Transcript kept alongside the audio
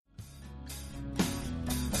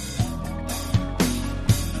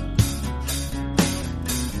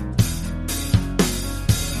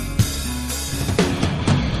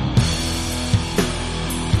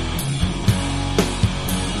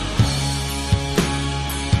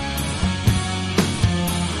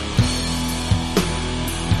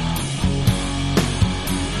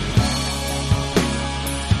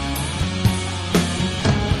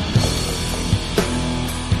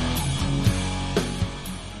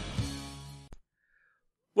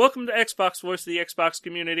Welcome to Xbox Voice of the Xbox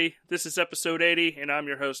community. This is episode 80, and I'm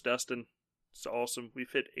your host, Dustin. It's awesome.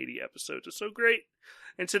 We've hit 80 episodes. It's so great.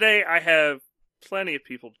 And today I have plenty of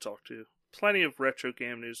people to talk to. Plenty of retro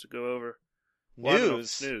game news to go over.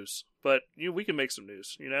 News. But we can make some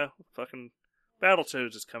news, you know? Fucking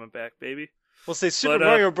Battletoads is coming back, baby. We'll say Super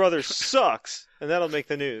Mario Brothers sucks, and that'll make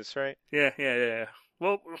the news, right? Yeah.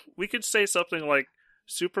 Well, we could say something like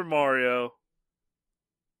Super Mario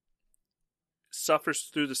suffers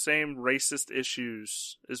through the same racist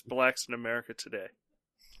issues as blacks in America today.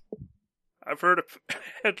 I've heard a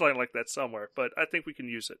headline like that somewhere, but I think we can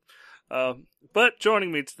use it. But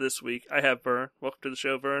joining me this week, I have Vern. Welcome to the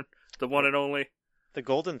show, Vern. The one and only. The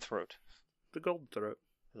Golden Throat. The Golden Throat.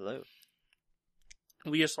 Hello.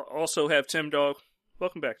 We also have Tim Dog.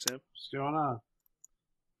 Welcome back, Tim. What's going on?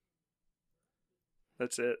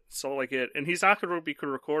 That's it. That's all I get. And he's not going to be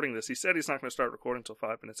recording this. He said he's not going to start recording until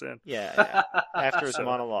 5 minutes in. Yeah. After his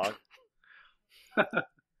monologue.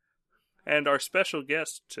 And our special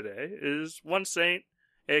guest today is One Saint,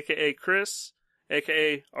 a.k.a. Chris,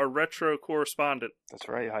 a.k.a. our retro correspondent. That's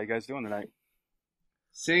right. How you guys doing tonight?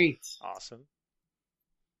 Saint. Awesome.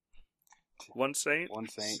 One Saint,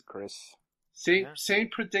 Chris.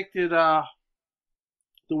 Saint predicted the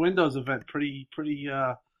Windows event pretty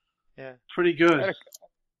good.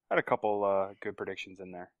 Had a couple good predictions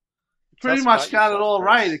in there. Pretty much got it all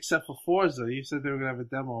right except for Forza. You said they were gonna have a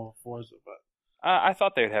demo of Forza, but I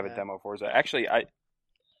thought they would have a demo of Forza. Actually,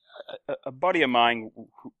 a buddy of mine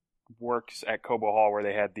who works at Cobo Hall where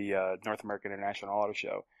they had the North American International Auto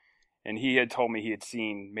Show, and he had told me he had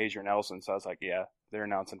seen Major Nelson, so I was like, yeah, they're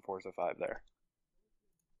announcing Forza 5 there.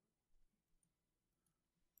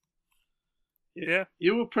 Yeah.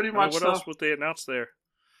 You were pretty much. What else would they announce there?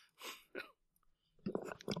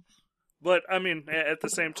 But I mean, at the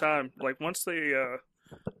same time, like once they I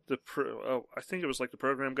think it was like the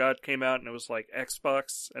program guide came out and it was like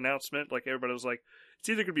Xbox announcement. Like everybody was like, it's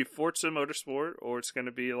either gonna be Forza Motorsport or it's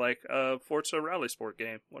gonna be like a Forza Rally Sport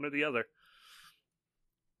game, one or the other.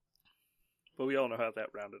 But we all know how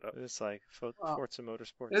that rounded up. It's like Forza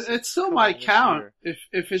Motorsport. It still might count if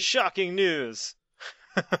it's shocking news.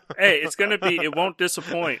 Hey, it's gonna be. It won't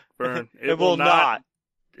disappoint, Vern. It will not.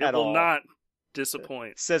 It will not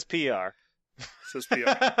disappoint. Says PR. Says PR.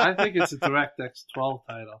 I think it's a DirectX 12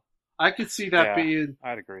 title. I could see that being.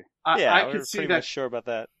 I'd agree. I we're could see pretty that. much sure about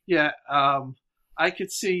that. Yeah. I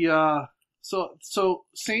could see. So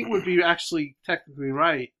Saint would be actually technically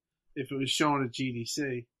right if it was shown at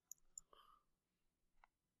GDC.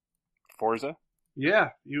 Forza? Yeah,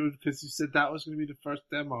 because you said that was going to be the first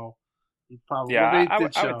demo. Probably. Yeah, I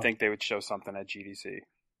would think they would show something at GDC.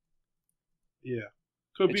 Yeah.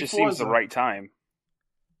 It just seems the right time.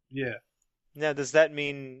 Yeah. Now, does that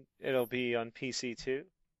mean it'll be on PC too?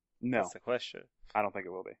 No. That's the question. I don't think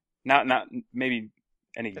it will be. Not maybe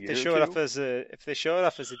any year. If they show it off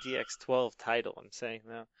as a DX12 title, I'm saying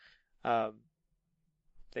now,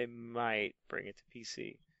 they might bring it to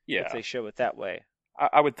PC. Yeah. If they show it that way.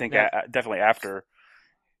 I would think definitely after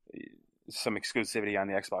some exclusivity on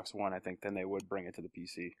the Xbox One, I think then they would bring it to the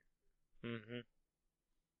PC. Mm-hmm.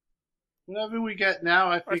 Whenever we get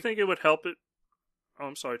now, I think it would help it. Oh,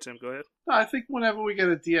 I'm sorry, Tim. Go ahead. No, I think whenever we get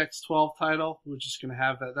a DX12 title, we're just going to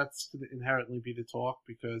have that. That's going to inherently be the talk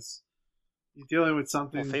because you're dealing with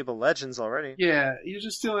something. Well, Fable Legends already. Yeah, you're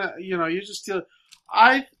just dealing.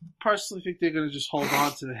 I personally think they're going to just hold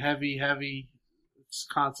on to the heavy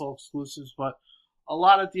console exclusives, but a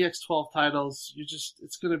lot of DX12 titles,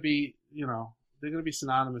 it's going to be, they're going to be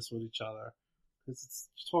synonymous with each other. Because it's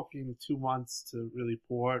talking 2 months to really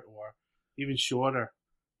port or even shorter,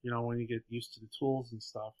 when you get used to the tools and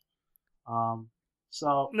stuff.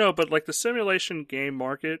 No, but like the simulation game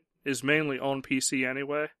market is mainly on PC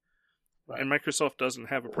anyway. Right. And Microsoft doesn't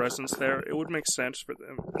have a presence there. It would make sense for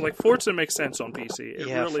them. Like Forza makes sense on PC. It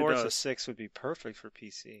really Forza does. 6 would be perfect for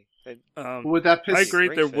PC. Would that I agree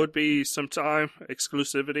there would be some time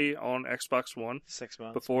exclusivity on Xbox One 6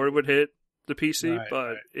 months before it would hit the PC, right,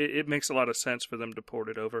 but it makes a lot of sense for them to port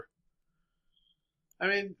it over. I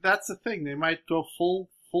mean, that's the thing. They might go full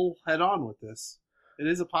head on with this. It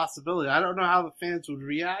is a possibility. I don't know how the fans would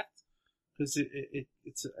react because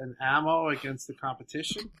it's an ammo against the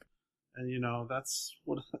competition. And, that's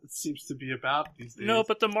what it seems to be about these days. No,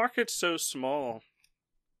 but the market's so small.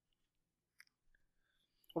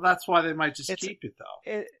 Well, that's why they might just keep it,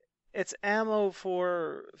 though. It's ammo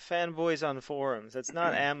for fanboys on forums. It's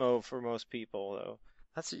not ammo for most people, though.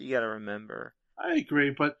 That's what you gotta remember. I agree,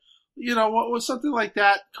 but, when something like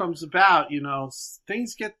that comes about,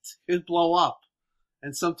 things it blow up.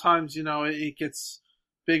 And sometimes, it gets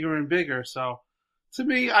bigger and bigger, so To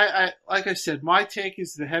me, I like I said, my take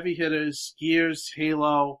is the heavy hitters: Gears,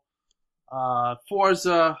 Halo,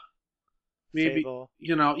 Forza, maybe Fable.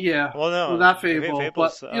 yeah. Well, no, Well, not Fable,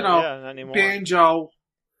 Fable's, but yeah, not anymore. Banjo,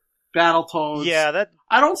 Battletoads. Yeah, that.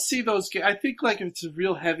 I don't see those games. I think like if it's a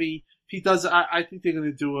real heavy, if he does, I think they're going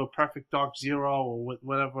to do a Perfect Dark Zero or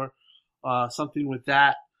whatever, something with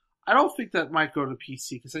that. I don't think that might go to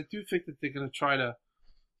PC because I do think that they're going to try to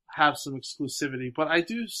have some exclusivity. But I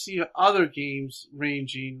do see other games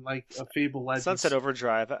ranging like a Fable Legends. Sunset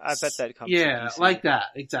Overdrive. I bet that comes. Yeah, to PC. like that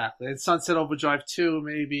exactly. And Sunset Overdrive 2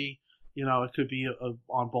 maybe. It could be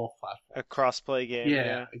on both platforms. A crossplay game.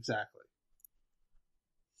 Yeah, exactly.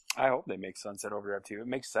 I hope they make Sunset Overdrive too. It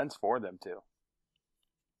makes sense for them too.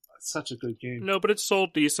 It's such a good game. No, but it's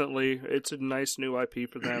sold decently. It's a nice new IP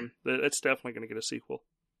for them. It's definitely going to get a sequel.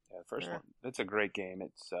 Yeah, the first one. It's a great game.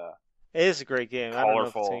 It's It is a great game. I don't know if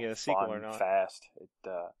it's colorful, going to get a sequel fun, or not. fast.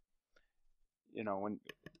 When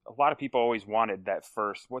a lot of people always wanted that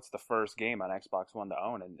what's the first game on Xbox One to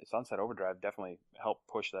own, and Sunset Overdrive definitely helped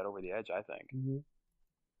push that over the edge, I think. Mm-hmm.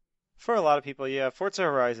 For a lot of people, yeah. Forza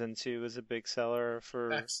Horizon 2 is a big seller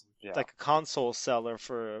for, Excellent. like a console seller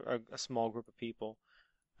for a small group of people.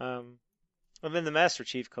 And then the Master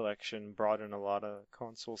Chief Collection brought in a lot of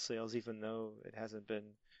console sales, even though it hasn't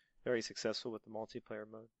been very successful with the multiplayer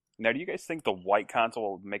mode. Now, do you guys think the white console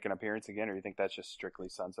will make an appearance again, or do you think that's just strictly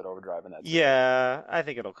Sunset Overdrive and that's it? Yeah, I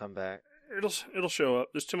think it'll come back. It'll show up.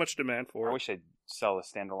 There's too much demand for I it. wish they'd sell a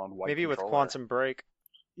standalone white Maybe controller. with Quantum Break.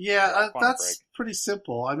 Yeah, Quantum that's Break. pretty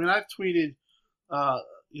simple. I mean, I've tweeted,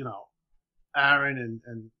 Aaron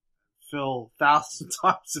and Phil thousands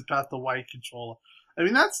of times about the white controller. I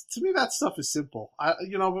mean, to me, that stuff is simple. But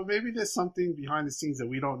maybe there's something behind the scenes that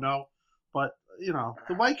we don't know. But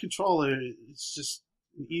the white controller is just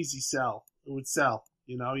an easy sell. It would sell.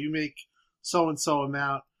 You make so and so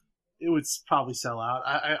amount, it would probably sell out.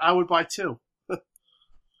 I would buy 2.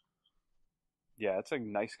 Yeah, it's a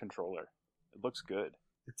nice controller. It looks good.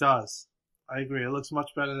 It does. I agree. It looks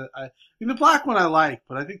much better than the black one I like,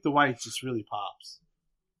 but I think the white just really pops.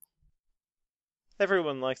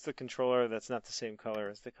 Everyone likes the controller that's not the same color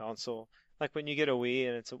as the console. Like when you get a Wii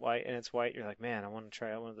and it's white, you're like, man, I want to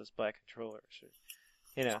try out one of those black controllers.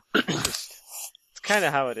 It's kind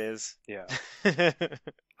of how it is. Yeah.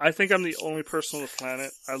 I think I'm the only person on the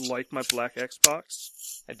planet. I like my black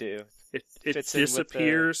Xbox. I do. It Fits in with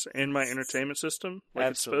disappears in my entertainment system like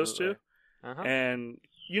Absolutely. it's supposed to. Uh-huh. And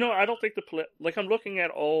I don't think I'm looking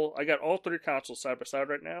at I got all 3 consoles side by side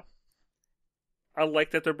right now. I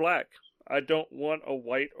like that they're black. I don't want a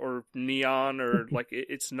white or neon or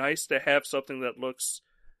it's nice to have something that looks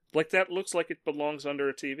like it belongs under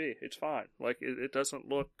a TV. It's fine. It doesn't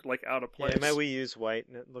look like out of place. Yeah, my Wii U's white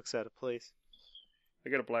and it looks out of place. I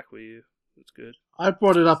got a black Wii U. It's good. I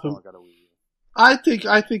brought it up. Oh, I got a Wii U.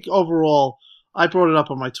 I think overall, I brought it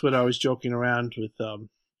up on my Twitter. I was joking around with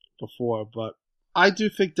before, but I do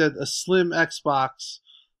think that a slim Xbox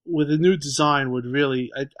with a new design would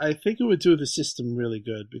really, I think it would do the system really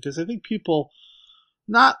good, because I think people,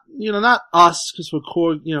 not us, because we're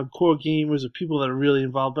core gamers or people that are really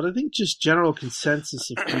involved, but I think just general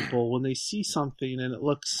consensus of people, when they see something and it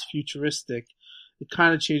looks futuristic, it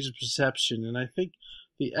kind of changes perception. And I think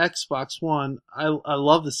the Xbox One, I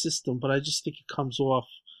love the system, but I just think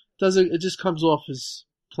it just comes off as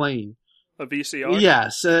plain. A VCR?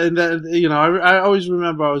 Yes, and then, I always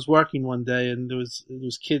remember I was working one day and there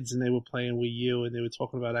was kids and they were playing Wii U and they were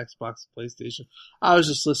talking about Xbox and PlayStation. I was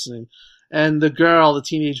just listening, and the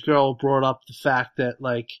teenage girl, brought up the fact that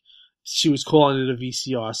she was calling it a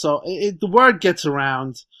VCR. So the word gets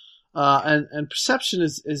around, and perception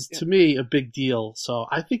is to me a big deal. So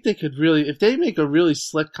I think they could really, if they make a really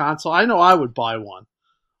slick console, I know I would buy one.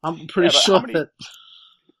 I'm pretty sure that.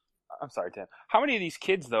 I'm sorry, Tim. How many of these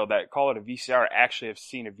kids, though, that call it a VCR actually have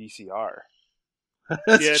seen a VCR?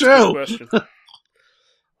 That's yeah, true. It's a good question.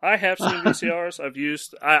 I have seen VCRs. I've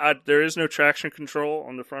used. There is no traction control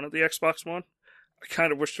on the front of the Xbox One. I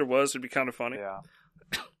kind of wish there was. It'd be kind of funny.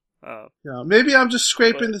 Yeah. Maybe I'm just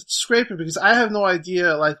scraping because I have no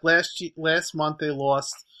idea. Like last month they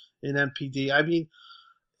lost in MPD. I mean,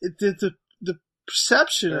 the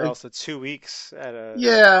perception. They're also 2 weeks at a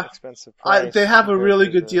expensive price. They have a really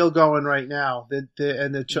good deal going right now. And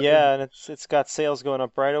it's got sales going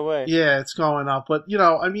up right away. Yeah, it's going up. But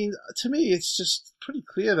I mean, to me, it's just pretty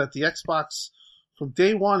clear that the Xbox from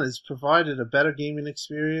day one has provided a better gaming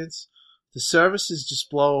experience. The services just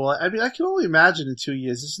blow away. I mean, I can only imagine in 2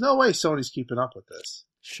 years. There's no way Sony's keeping up with this.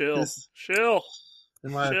 Chill.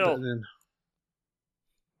 In my opinion.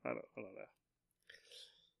 I don't know.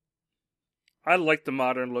 I like the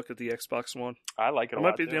modern look of the Xbox One. I like it I a might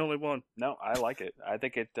lot, be too. the only one. No, I like it. I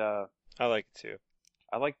think it. I like it too.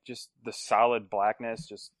 I like just the solid blackness.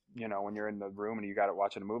 Just when you're in the room and you got it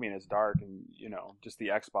watching a movie and it's dark, and just the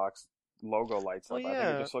Xbox logo lights up. Well, I think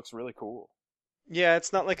yeah. it just looks really cool. Yeah,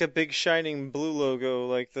 it's not like a big shining blue logo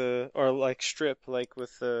or like strip like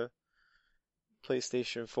with the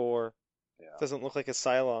PlayStation 4. Yeah. It doesn't look like a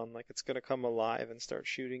Cylon, like it's gonna come alive and start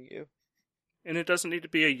shooting you. And it doesn't need to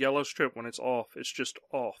be a yellow strip when it's off. It's just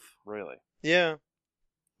off. Really. Yeah.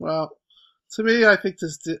 Well, to me, I think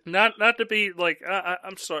this. Not to be like.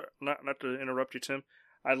 I'm sorry. Not to interrupt you, Tim.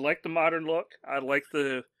 I like the modern look. I like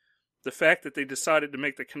the fact that they decided to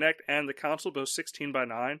make the Kinect and the console both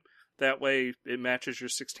 16:9. That way, it matches your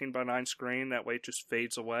 16:9 screen. That way, it just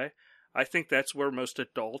fades away. I think that's where most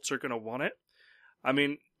adults are going to want it. I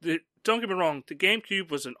mean, don't get me wrong. The GameCube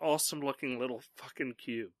was an awesome-looking little fucking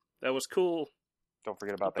cube. That was cool. Don't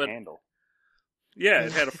forget about the handle. Yeah,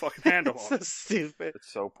 it had a fucking handle on it. So stupid.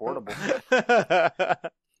 It's so portable.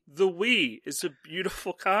 The Wii is a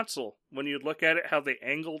beautiful console. When you look at it, how they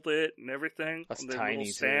angled it and everything. That's on the tiny,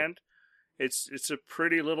 little stand. It's a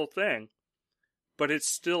pretty little thing. But it's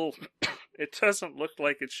still, it doesn't look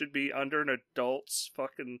like it should be under an adult's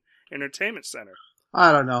fucking entertainment center.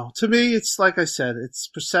 I don't know. To me, it's like I said, it's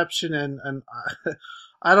perception, and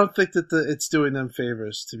I don't think that it's doing them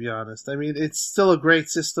favors, to be honest. I mean, it's still a great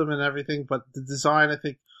system and everything, but the design, I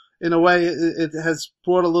think, in a way, it has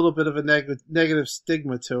brought a little bit of a negative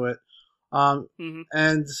stigma to it.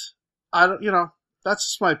 And I don't,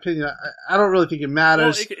 that's just my opinion. I don't really think it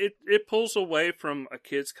matters. Well, it pulls away from a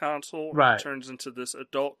kid's console, right? And turns into this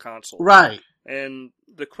adult console, right? And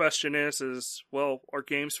the question is, well, are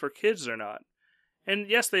games for kids or not? And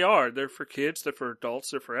yes, they are. They're for kids. They're for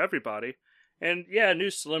adults. They're for everybody. And yeah, a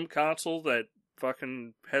new slim console that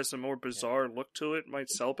fucking has a more bizarre look to it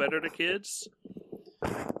might sell better to kids.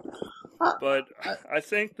 But I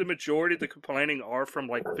think the majority of the complaining are from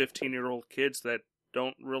like 15-year-old kids that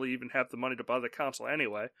don't really even have the money to buy the console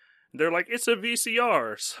anyway. They're like, it's a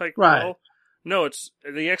VCR. It's like, right. Well, no,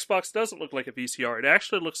 the Xbox doesn't look like a VCR. It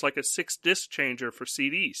actually looks like a 6-disc changer for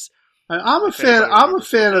CDs. I'm a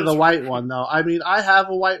fan of the white one, though. I mean, I have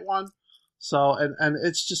a white one, so and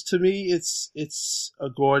it's just, to me, it's a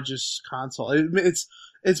gorgeous console.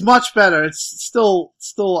 It's much better. It's still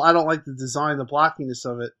I don't like the design, the blockiness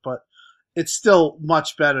of it, but it's still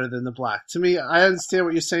much better than the black. To me, I understand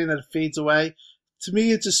what you're saying that it fades away. To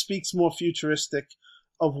me, it just speaks more futuristic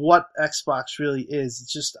of what Xbox really is.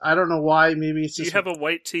 It's just, I don't know why. Maybe it's just. Do you have a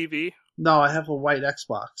white TV? No, I have a white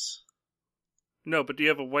Xbox. No, but do you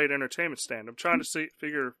have a white entertainment stand? I'm trying to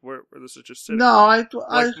figure where this is just sitting. No,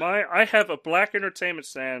 I have a black entertainment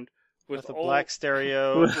stand with a black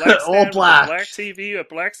stereo, all black, a black TV, a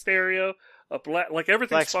black stereo, a black, like everything's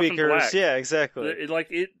black fucking speakers. black. Yeah, exactly.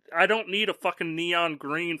 I don't need a fucking neon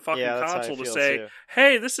green fucking console to say, too.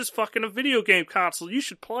 hey, this is fucking a video game console. You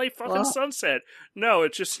should play fucking Sunset. No,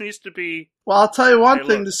 it just needs to be. Well, I'll tell you one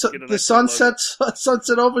thing: look, the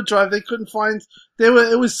Sunset Overdrive, they couldn't find.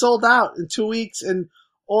 It was sold out in 2 weeks, and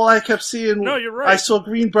all I kept seeing. No, you're right. I saw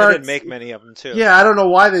Greenberg. They didn't make many of them too. Yeah, I don't know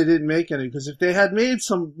why they didn't make any, because if they had made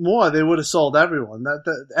some more, they would have sold everyone.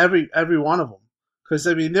 Every one of them. Because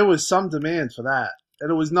I mean, there was some demand for that, and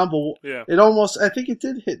it was number. Yeah. I think it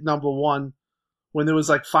did hit number one when there was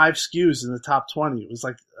like 5 SKUs in the top 20. It was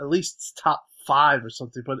like at least top 5 or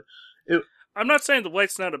something. But I'm not saying the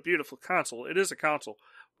white's not a beautiful console. It is a console.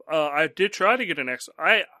 I did try to get an X.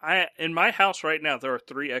 I in my house right now there are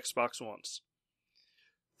 3 Xbox Ones.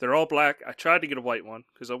 They're all black. I tried to get a white one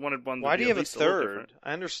because I wanted one. Why do you have a third? third?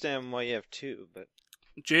 I understand why you have 2, but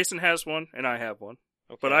Jason has one and I have one.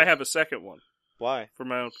 okay. But I have a second one. Why? For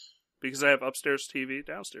my own, because I have upstairs TV,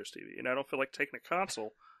 downstairs TV, and I don't feel like taking a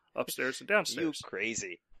console upstairs and downstairs. You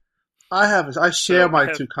crazy. I share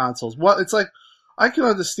my 2 consoles. Well, it's like, I can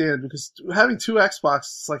understand, because having 2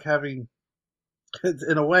 Xboxes is like having,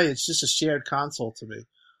 in a way, it's just a shared console to me.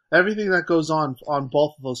 Everything that goes on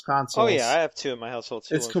both of those consoles. Oh yeah, I have 2 in my household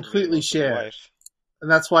too. It's completely shared.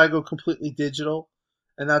 And that's why I go completely digital.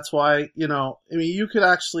 And that's why, you could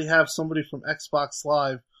actually have somebody from Xbox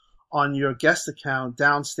Live on your guest account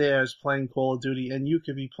downstairs playing Call of Duty, and you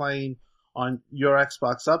could be playing on your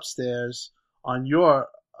Xbox upstairs on your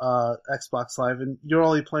Xbox Live, and you're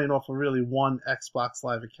only playing off of really one Xbox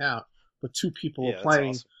Live account, but 2 people are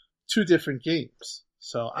playing 2 different games.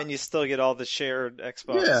 And you still get all the shared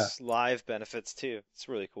Xbox Live benefits too. It's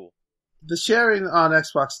really cool. The sharing on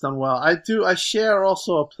Xbox is done well. I share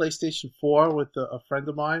also a PlayStation 4 with a friend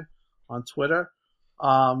of mine on Twitter.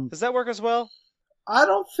 Does that work as well? I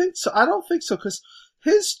don't think so. Because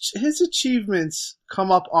his achievements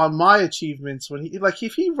come up on my achievements when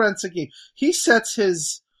if he rents a game, he sets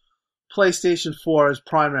his PlayStation 4 as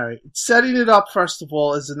primary. Setting it up, first of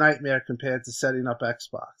all, is a nightmare compared to setting up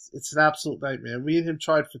Xbox. It's an absolute nightmare. Me and him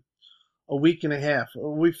tried for a week and a half.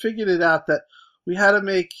 We figured it out that we had to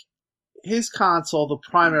make his console the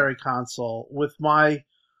primary console with my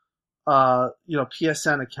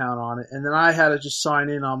PSN account on it, and then I had to just sign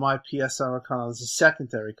in on my PSN account as a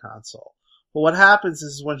secondary console. But what happens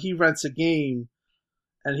is when he rents a game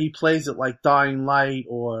and he plays it like Dying Light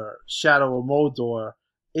or Shadow of Mordor,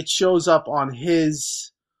 it shows up on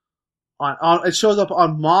his it shows up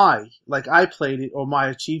on my, like I played it, or my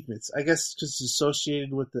achievements. I guess because it's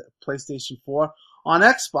associated with the PlayStation 4. On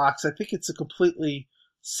Xbox, I think it's a completely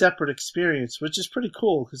separate experience, which is pretty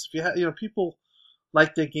cool because if you have, people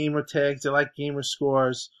like their gamer tags, they like gamer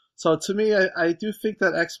scores. So to me, I do think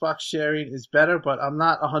that Xbox sharing is better, but I'm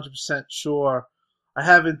not 100% sure. I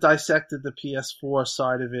haven't dissected the PS4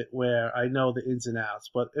 side of it where I know the ins and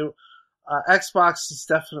outs, but Xbox is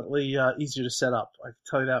definitely easier to set up. I can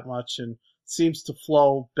tell you that much, and seems to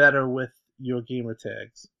flow better with your gamer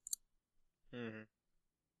tags. Mm-hmm.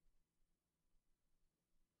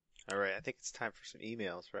 All right, I think it's time for some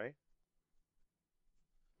emails, right?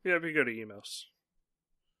 Yeah, we go to emails.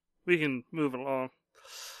 We can move along.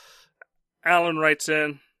 Alan writes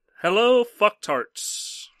in, "Hello,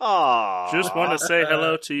 fucktarts. Aww. Just want to say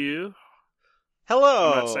hello to you."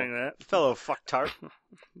 Hello. I'm not saying that. Fellow fucktart.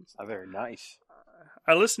 It's not very nice.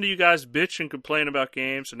 I listen to you guys bitch and complain about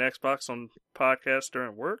games and Xbox on podcasts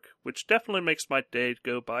during work, which definitely makes my day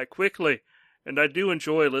go by quickly, and I do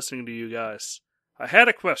enjoy listening to you guys. I had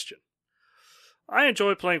a question. I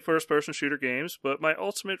enjoy playing first-person shooter games, but my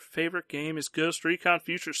ultimate favorite game is Ghost Recon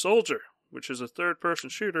Future Soldier, which is a third-person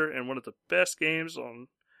shooter and one of the best games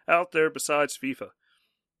out there besides FIFA.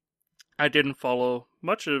 I didn't follow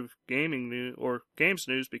much of gaming news or games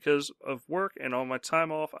news because of work, and on my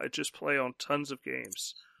time off, I just play on tons of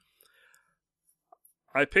games.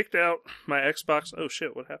 I picked out my Xbox. Oh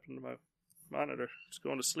shit! What happened to my monitor? It's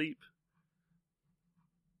going to sleep.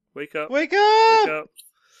 Wake up! Wake up! Wake up!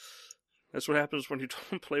 That's what happens when you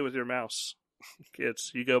don't play with your mouse,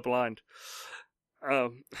 kids. You go blind.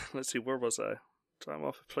 Let's see. Where was I? Time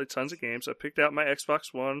off. I played tons of games. I picked out my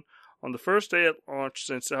Xbox One on the first day at launch,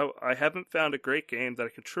 since I haven't found a great game that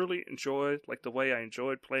I can truly enjoy like the way I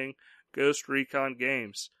enjoyed playing Ghost Recon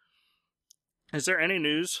games. Is there any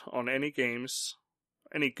news on any games,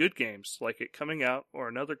 any good games like it coming out, or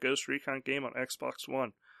another Ghost Recon game on Xbox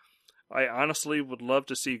One? I honestly would love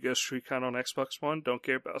to see Ghost Recon on Xbox One. Don't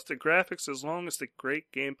care about the graphics as long as it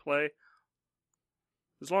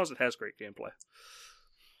has great gameplay.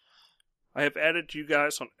 I have added you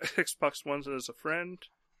guys on Xbox One as a friend.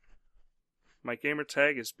 My gamer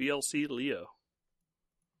tag is BLC Leo.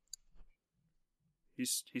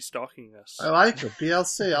 He's stalking us. I like it.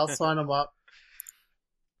 BLC, I'll sign him up.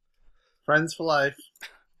 Friends for life.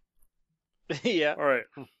 Yeah. Alright.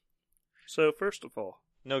 So, first of all,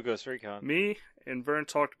 no Ghost Recon. Me and Vern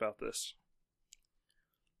talked about this.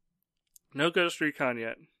 No Ghost Recon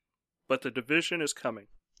yet, but The Division is coming.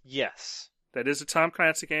 Yes. That is a Tom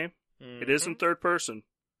Clancy game. Mm-hmm. It is in third person.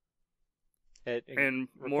 It and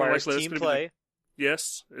more requires likely team play.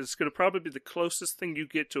 Yes, it's going to probably be the closest thing you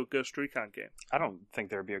get to a Ghost Recon game. I don't think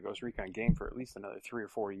there would be a Ghost Recon game for at least another 3 or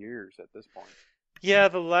 4 years at this point. Yeah,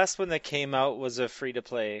 the last one that came out was a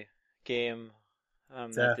free-to-play game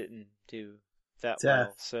that didn't do that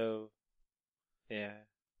well. So, yeah.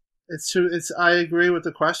 It's true. I agree with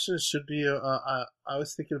the question. It should be. I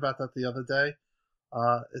was thinking about that the other day.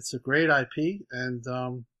 It's a great IP, and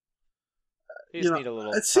need a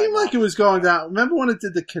little it seemed like it was going down. Remember when it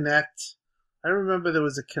did the Kinect? I remember there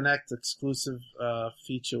was a Kinect exclusive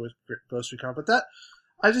feature with Ghost Recon, but that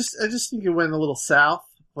I just think it went a little south.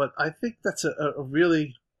 But I think that's a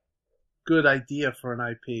really good idea for an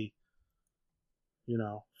IP.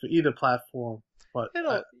 For either platform. But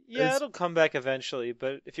it'll come back eventually.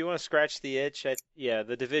 But if you want to scratch the itch,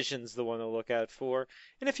 The Division's the one to look out for.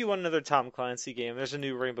 And if you want another Tom Clancy game, there's a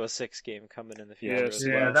new Rainbow Six game coming in the future as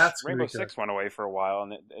well. Yeah, that's Rainbow Six went away for a while,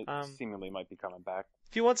 and it seemingly might be coming back.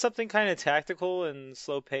 If you want something kind of tactical and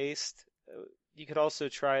slow paced, you could also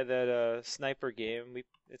try that sniper game.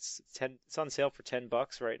 It's on sale for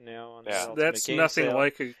 $10 right now. On that's nothing sale.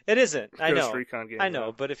 Like a it isn't. I know. Ghost Recon game. I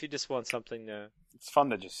know, but if you just want something to, it's fun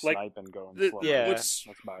to just snipe and go and slow. Yeah, that's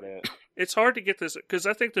about it. It's hard to get this because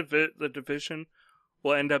I think the Division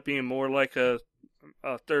will end up being more like a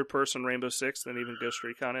third-person Rainbow Six than even Ghost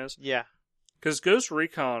Recon is. Yeah, because Ghost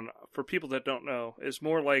Recon, for people that don't know, is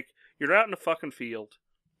more like you're out in a fucking field.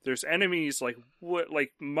 there's enemies like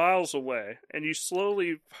miles away, and you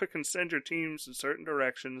slowly fucking send your teams in certain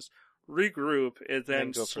directions, regroup, and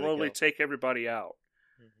then go for the slowly kill. take everybody out.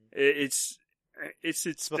 Mhm. It's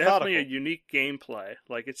definitely methodical. a unique gameplay.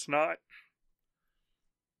 Like it's not.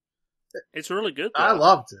 It's really good though. I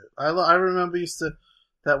loved it. I remember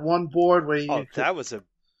that one board where you Oh, could, that was a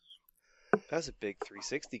big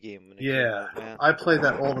 360 game when it came yeah, out, man. I played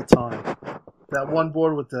that all the time. That one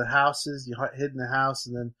board with the houses, you hid in the house,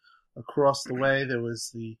 and then across the way there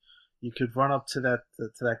was you could run up to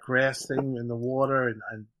that grass thing in the water,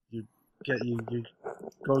 and you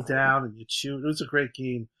go down and you shoot. It was a great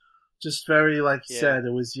game. Just very, like you said,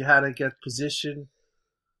 you had to get position,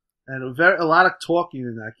 and a lot of talking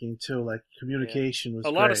in that game too. Like communication was a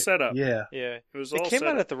great. lot of setup. Yeah, Yeah, It was it all came set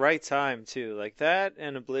out up. at the right time too. Like that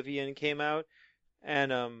and Oblivion came out,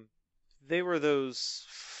 and they were those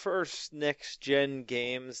first next gen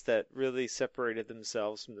games that really separated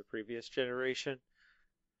themselves from the previous generation.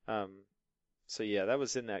 So yeah, that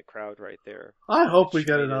was in that crowd right there. I hope we Which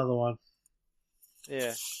get made it- another one.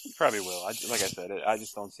 Yeah, Probably will. Like I said, I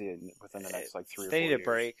just don't see it within the next like 3 or 4 they need years. a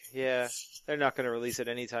break. Yeah, they're not going to release it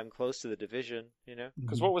anytime close to the Division. You know.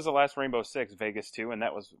 Because what was the last Rainbow Six? Vegas 2, and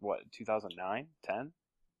that was what 2009, 10.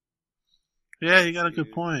 Yeah, you got a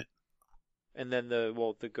good point. And then the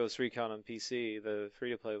Ghost Recon on PC, the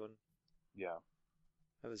free to play one. Yeah.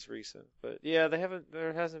 That was recent, but yeah,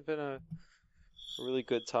 there hasn't been a really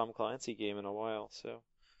good Tom Clancy game in a while. So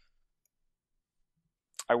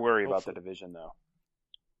I worry about Hopefully. the Division though.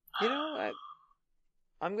 you know,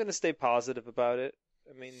 I'm gonna stay positive about it.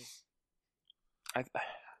 I mean,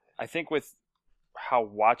 I think with how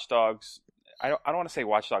Watch Dogs, I don't want to say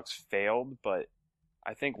Watch Dogs failed, but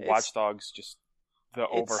I think Watch Dogs just the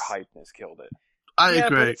overhypeness killed it. I yeah,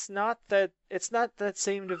 agree. but it's not that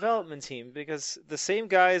same development team, because the same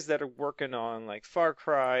guys that are working on like Far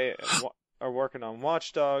Cry are working on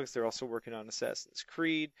Watch Dogs. They're also working on Assassin's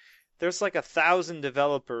Creed. There's like 1,000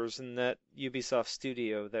 developers in that Ubisoft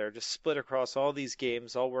studio that are just split across all these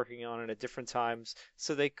games, all working on it at different times.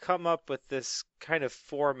 So they come up with this kind of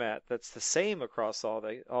format that's the same across all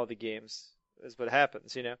the games. Is what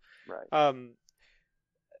happens, you know. Right.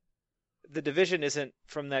 The Division isn't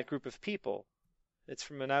from that group of people. It's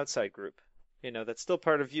from an outside group. You know, that's still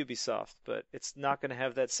part of Ubisoft, but it's not going to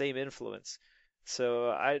have that same influence. So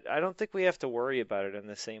I don't think we have to worry about it in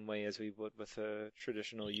the same way as we would with a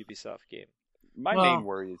traditional Ubisoft game. My main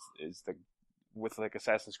worry is with like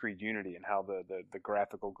Assassin's Creed Unity and how the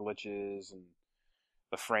graphical glitches and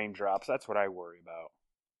the frame drops. That's what I worry about.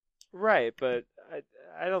 Right, but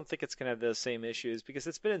I don't think it's going to have those same issues because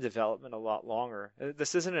it's been in development a lot longer.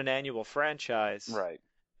 This isn't an annual franchise. Right.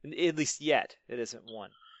 At least yet, it isn't one.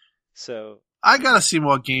 So I gotta see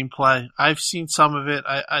more gameplay. I've seen some of it.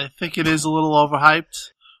 I think it is a little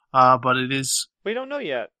overhyped, but it is. we don't know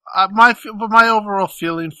yet. My overall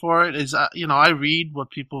feeling for it is, I read what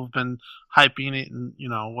people have been hyping it, and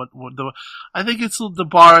I think the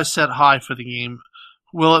bar is set high for the game.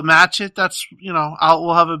 Will it match it? That's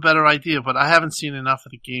we'll have a better idea, but I haven't seen enough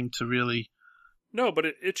of the game to really. No, but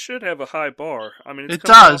it should have a high bar. I mean, It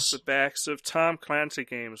coming does. off the backs of Tom Clancy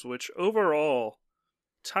games, which overall,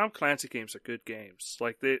 Tom Clancy games are good games.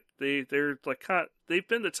 Like they're like they've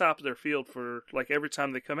been the top of their field for like every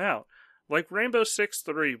time they come out. Like Rainbow Six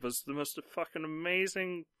 3 was the most fucking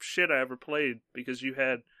amazing shit I ever played because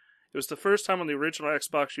it was the first time on the original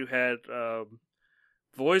Xbox you had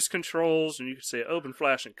voice controls and you could say open,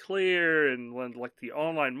 flash, and clear, and when like the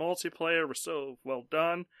online multiplayer was so well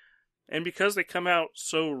done. And because they come out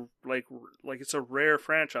so like it's a rare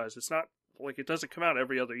franchise, it's not like it doesn't come out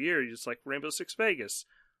every other year. It's like Rainbow Six Vegas,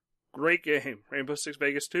 great game. Rainbow Six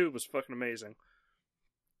Vegas 2 was fucking amazing.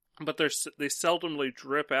 But they seldomly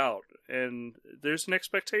drip out, and there's an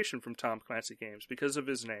expectation from Tom Clancy games because of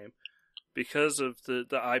his name, because of the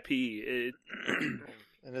IP.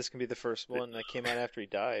 And this can be the first one that came out after he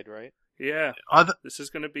died, right? Yeah, this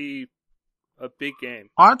is going to be a big game.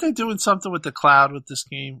 Aren't they doing something with the cloud with this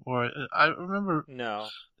game? Or I remember No,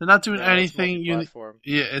 they're not doing no, anything. It's multi-platform.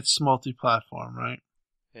 Yeah, it's multi-platform, right?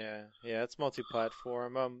 Yeah, it's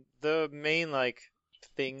multi-platform. The main like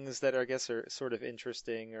things that I guess are sort of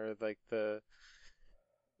interesting are like the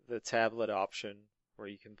tablet option where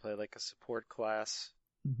you can play like a support class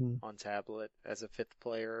on tablet as a fifth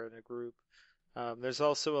player in a group. There's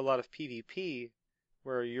also a lot of PvP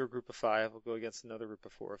where your group of 5 will go against another group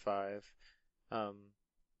of 4 or 5. And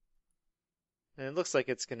it looks like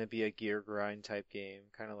it's going to be a gear grind type game,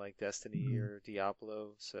 kind of like Destiny or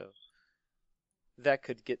Diablo, so that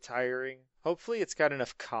could get tiring. Hopefully it's got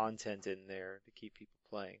enough content in there to keep people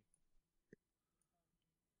playing.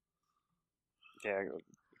 Yeah,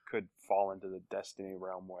 could fall into the Destiny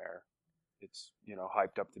realm where it's,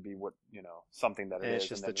 hyped up to be what, something that And it it's is,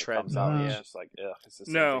 just and then the it comes out and treadmill, it's yeah. just like, ugh, it's the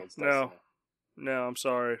same No, thing as no. Destiny. No, I'm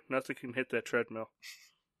sorry. Nothing can hit that treadmill.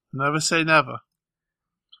 Never say never.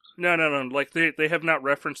 No. Like they have not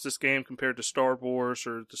referenced this game compared to Star Wars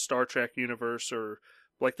or the Star Trek universe, or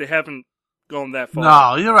like they haven't gone that far.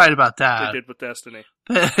 No, you're right about They that. did with Destiny.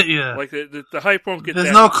 Yeah. Like the hype won't get There's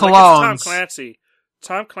that. no Like, it's Tom colognes. Clancy.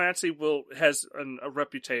 Tom Clancy has a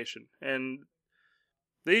reputation, and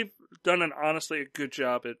they've done honestly a good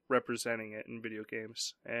job at representing it in video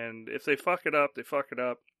games. And if they fuck it up, they fuck it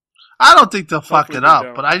up. I don't think they'll fuck Hopefully it they up,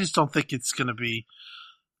 don't. but I just don't think it's going to be,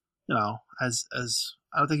 as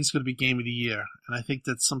I don't think it's going to be game of the year, and I think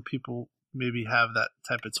that some people maybe have that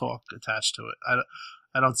type of talk attached to it.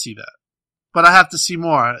 I don't see that, but I have to see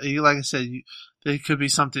more. Like I said, there could be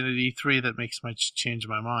something at E3 that makes me change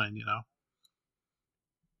my mind.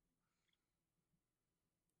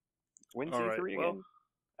 When's All right, E3 well- again?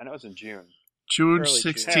 I know it's in June. June Early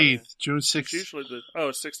June. 16th, June It's 6th, usually the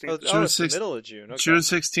 16th. Oh, June it's the 6th middle of June. Okay. June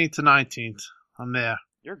 16th to 19th. I'm there.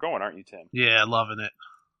 You're going, aren't you, Tim? Yeah, loving it.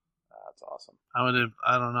 That's awesome.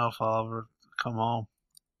 I don't know if I'll ever come home.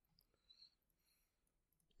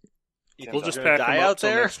 You We'll think just you're pack gonna them die up out till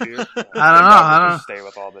there? next year. I don't know. I We'll don't. just stay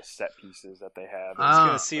with all the set pieces that they have. I He's don't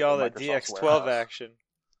gonna see all that Microsoft's DX12 warehouse. action.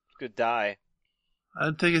 Could die.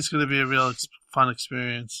 I think it's going to be a real fun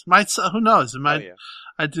experience. Who knows? It Oh might. yeah,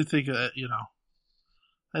 I do think, I think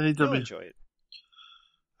there'll you'll be. enjoy it.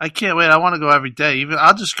 I can't wait. I want to go every day. Even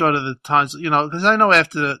I'll just go to the times, because I know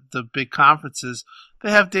after the big conferences,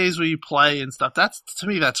 they have days where you play and stuff. To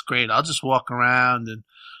me, that's great. I'll just walk around and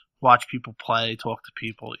watch people play, talk to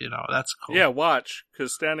people. That's cool. Yeah, watch,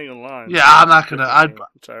 because standing in line. Yeah, I'm not gonna.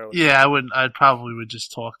 Entirely. Yeah, I wouldn't. I'd probably would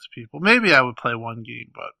just talk to people. Maybe I would play one game,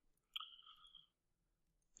 but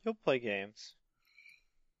You'll play games.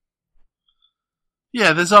 yeah,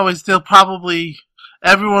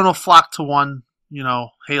 everyone will flock to one,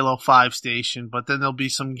 Halo 5 station, but then there'll be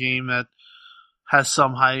some game that has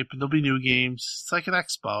some hype, and there'll be new games. It's like an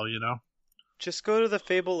expo, Just go to the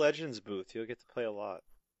Fable Legends booth. You'll get to play a lot.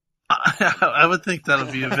 I would think that'll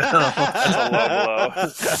be available. That's a low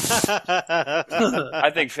blow.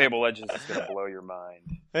 I think Fable Legends is going to blow your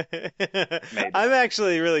mind. Maybe. I'm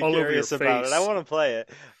actually really All over curious your about face. it. I want to play it,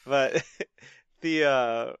 but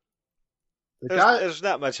The guy, there's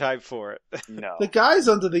not much hype for it. No. the guys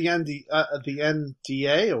under the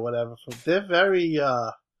NDA or whatever, they're very,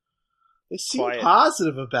 they seem Quiet.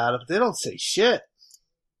 positive about it, but they don't say shit.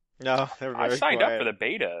 No, they're very I signed quiet. up for the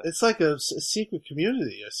beta. It's like a secret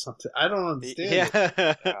community or something. I don't understand it.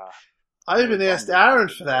 Yeah. I even asked Aaron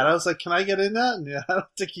for that. I was like, "Can I get in that?" And I don't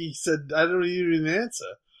think he said. I don't even answer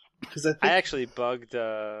because I think I actually bugged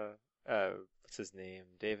what's his name?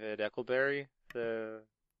 David Eccleberry, the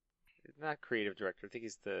not creative director. I think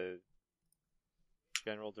he's the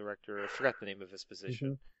general director. I forgot the name of his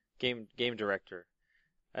position. Game director.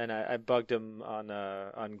 And I bugged him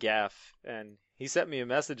on Gaff, and he sent me a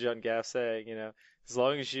message on Gaff saying, as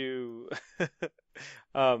long as you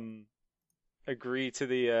agree to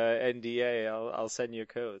the NDA, I'll send you a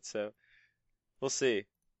code. So we'll see if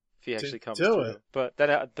he actually comes do through. it. But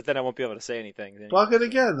then I won't be able to say anything. bug it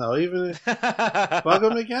again though. Even bug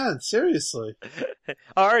him again. Seriously, I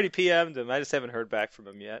already PM'd him. I just haven't heard back from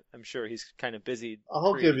him yet. I'm sure he's kind of busy.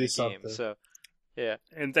 I'll creating give you the game, something. so yeah,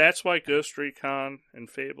 And that's why Ghost Recon and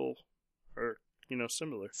Fable are,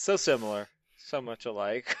 similar. so similar, so much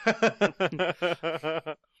alike.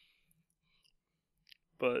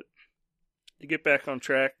 But to get back on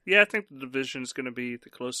track, yeah, I think the Division is going to be the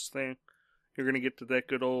closest thing. You're going to get to that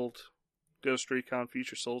good old Ghost Recon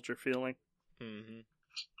Future Soldier feeling. Mm-hmm.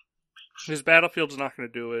 His Battlefield's not going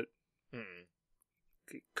to do it.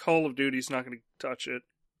 Mm. Call of Duty's not going to touch it.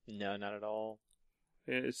 No, not at all.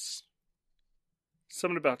 It's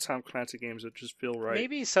something about Tom Clancy games that just feel right.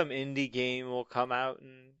 Maybe some indie game will come out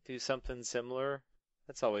and do something similar.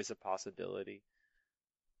 That's always a possibility.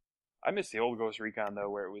 I miss the old Ghost Recon, though,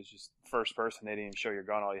 where it was just first person. They didn't even show your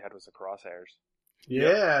gun. All you had was the crosshairs.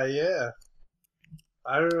 yeah.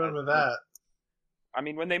 I remember that. I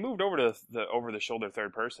mean, when they moved over to the over-the-shoulder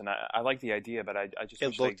third person, I like the idea, but I just It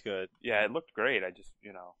wish looked good. Yeah, it looked great. I just,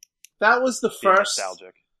 That was the being first.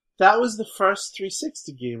 nostalgic. That was the first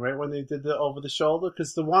 360 game, right? When they did the over the shoulder,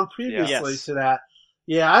 because the one previously Yes. to that,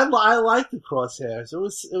 yeah, I liked the crosshairs. It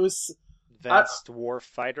was Advanced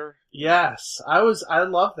Warfighter. yes, I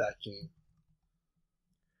loved that game.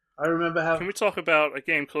 I remember how Can we talk about a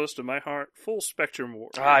game close to my heart? Full Spectrum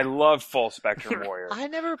War. I love Full Spectrum Warrior. I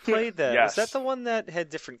never played that. Yes. Was that the one that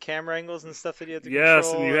had different camera angles and stuff that you had to Yes,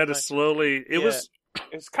 control? and you had to like- slowly. It Yeah. was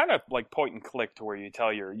it's kind of like point and click to where you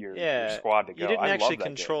tell your Yeah, squad to go. you didn't I actually love that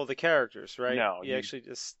control game. the characters, right? No, you actually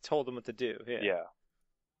just told them what to do. Yeah. Yeah,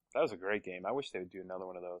 that was a great game. I wish they would do another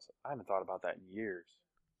one of those. I haven't thought about that in years.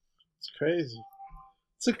 It's crazy.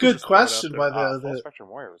 It's a good Just throw it out question there. by Full the Spectrum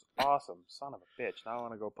Warrior was awesome. Son of a bitch. Now I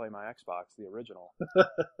want to go play my Xbox, the original.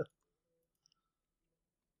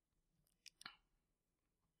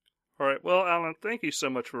 All right. Well, Alan, thank you so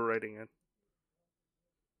much for writing in.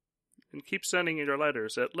 And keep sending in your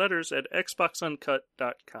letters at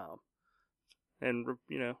letters@xboxuncut.com. And,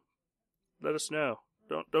 let us know.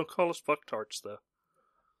 Don't call us fucktarts, though.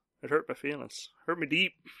 It hurt my feelings. Hurt me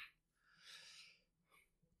deep.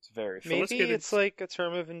 It's very So let's Maybe get it's like a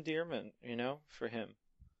term of endearment, for him.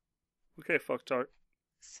 Okay, fucktart.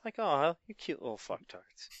 It's like, oh, you cute little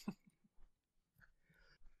fucktarts.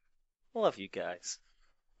 Love you guys.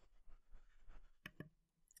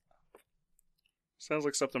 Sounds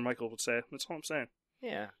like something Michael would say. That's all I'm saying.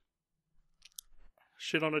 Yeah.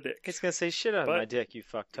 Shit on a dick. He's gonna say shit on But- my dick, you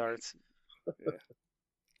fucktarts.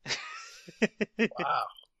 wow.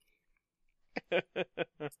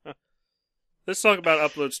 Let's talk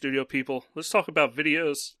about Upload Studio, people. Let's talk about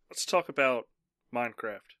videos. Let's talk about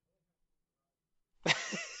Minecraft.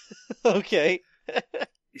 Okay.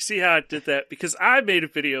 You see how I did that? Because I made a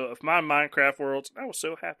video of my Minecraft worlds, and I was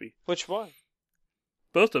so happy. Which one?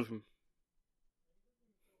 Both of them.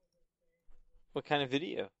 What kind of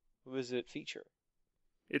video? What was it feature?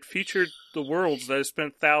 It featured the worlds that I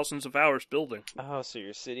spent thousands of hours building. Oh, so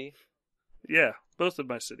your city? Yeah, both of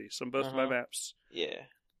my cities on both of my Uh-huh. maps. Yeah.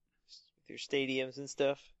 With your stadiums and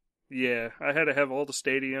stuff? Yeah, I had to have all the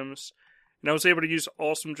stadiums, and I was able to use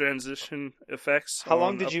awesome transition effects. How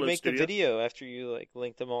long on did you Upload make Studio. the video after you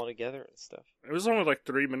linked them all together and stuff? It was only like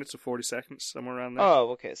 3 minutes and 40 seconds, somewhere around there.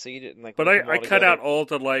 Oh, okay. So you didn't But link them I all cut together. out all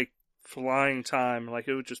the flying time. Like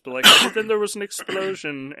it would just be like, "And then there was an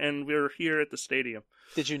explosion, and we were here at the stadium."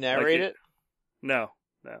 Did you narrate it- it? No.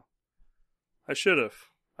 I should have.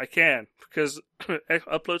 I can because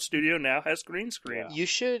Upload Studio now has green screen. You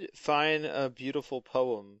should find a beautiful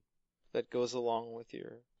poem that goes along with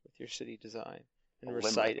your city design and A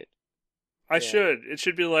recite limerick. I Yeah. should. It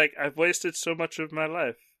should be like, I've wasted so much of my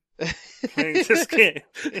life playing this it.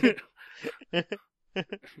 game.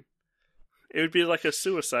 It would be like a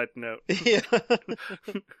suicide note. Yeah.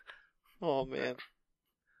 Oh man.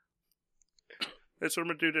 That's what I'm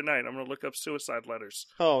gonna do tonight. I'm gonna look up suicide letters,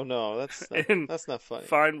 Oh no, And that's not funny.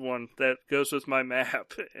 find one that goes with my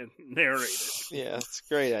map, and narrate it. Yeah, it's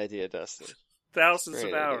a great idea, Dustin. Thousands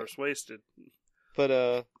Great of idea. hours wasted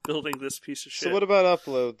But building this piece of shit. so what about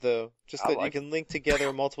upload though? Just I that like you can link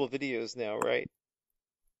together multiple videos now, right?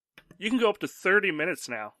 You can go up to 30 minutes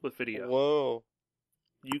now with video. Whoa.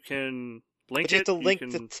 You can link But you have to it. link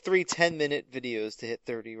you the can... 3 10-minute videos to hit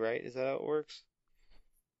 30, right? Is that how it works?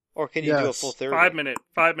 Or can you do a Yes. full 30? 5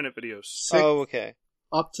 minute videos. Oh, okay.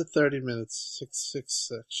 Up to 30 minutes.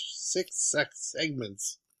 Six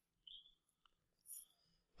segments.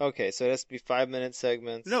 Okay, so it has to be 5-minute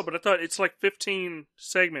segments. No, but I thought it's like 15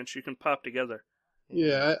 segments you can pop together.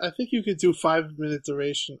 Yeah, I think you could do 5-minute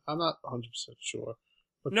duration. I'm not 100% sure.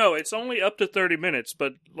 No, it's only up to 30 minutes,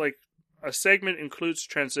 but like a segment includes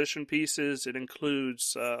transition pieces. It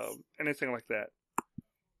includes anything like that.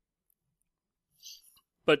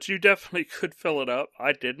 But you definitely could fill it up.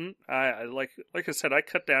 I didn't. I like I said, I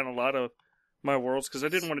cut down a lot of my worlds because I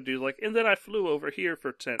didn't want to do and then I flew over here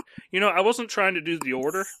for 10. I wasn't trying to do the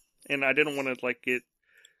order, and I didn't want to get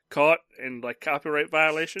caught in copyright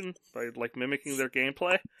violation by mimicking their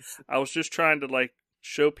gameplay. I was just trying to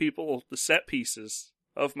show people the set pieces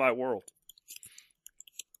of my world.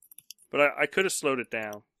 But I could have slowed it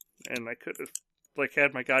down, and I could have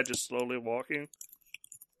had my guy just slowly walking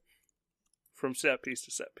from set piece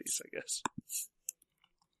to set piece, I guess.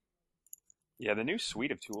 Yeah, the new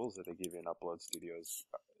suite of tools that they give you in Upload Studio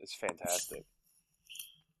is fantastic.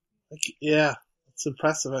 Yeah, it's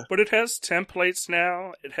impressive. But it has templates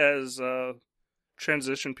now. It has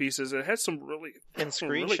transition pieces. It has some really And some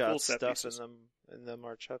really screenshot cool set stuff pieces. in the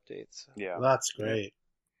March updates. Yeah. That's great.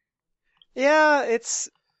 Yeah, it's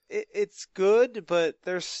good, but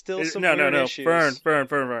there's still some no, weird no, issues.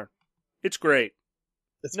 Burn. It's great.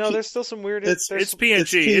 It's No, P- there's still some weird. It's- there's It's some-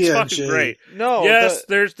 PNG. it's It's fucking PNG. great. no. Yes,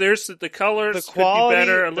 the, there's the colors the could quality be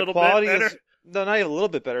better, a the little quality bit better. is no, not even a little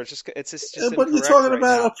bit better. It's just but you're incorrect talking right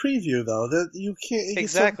about now. a preview, though. That you can't you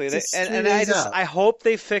Exactly, said it's and 3 I days just out. I hope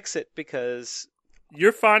they fix it because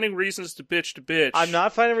You're finding reasons to bitch. I'm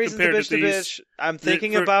not finding reasons to compared bitch to to these- bitch. I'm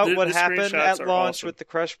thinking the about what happened screenshots at are launch awesome. with the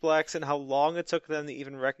Crush Blacks and how long it took them to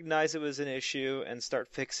even recognize it was an issue and start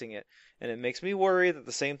fixing it. And it makes me worry that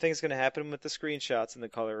the same thing's going to happen with the screenshots and the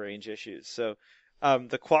color range issues. So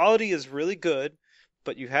The quality is really good,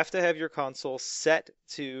 but you have to have your console set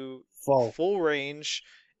to full range,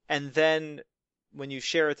 and then when you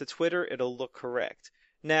share it to Twitter, it'll look correct.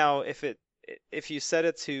 Now, if you set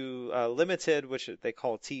it to limited, which they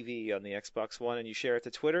call TV on the Xbox One, and you share it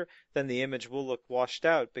to Twitter, then the image will look washed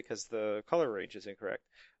out because the color range is incorrect.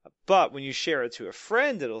 But when you share it to a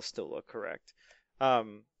friend, it'll still look correct.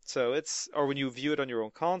 Or when you view it on your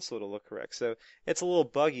own console, it'll look correct. So it's a little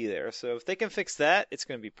buggy there. So if they can fix that, it's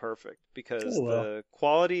going to be perfect because the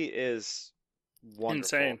quality is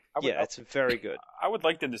wonderful. Insane. It's very good. I would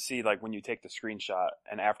like them to see, like, when you take the screenshot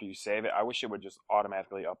and after you save it, I wish it would just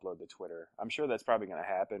automatically upload to Twitter. I'm sure that's probably going to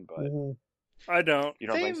happen, but I don't. You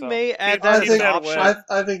don't they think so? May add that as an option.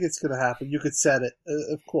 I think it's going to happen. You could set it,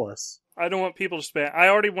 of course. I don't want people to spam. I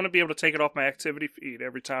already want to be able to take it off my activity feed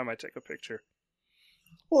every time I take a picture.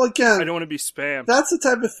 Well, again, I don't want to be spammed. That's the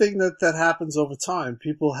type of thing that happens over time.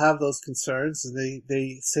 People have those concerns, and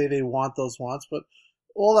they say they want those wants, but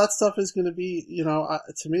all that stuff is going to be,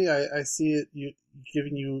 to me, I see it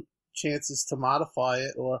giving you chances to modify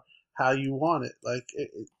it or how you want it. Like,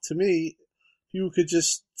 to me, you could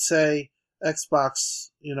just say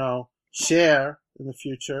Xbox, share in the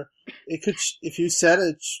future. It could, if you said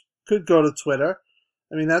it, could go to Twitter.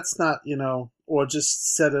 I mean, that's not, or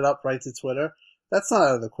just set it up right to Twitter. That's not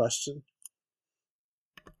out of the question.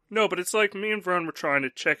 No, but it's like me and Vern were trying to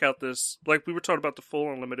check out this, like we were talking about the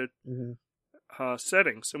full unlimited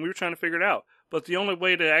settings, and we were trying to figure it out. But the only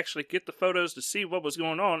way to actually get the photos to see what was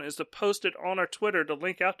going on is to post it on our Twitter to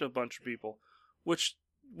link out to a bunch of people, which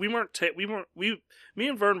me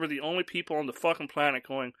and Vern were the only people on the fucking planet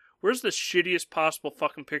going, where's the shittiest possible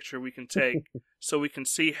fucking picture we can take so we can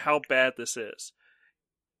see how bad this is?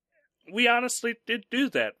 We honestly did do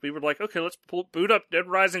that. We were like, okay, let's boot up Dead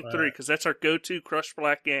Rising 3 because that's our go-to Crush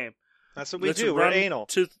Black game. That's what we do. We're anal.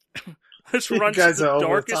 Let's run to the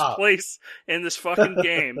darkest place in this fucking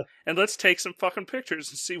game and let's take some fucking pictures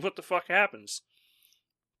and see what the fuck happens.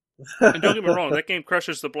 And don't get me wrong, that game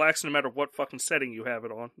crushes the blacks no matter what fucking setting you have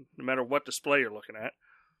it on, no matter what display you're looking at.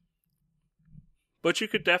 But you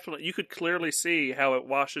could clearly see how it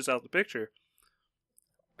washes out the picture.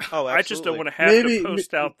 Oh, absolutely. I just don't want to have to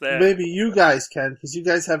post out that. Maybe you guys can, because you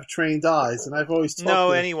guys have trained eyes, and I've always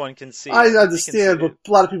talked anyone can see it. I understand, but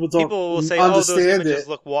a lot of people don't understand it. People will say, those images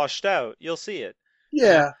look washed out. You'll see it.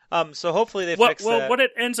 Yeah. So hopefully they fix that. Well, what it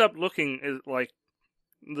ends up looking is like,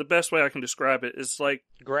 the best way I can describe it is like...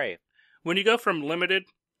 gray. When you go from limited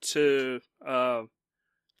to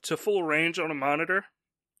full range on a monitor...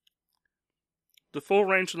 The full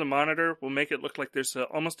range of the monitor will make it look like there's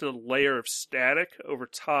almost a layer of static over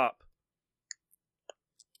top.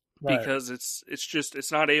 Right. Because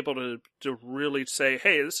it's not able to really say,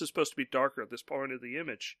 hey, this is supposed to be darker at this point of the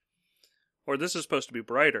image. Or this is supposed to be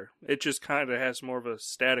brighter. It just kind of has more of a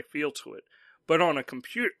static feel to it. But on a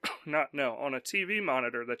computer, on a TV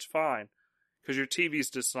monitor, that's fine. Because your TV's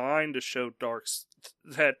designed to show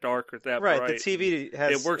that dark or that bright. Right, the TV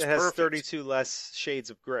has 32 less shades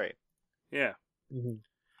of gray. Yeah. Mm-hmm.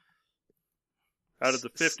 Out of the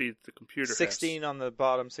 50, the computer 16 has. on the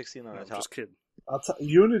bottom, 16 on the top. Just kidding.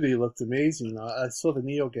 Unity looked amazing. I saw the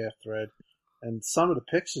NeoGAF thread, and some of the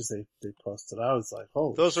pictures they posted, I was like,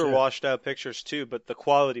 holy Those shit. are washed out pictures too, but the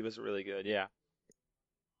quality was really good, yeah.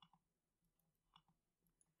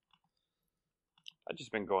 I've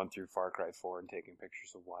just been going through Far Cry 4 and taking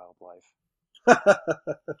pictures of wildlife.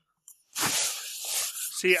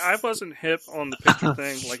 See, I wasn't hip on the picture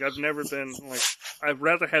thing. Like, I've never been, like, I'd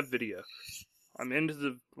rather have video. I'm into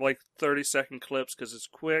the, 30-second clips because it's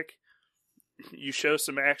quick. You show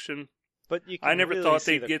some action. But you can I never really thought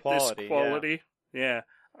see they'd get this quality. Yeah.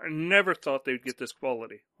 I never thought they'd get this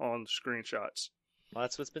quality on the screenshots. Well,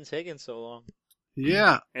 that's what's been taking so long.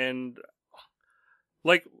 Yeah. And,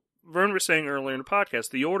 like Vern was saying earlier in the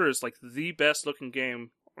podcast, The Order is, the best-looking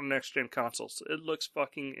game on next-gen consoles. It looks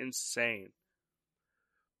fucking insane.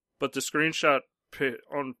 But the screenshot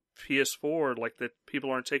on PS4, that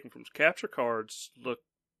people aren't taking from capture cards, look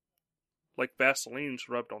like Vaseline's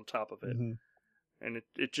rubbed on top of it. Mm-hmm. And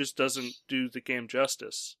it just doesn't do the game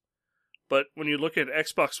justice. But when you look at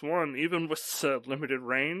Xbox One, even with limited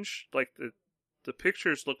range, the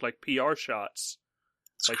pictures look like PR shots.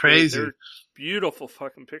 It's crazy. They're beautiful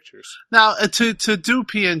fucking pictures. Now, to do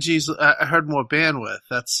PNGs, I heard more bandwidth.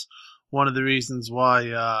 That's one of the reasons why,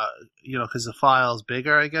 because the file's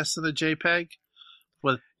bigger, I guess, than a JPEG.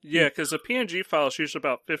 Yeah, because a PNG file is usually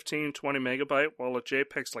about 15, 20 megabyte, while a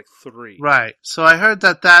JPEG's 3. Right. So I heard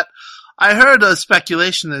I heard a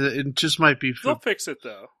speculation that it just might be... They'll fix it,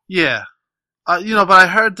 though. Yeah. But I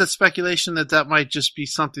heard the speculation that might just be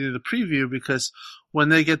something in the preview because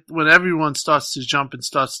when everyone starts to jump and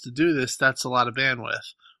starts to do this, that's a lot of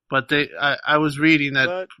bandwidth. But I was reading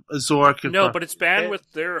that But Azor could. No, but it's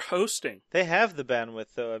bandwidth they're hosting. they have the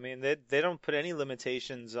bandwidth, though. I mean, they don't put any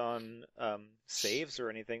limitations on saves or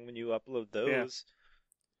anything when you upload those.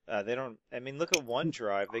 They don't. I mean, look at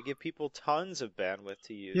OneDrive. They give people tons of bandwidth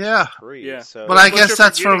to use for free. Yeah. So, But I What guess you're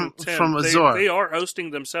that's forgetting, from Tim, Azor. They are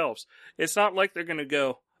hosting themselves. It's not like they're going to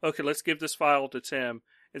go, okay, let's give this file to Tim,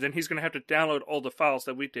 and then he's going to have to download all the files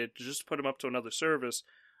that we did to just put them up to another service.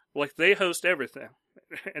 Like, they host everything.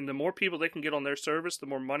 And the more people they can get on their service, the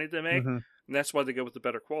more money they make, Mhm. and that's why they go with the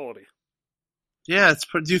better quality. Yeah,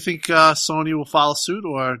 do you think Sony will follow suit,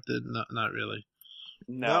 or not really?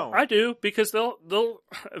 No. I do, because they'll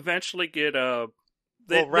eventually get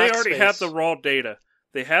they Rackspace- already have the raw data.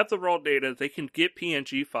 They have the raw data. They can get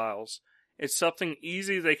PNG files. It's something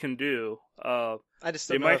easy they can do. I just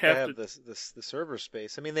they don't know might if they have have the server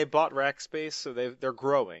space. I mean, they bought Rackspace, so they're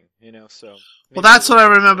growing. So. Well, maybe that's they what I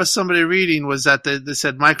will. remember somebody reading was that they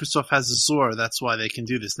said Microsoft has Azure. That's why they can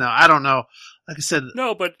do this. Now, I don't know. Like I said,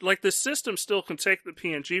 No, but like the system still can take the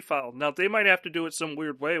PNG file. Now they might have to do it some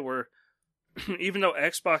weird way where, even though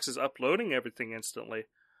Xbox is uploading everything instantly,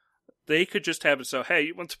 they could just have it so, hey,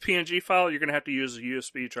 you want the PNG file? You're going to have to use a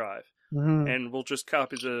USB drive, and we'll just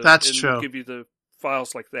copy That's and true. We'll give you the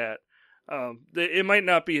files like that. It might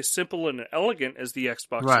not be as simple and elegant as the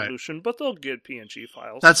Xbox Right. solution, but they'll get PNG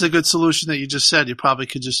files. that's a good solution that you just said. You probably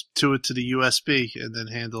could just do it to the USB and then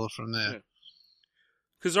handle it from there. Yeah.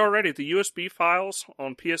 Because already the USB files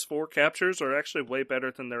on PS4 captures are actually way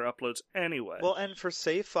better than their uploads anyway. Well, and for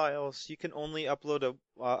save files, you can only upload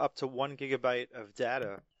up to 1 gigabyte of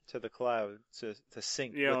data to the cloud to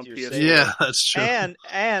sync Yeah, on with your PS4. save. Yeah, that's true.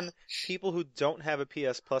 And people who don't have a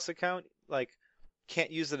PS Plus account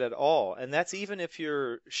can't use it at all. And that's even if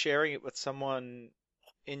you're sharing it with someone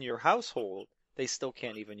in your household, they still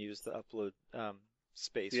can't even use the upload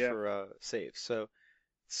space for saves. So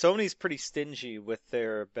Sony's pretty stingy with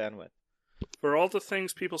their bandwidth. For all the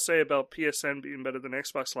things people say about PSN being better than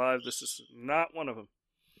Xbox Live, this is not one of them.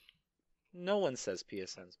 No one says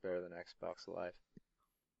PSN's better than Xbox Live.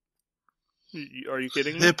 Are you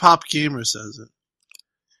kidding me? Hip Hop Gamer says it.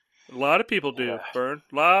 A lot of people do, Bern.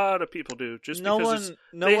 A lot of people do. Just No because one,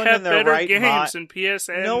 no they one have in their better right games mind. than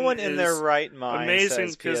PSN. No one in their is right mind amazing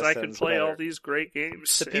says because I can PSN's play all better. these great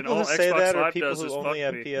games. The and people all who say Xbox that are Live people does who is only fuck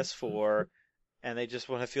have me. PS4 and they just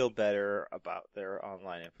want to feel better about their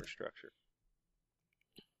online infrastructure.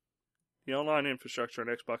 The online infrastructure on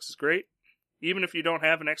Xbox is great. Even if you don't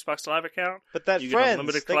have an Xbox Live account, But that you get friends,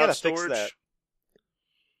 unlimited they cloud gotta fix storage. that.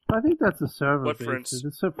 I think that's a server. What base. friends?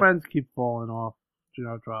 The friends keep falling off,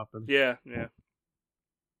 dropping. Yeah.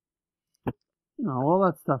 All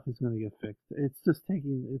that stuff is going to get fixed. It's just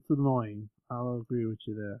it's annoying. I'll agree with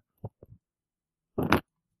you there.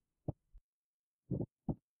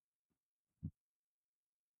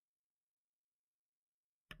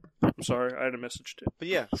 I'm sorry, I had a message too. But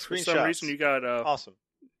yeah, For screenshots. some reason, you got awesome.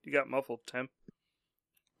 You got muffled, Tim.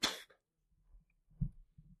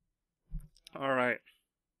 All right.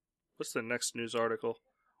 What's the next news article?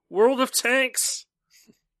 World of Tanks!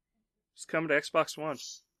 It's coming to Xbox One.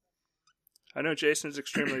 I know Jason's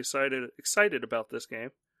extremely excited about this game.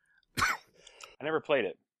 I never played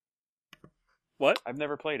it. What? I've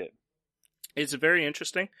never played it. It's very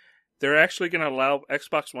interesting. They're actually going to allow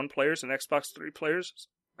Xbox One players and Xbox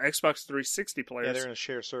 360 Yeah, players they're going to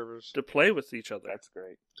share servers. to play with each other. That's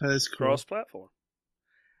great. That is cool. Cross-platform.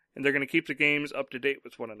 And they're going to keep the games up to date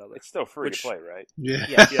with one another. It's still free Which- to play, right? Yeah.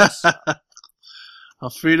 Yes. I'm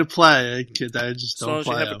free to play. I just As long don't as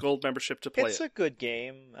you play have a them. gold membership to play It's it. a good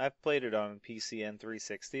game. I've played it on PC and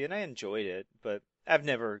 360, and I enjoyed it, but I've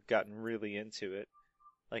never gotten really into it,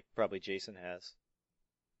 like probably Jason has.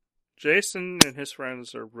 Jason and his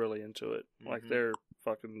friends are really into it. Like, Mhm. their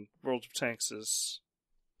fucking World of Tanks is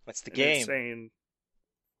That's the an game. insane,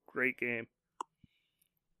 great game.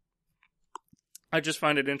 I just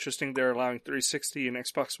find it interesting they're allowing 360 and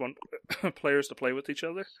Xbox One players to play with each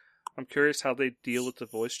other. I'm curious how they deal with the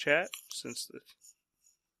voice chat,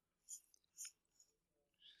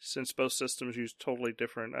 since both systems use totally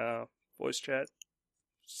different voice chat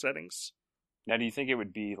settings. Now, do you think it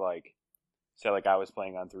would be like, say, like I was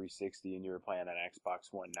playing on 360 and you were playing on Xbox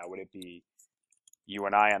One? Now, would it be you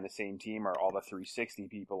and I on the same team, or all the 360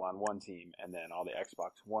 people on one team, and then all the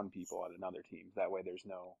Xbox One people on another team? That way, there's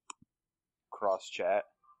no cross chat.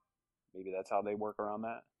 Maybe that's how they work around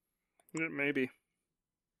that. Maybe.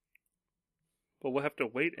 But we'll have to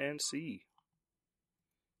wait and see.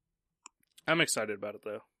 I'm excited about it,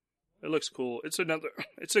 though. It looks cool. It's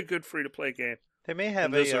a good free to play game. They may have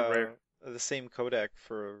And those are rare. the same codec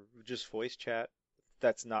for just voice chat.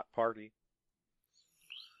 That's not party.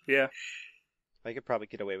 Yeah. I could probably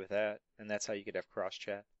get away with that, and that's how you could have cross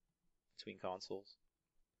chat between consoles.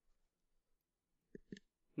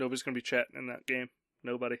 Nobody's going to be chatting in that game.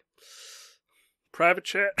 Nobody. Private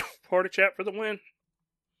chat, party chat for the win.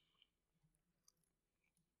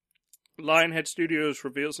 Lionhead Studios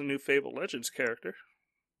reveals a new Fable Legends character.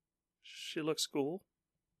 She looks cool.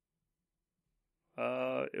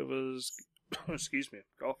 It was... excuse me, I'm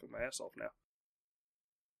coughing my ass off now.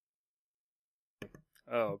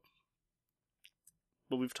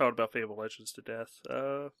 But we've talked about Fable Legends to death.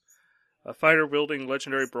 A fighter wielding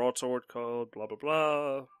legendary broadsword called blah blah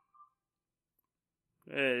blah.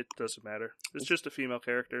 It doesn't matter. It's just a female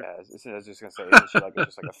character. Yeah, I was just gonna say, isn't she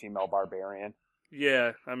just like a female barbarian?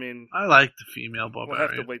 Yeah, I mean, I like the female we'll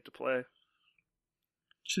barbarian. have to wait to play.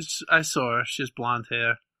 I saw her. She has blonde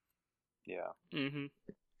hair. Yeah. Mm-hmm.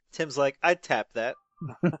 Tim's like, I'd tap that.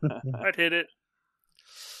 I'd hit it.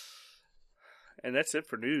 And that's it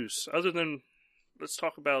for news. Other than, let's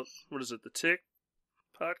talk about, what is it, the Tick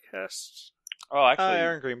podcast? Oh, actually,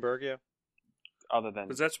 Aaron Greenberg, yeah. other than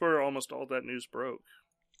Because that's where almost all that news broke.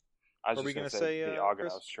 I was What were just we gonna gonna say say, the Chris?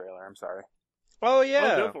 Argonauts trailer. I'm sorry. Oh,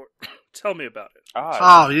 yeah. Oh, go for it. Tell me about it.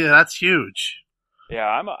 Oh yeah, that's huge. Yeah,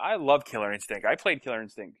 I love Killer Instinct. I played Killer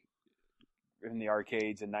Instinct in the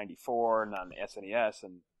arcades in '94 and on the SNES,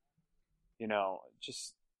 and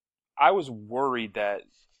I was worried that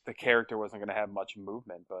the character wasn't going to have much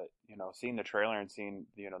movement, but seeing the trailer and seeing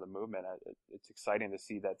the movement, it's exciting to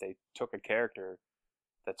see that they took a character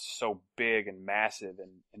that's so big and massive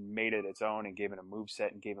and made it its own and gave it a move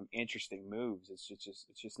set and gave him interesting moves. It's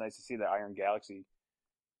just nice to see the Iron Galaxy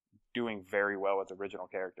doing very well with original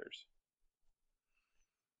characters.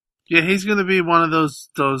 Yeah, he's going to be one of those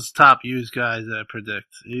top used guys that I predict.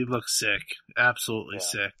 He looks sick. Absolutely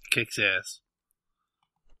sick. Kicks ass.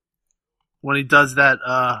 When he does that,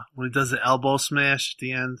 when he does the elbow smash at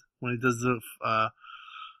the end, when he does the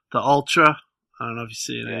ultra, I don't know if you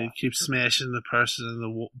see it. Yeah. He keeps smashing the person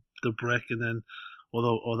in the brick, and then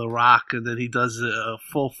or the rock, and then he does a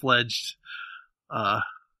full-fledged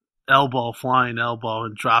flying elbow,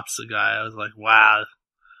 and drops the guy. I was like, wow.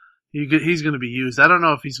 He's going to be used. I don't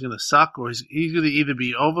know if he's going to suck or he's going to either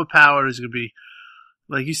be overpowered or he's going to be,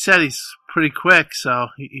 like you said, he's pretty quick, so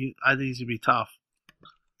I think he's going to be tough.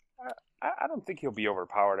 I don't think he'll be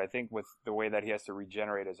overpowered. I think with the way that he has to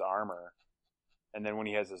regenerate his armor, and then when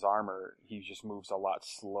he has his armor, he just moves a lot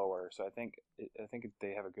slower. So I think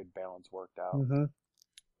they have a good balance worked out. Mm-hmm.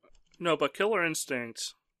 No, but Killer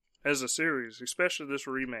Instinct, as a series, especially this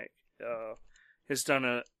remake, has done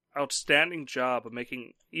an outstanding job of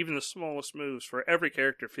making even the smallest moves for every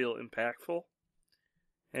character feel impactful.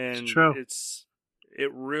 And It's true.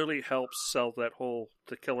 It really helps sell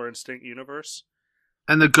the Killer Instinct universe.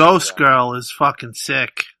 And the Ghost Girl is fucking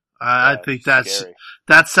sick. I think that's scary.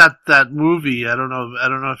 that movie. I don't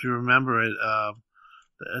know if you remember it.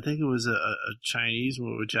 I think it was a Chinese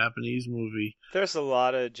movie, a Japanese movie. There's a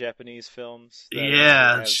lot of Japanese films that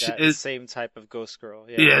Yeah, have that same type of ghost girl.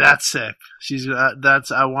 Yeah, that's sick. She's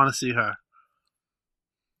I want to see her.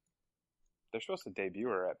 They're supposed to debut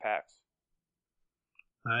her at PAX.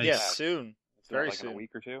 Nice. Yeah, soon. Isn't Very that soon. in a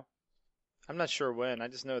week or two? I'm not sure when. I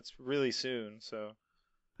just know it's really soon. So.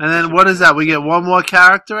 And then what is that? We get one more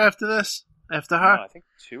character after this? After her? No, I think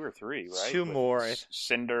 2 or 3, right? Two With more.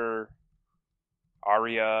 Cinder,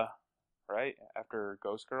 Arya, right? After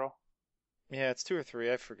Ghost Girl? Yeah, it's 2 or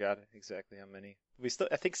 3. I forgot exactly how many.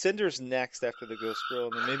 I think Cinder's next after the Ghost Girl,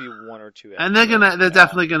 and then maybe 1 or 2 after. And they're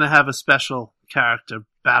definitely gonna have a special character,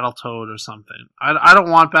 Battletoad or something. I don't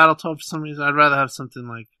want Battletoad for some reason. I'd rather have something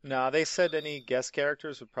like No, they said any guest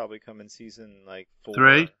characters would probably come in season 4.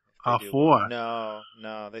 3. if they do 4. one.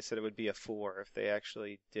 No, they said it would be a 4 if they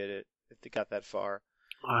actually did it. If they got that far.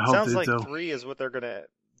 I hope Sounds they like do. 3 is what they're gonna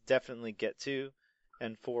definitely get to,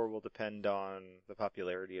 and 4 will depend on the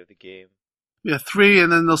popularity of the game. Yeah, 3,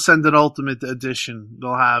 and then they'll send an Ultimate Edition.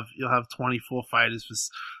 You'll have 24 fighters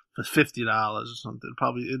for $50 or something.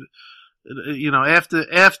 Probably,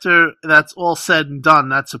 after that's all said and done,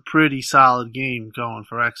 that's a pretty solid game going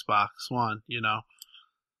for Xbox One.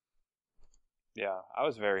 Yeah, I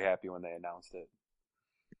was very happy when they announced it.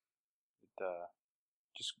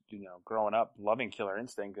 Just growing up, loving Killer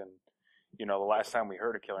Instinct, and the last time we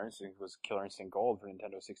heard of Killer Instinct was Killer Instinct Gold for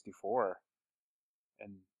Nintendo 64,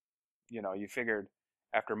 and you figured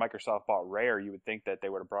after Microsoft bought Rare, you would think that they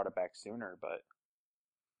would have brought it back sooner, but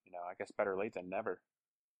I guess better late than never.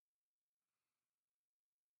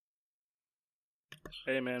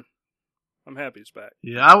 Hey man, I'm happy he's back.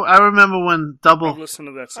 Yeah, I remember when I've listened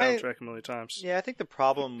to that soundtrack a million times. Yeah, I think the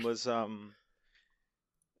problem was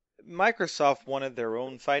Microsoft wanted their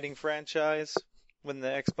own fighting franchise when the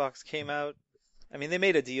Xbox came out. I mean, they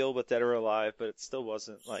made a deal with Dead or Alive, but it still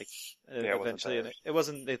wasn't like eventually it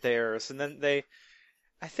wasn't theirs. And then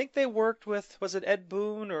I think they worked with, was it Ed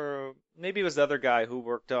Boon, or maybe it was the other guy who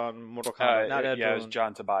worked on Mortal Kombat? Not Ed Boon. Yeah, it was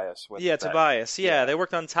John Tobias. Tobias. Yeah, they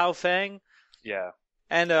worked on Tao Feng. Yeah.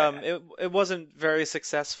 And it wasn't very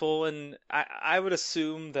successful, and I would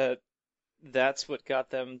assume that's what got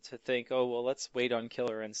them to think, oh, well, let's wait on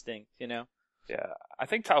Killer Instinct, you know? Yeah, I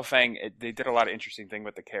think Tao Feng, they did a lot of interesting thing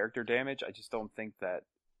with the character damage. I just don't think that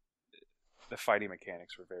the fighting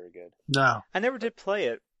mechanics were very good. No. I never did play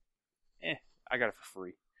it. I got it for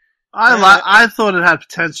free. I thought it had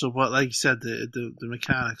potential, but like you said, the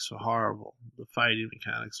mechanics were horrible. The fighting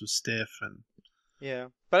mechanics were stiff, and yeah.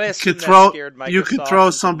 But I assume that scared Microsoft. You could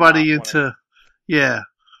throw somebody into,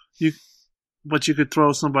 but you could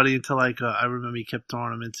throw somebody into like I remember you kept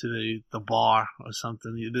throwing them into the bar or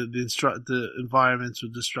something. The environments were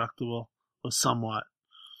destructible or somewhat.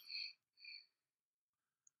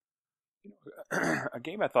 A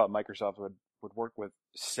game I thought Microsoft would work with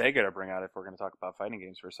Sega to bring out, if we're going to talk about fighting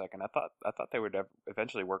games for a second. I thought they would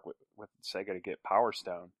eventually work with Sega to get Power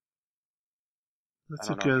Stone. That's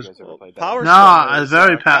a good Power Stone.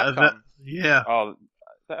 Very yeah. Oh,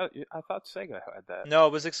 I thought Sega had that. No,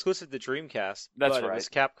 it was exclusive to Dreamcast. That's but right. It was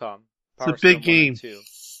Capcom. It's a big game.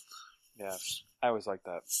 Yeah, I always like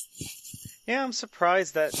that. Yeah, I'm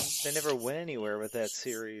surprised that they never went anywhere with that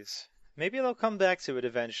series. Maybe they'll come back to it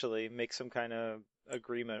eventually, make some kind of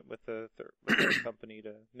agreement with the company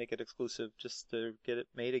to make it exclusive, just to get it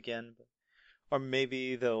made again. Or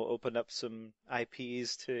maybe they'll open up some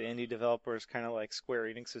IPs to indie developers, kind of like Square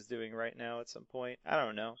Enix is doing right now at some point. I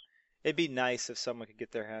don't know. It'd be nice if someone could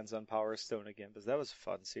get their hands on Power Stone again, because that was a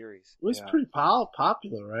fun series. It was pretty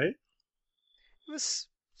popular, right? It was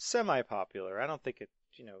semi-popular. I don't think it,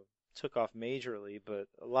 took off majorly, but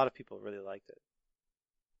a lot of people really liked it.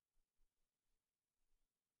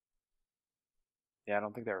 Yeah, I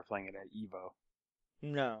don't think they were playing it at EVO.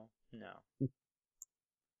 No.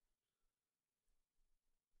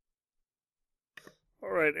 All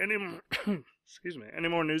right, excuse me. Any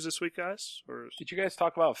more news this week, guys? Did you guys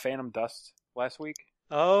talk about Phantom Dust last week?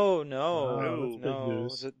 Oh, no. No.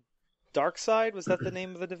 Was it Darkside? Was that the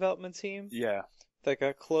name of the development team? Yeah. That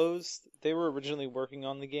got closed? They were originally working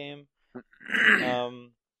on the game.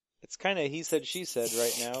 It's kind of he said, she said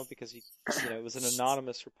right now, because it was an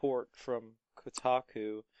anonymous report from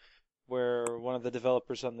Kotaku where one of the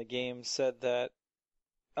developers on the game said that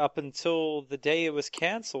up until the day it was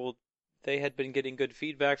canceled, they had been getting good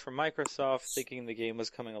feedback from Microsoft, thinking the game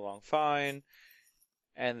was coming along fine,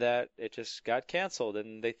 and that it just got canceled.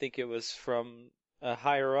 And they think it was from a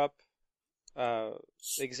higher up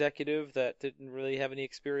executive that didn't really have any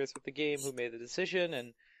experience with the game who made the decision.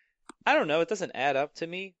 And I don't know, it doesn't add up to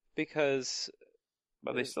me because...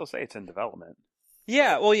 But they still say it's in development.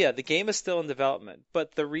 Yeah, well, yeah, the game is still in development,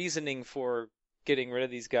 but the reasoning for getting rid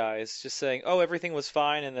of these guys, just saying, oh, everything was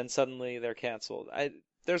fine, and then suddenly they're canceled.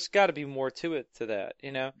 There's got to be more to that,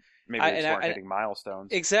 Maybe they weren't hitting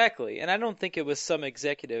milestones. Exactly, and I don't think it was some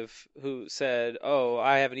executive who said, oh,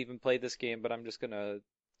 I haven't even played this game, but I'm just going to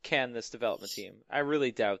can this development team. I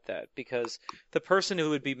really doubt that, because the person who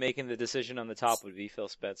would be making the decision on the top would be Phil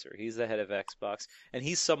Spencer. He's the head of Xbox, and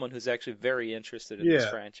he's someone who's actually very interested in this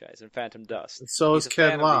franchise, in Phantom Dust. And so is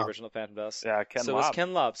Ken Lobb. The original Phantom Dust. Yeah, So is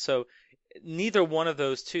Ken Lobb. So neither one of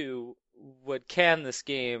those two would can this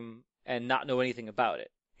game and not know anything about it.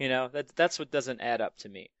 That's what doesn't add up to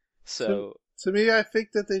me. So to me, I think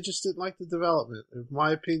that they just didn't like the development.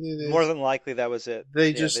 My opinion is more than likely that was it.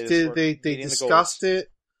 They discussed it,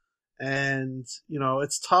 and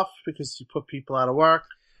it's tough because you put people out of work.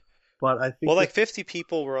 But I think like 50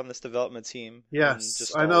 people were on this development team.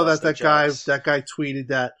 Yes, I know that guy tweeted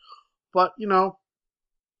that. But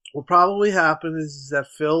what probably happened is that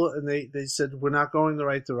Phil and they said we're not going the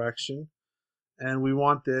right direction, and we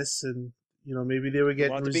want this, and maybe they were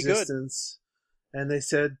getting resistance, and they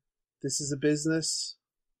said this is a business,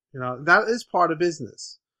 that is part of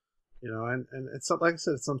business, and it's like I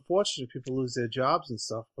said, it's unfortunate people lose their jobs and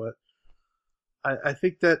stuff, but I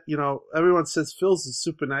think that everyone says Phil's a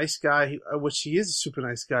super nice guy, which he is a super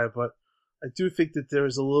nice guy, but I do think that there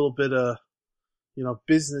is a little bit of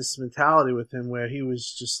business mentality with him where he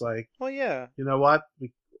was just like, well, yeah, you know what,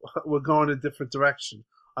 we're going a different direction.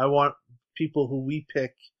 I want people who we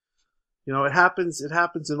pick. It happens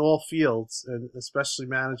in all fields, and especially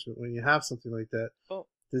management. When you have something like that,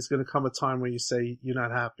 there's going to come a time where you say you're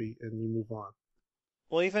not happy and you move on.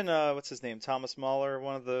 Well, even what's his name, Thomas Mahler,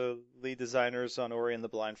 one of the lead designers on Ori and the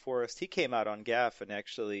Blind Forest, he came out on GAF and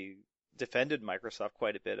actually defended Microsoft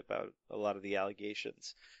quite a bit about a lot of the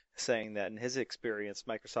allegations, saying that in his experience,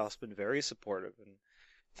 Microsoft's been very supportive and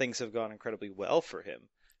things have gone incredibly well for him.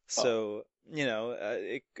 So,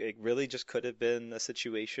 it really just could have been a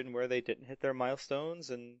situation where they didn't hit their milestones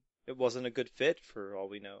and it wasn't a good fit for all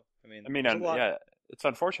we know. Yeah, it's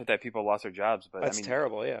unfortunate that people lost their jobs, but That's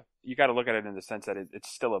terrible, yeah. You got to look at it in the sense that it's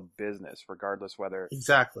still a business, regardless whether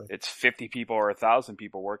Exactly. it's 50 people or 1,000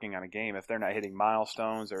 people working on a game. If they're not hitting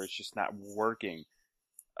milestones or it's just not working,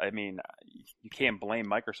 you can't blame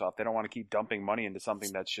Microsoft. They don't want to keep dumping money into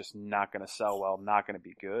something that's just not going to sell well, not going to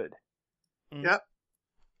be good. Yep.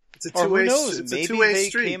 It's a Or two-way, who knows? it's a Maybe two-way they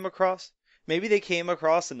street. came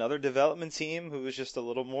across another development team who was just a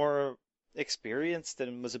little more experienced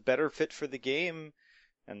and was a better fit for the game,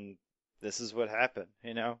 and this is what happened,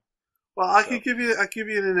 Well, I could give you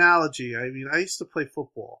an analogy. I mean, I used to play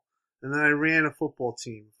football, and then I ran a football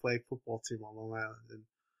team, flag football team on Long Island, and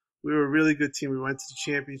we were a really good team. We went to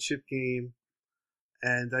the championship game,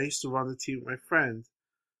 and I used to run the team with my friend.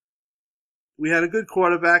 We had a good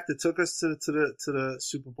quarterback that took us to the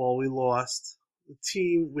Super Bowl. We lost. The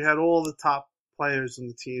team, we had all the top players on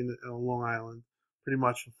the team on Long Island, pretty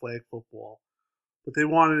much for flag football. But they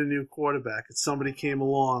wanted a new quarterback, and somebody came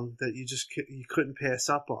along that you couldn't pass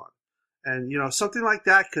up on. And, something like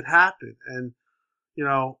that could happen. And,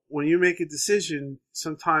 when you make a decision,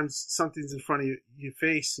 sometimes something's in front of your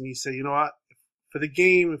face, and you say, you know what, for the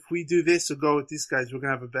game, if we do this or go with these guys, we're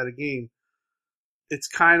going to have a better game. It's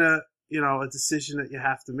kind of, a decision that you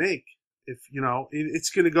have to make. If, it's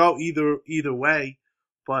going to go either way,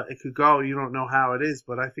 but it could go, you don't know how it is.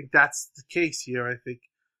 But I think that's the case here. I think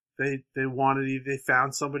they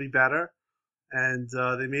found somebody better, and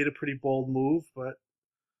they made a pretty bold move. But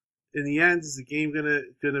in the end, is the game gonna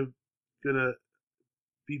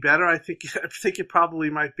be better? I think it probably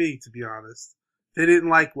might be. To be honest, they didn't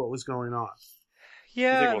like what was going on.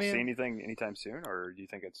 Yeah, do you think we'll see anything anytime soon, or do you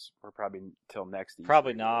think we're probably till next E3?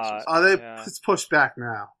 Probably not. It's pushed back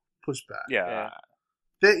now. Pushed back. Yeah.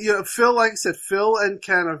 Phil, like I said, Phil and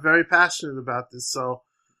Ken are very passionate about this. So,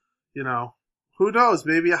 who knows?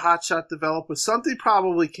 Maybe a hotshot developer. Something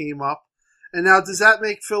probably came up. And now, does that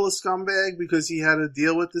make Phil a scumbag because he had to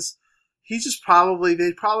deal with this? He just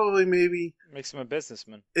maybe makes him a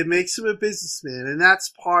businessman. It makes him a businessman, and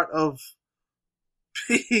that's part of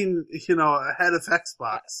being, ahead of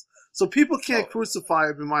Xbox. So people can't crucify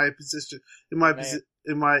him in my position. That's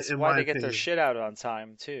why they get their shit out on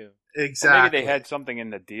time too. Exactly. Or maybe they had something in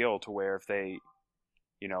the deal to where if they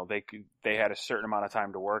had a certain amount of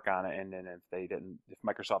time to work on it, and then if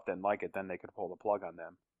Microsoft didn't like it, then they could pull the plug on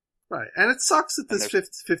them. Right, and it sucks that there's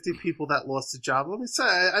 50 people that lost a job. Let me say,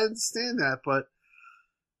 I understand that, but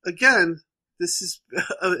again, it's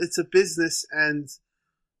a business, and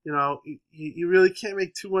you really can't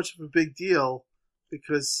make too much of a big deal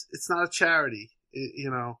because it's not a charity.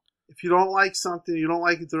 If you don't like something, you don't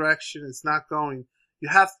like a direction, it's not going. You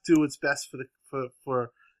have to do what's best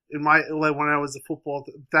for when I was a football,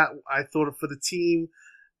 that I thought it for the team,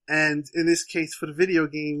 and in this case for the video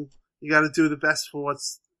game, you got to do the best for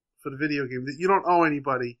the video game. You don't owe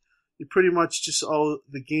anybody. You pretty much just owe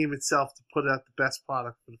the game itself to put out the best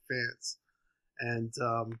product for the fans. And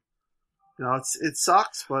it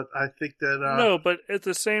sucks, but I think that no, but at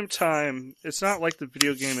the same time, it's not like the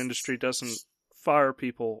video game industry doesn't fire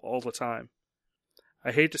people all the time.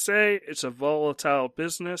 I hate to say, it's a volatile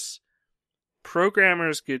business.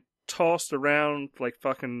 Programmers get tossed around like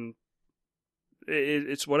fucking.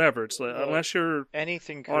 It's whatever. It's like, unless you're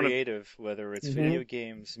anything creative, whether it's video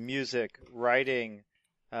games, music, writing,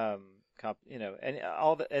 any kind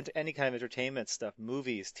of entertainment stuff,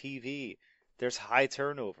 movies, TV. There's high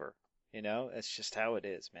turnover. It's just how it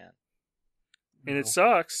is, man. And it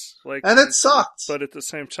sucks. It sucks. But at the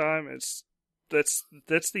same time, that's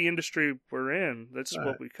the industry we're in. That's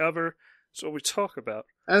what we cover. That's what we talk about.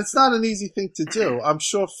 And it's not an easy thing to do. I'm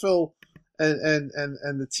sure Phil and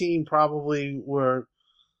the team probably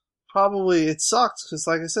it sucked because,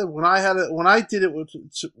 like I said, when I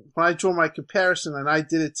drew my comparison and I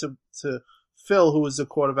did it to Phil, who was the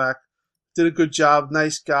quarterback, did a good job,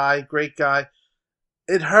 nice guy, great guy.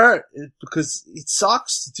 It hurt because it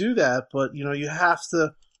sucks to do that, but you have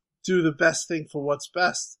to do the best thing for what's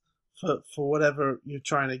best for whatever you're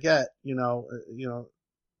trying to get.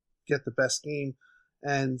 Get the best game,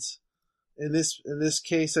 and in this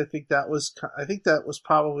case, I think that was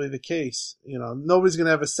probably the case. Nobody's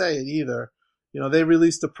gonna ever say it either. They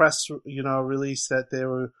released a press release that they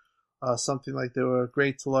were something like they were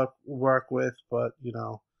great to work with, but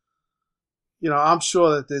I'm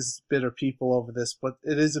sure that there's bitter people over this, but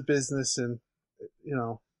it is a business, and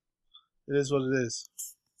it is what it is.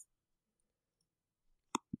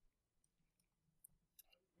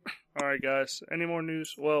 All right, guys. Any more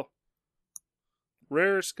news? Well,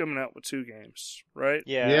 Rare's coming out with 2 games, right?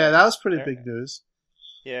 Yeah, that was pretty big news.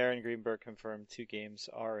 Yeah, Aaron Greenberg confirmed 2 games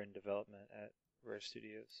are in development at Rare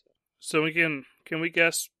Studios. So can we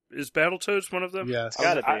guess, is Battletoads one of them? Yes. It's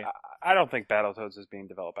gotta be. I don't think Battletoads is being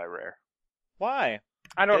developed by Rare. Why?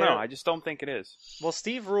 I don't know. I just don't think it is. Well,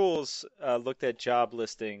 Steve Rules looked at job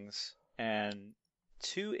listings, and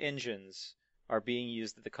 2 engines are being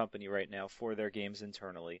used at the company right now for their games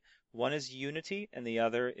internally. One is Unity, and the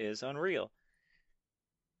other is Unreal.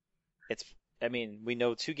 We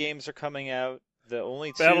know 2 games are coming out. The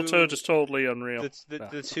only 2 Battletoads is totally Unreal.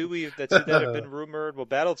 The two that have been rumored. Well,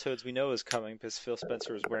 Battletoads we know is coming because Phil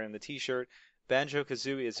Spencer is wearing the T-shirt.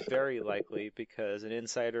 Banjo-Kazooie is very likely because an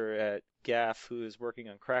insider at GAF who is working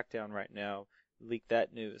on Crackdown right now leaked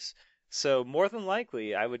that news. So more than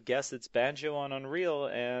likely, I would guess it's Banjo on Unreal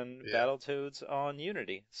and Battletoads on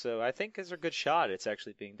Unity. So I think there's a good shot it's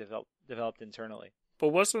actually being developed internally. But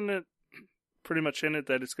wasn't it pretty much in it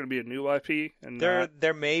that it's going to be a new IP? And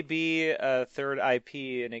there may be a third IP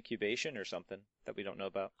in incubation or something that we don't know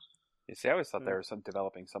about. You see, I always thought they were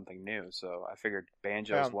developing something new, so I figured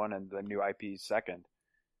Banjo's one and the new IP is second,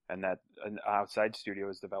 and that an outside studio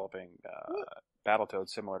is developing Battletoads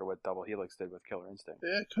similar to what Double Helix did with Killer Instinct.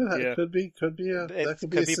 Yeah, could be that could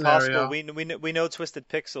be a possible. We know Twisted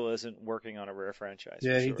Pixel isn't working on a Rare franchise.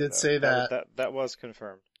 Yeah, he did say that. That was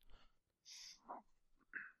confirmed.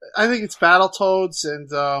 I think it's Battletoads and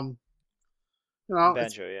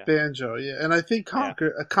Banjo, and I think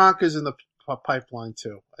Conker's in the pipeline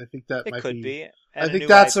too. I think that it might could be. I think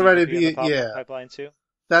that's already pipeline too.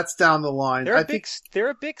 That's down the line. They're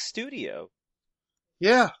a big studio.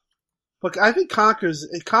 Yeah, but I think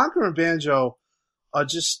Conker and Banjo are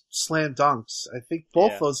just slam dunks. I think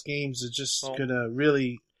both those games are just gonna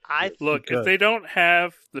really. Look, if they don't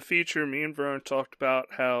have the feature me and Vern talked about,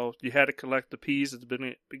 how you had to collect the P's at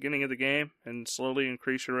the beginning of the game and slowly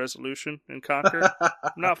increase your resolution in Conker,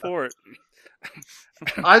 I'm not for it.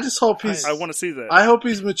 I just hope I want to see that. I hope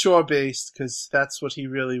he's mature based because that's what he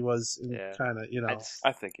really was. Kind of,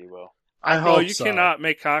 I think he will. I hope you cannot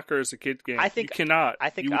make Conker as a kid game. You cannot. I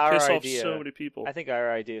think you would piss off so many people. I think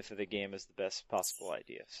our idea for the game is the best possible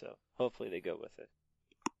idea. So hopefully they go with it.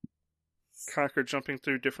 Conker jumping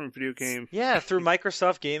through different video games. Yeah, through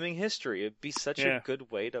Microsoft gaming history. It'd be such a good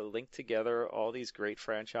way to link together all these great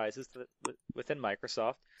franchises within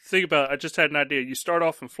Microsoft. Think about it. I just had an idea. You start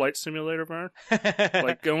off in Flight Simulator, Vern.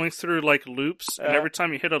 Like going through like loops, and every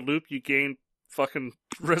time you hit a loop, you gain fucking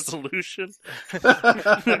resolution.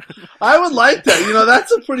 I would like that.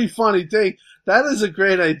 That's a pretty funny thing. That is a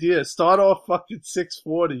great idea. Start off fucking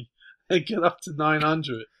 640 and get up to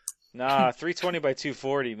 900. Nah, 320 by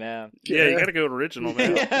 240, man. Yeah, you gotta go original,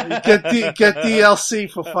 man. Get DLC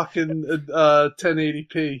for fucking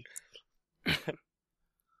 1080p.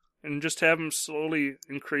 And just have them slowly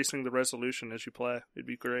increasing the resolution as you play. It'd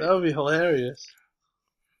be great. That would be hilarious.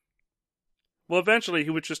 Well, eventually he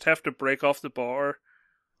would just have to break off the bar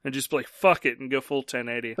and just be like, fuck it, and go full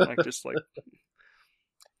 1080.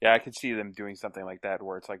 Yeah, I could see them doing something like that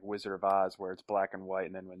where it's like Wizard of Oz, where it's black and white,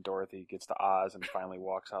 and then when Dorothy gets to Oz and finally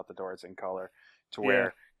walks out the door, it's in color. To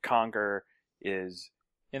where Conker is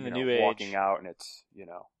in the new age, walking out, and it's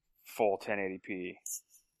full 1080p.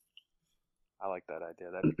 I like that idea.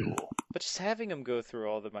 That'd be cool. But just having them go through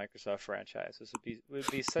all the Microsoft franchises would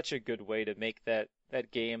be such a good way to make that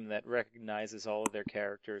game that recognizes all of their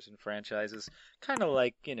characters and franchises, kind of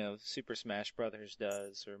like Super Smash Brothers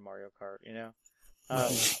does or Mario Kart.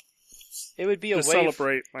 It would be a way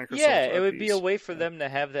celebrate Microsoft. Yeah, it would be a way for them to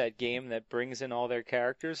have that game that brings in all their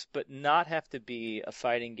characters, but not have to be a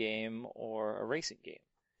fighting game or a racing game,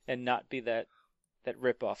 and not be that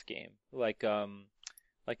rip-off game like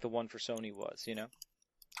the one for Sony was,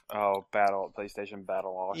 Oh, PlayStation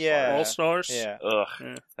Battle All Stars. Yeah, All Stars. Yeah. Ugh,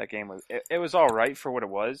 yeah. That game was it was all right for what it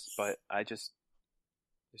was, but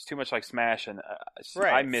it's too much like Smash, and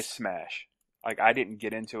I miss Smash. Like I didn't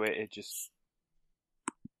get into it.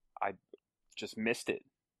 I just missed it.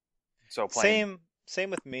 So playing.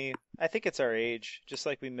 Same with me. I think it's our age. Just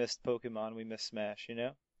like we missed Pokemon, we missed Smash.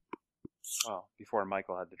 Well, before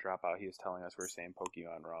Michael had to drop out, he was telling us we were saying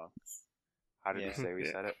Pokemon wrong. How did he say we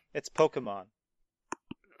said it? It's Pokemon.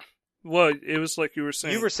 Well, it was like you were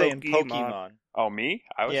saying. You were saying Pokemon. Oh, me?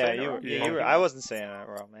 I was saying you were. I wasn't saying that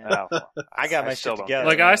wrong, man. Oh, well, I got my shit together.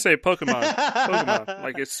 Like man. I say Pokemon. Pokemon.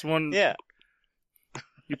 Like it's one. Yeah.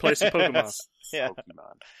 You play some Pokemon. Yeah.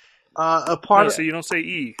 Pokemon. A part No, of so you don't say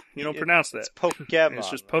E. You don't pronounce that. It's Pokemon. It's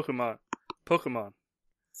just Pokemon. Pokemon.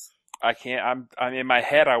 I can't. I'm in my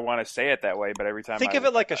head. I want to say it that way, but every time Think of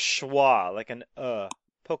it like a schwa, like an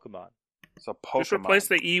Pokemon. So Pokemon. Just replace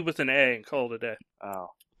the E with an A and call it a day. Oh,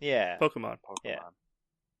 Yeah, Pokemon. Yeah.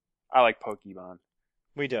 I like Pokemon.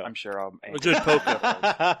 we do. I'm sure I'll. A good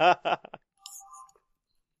Poke.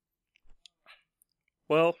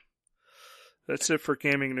 Well, that's it for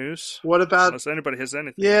gaming news. what about? Unless anybody has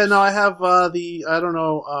anything. Yeah, else. no, I have I don't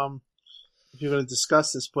know if you're going to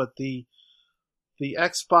discuss this, but the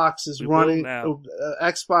Xbox is We will running. now.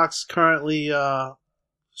 Xbox currently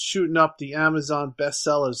shooting up the Amazon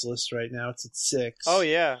bestsellers list right now. It's at 6. Oh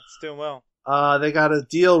yeah, it's doing well. They got a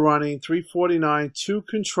deal running, $349, 2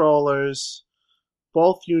 controllers,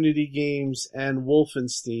 both Unity games, and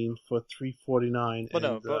Wolfenstein for $349. Well,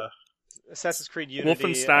 no, and, but Assassin's Creed Unity.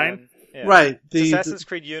 Wolfenstein? and- yeah. right, It's Assassin's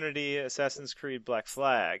Creed Unity, Assassin's Creed Black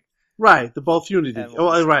Flag, right, the both Unity. And Oh,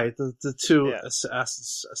 Wolfenstein. right, the two Yeah.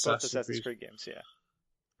 Assassin's both Assassin's Creed games. Yeah.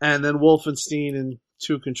 and then Wolfenstein and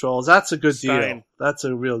 2 controls. That's a good deal. Stein. That's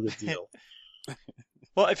a real good deal.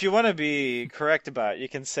 Well, if you want to be correct about it, you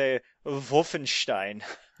can say Wolfenstein.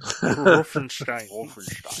 Wolfenstein.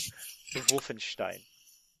 Wolfenstein. Wolfenstein.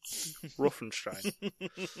 Wolfenstein.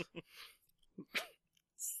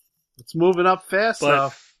 It's moving up fast, But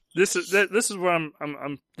though. this is where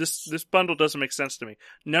I'm this bundle doesn't make sense to me.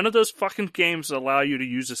 None of those fucking games allow you to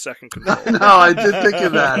use a second controller. No, I did think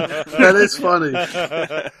of that. That is funny.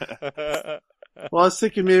 Well, I was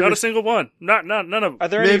thinking maybe Not a single one. None of them. Are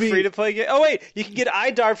there Maybe- any free-to-play games? Oh wait, you can get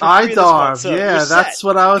iDarb for free this month, iDarb. so Yeah, you're that's set.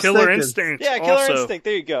 what I was Killer thinking. Instinct. Yeah, Killer also. Instinct.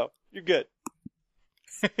 There you go. You're good.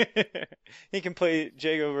 You can play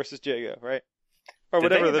Jago versus Jago, right? Or Did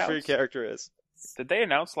whatever they the free announce- character is. Did they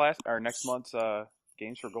announce next month's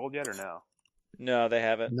Games for Gold yet or no? No, they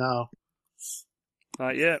haven't. No,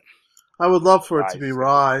 Not yet. I would love for it to be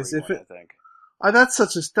Rise. If I it, think. that's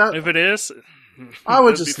such a that, If it is, I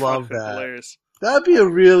would that'd just be love fucking that. Hilarious. that'd be a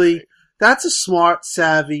really that's a smart,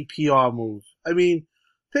 savvy PR move. I mean,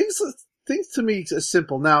 things to me are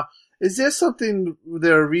simple. Now, is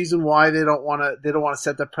there a reason why they don't want to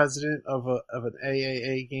set the precedent of an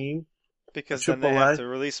AAA game? Because then they have AAA? to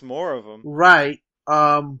release more of them. Right.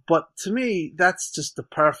 But to me, that's just the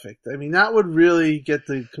perfect. I mean, that would really get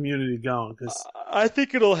the community going because I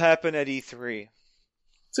think it'll happen at E3.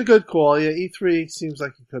 it's a good call. Yeah, E3 seems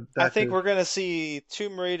like it could. I think we're going to see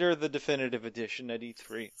Tomb Raider, the definitive edition at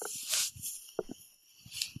E3.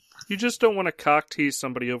 You just don't want to cock tease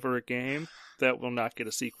somebody over a game that will not get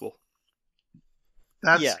a sequel.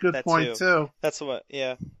 That's Yeah, a good that point too. That's what,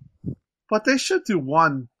 yeah. But they should do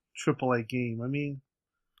one AAA game. I mean,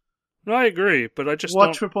 No, I agree, but I just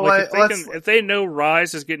What don't. AAA Like, let's- if they know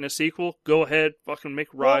Rise is getting a sequel, go ahead, fucking make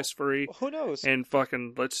Rise free, Who knows? and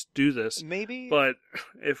fucking let's do this. Maybe. But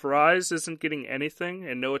if Rise isn't getting anything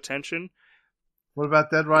and no attention, what about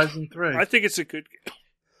Dead Rising 3? I think it's a good.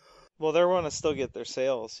 Well, they want to still get their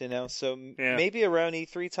sales, you know. So Yeah. maybe around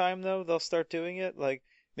E3 time, though, they'll start doing it. Like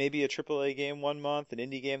maybe a AAA game one month, an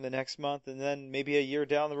indie game the next month, and then maybe a year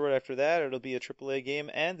down the road after that, it'll be a AAA game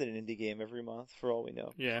and an indie game every month, for all we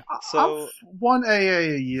know. Yeah, So one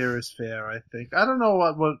AA a year is fair, I think. I don't know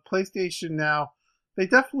what PlayStation now. They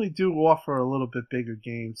definitely do offer a little bit bigger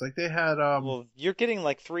games. Like they had well, you're getting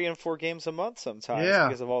like 3 and 4 games a month sometimes Yeah.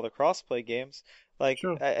 because of all the crossplay games. Like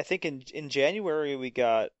True. I think in January we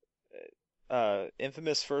got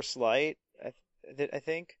Infamous First Light. I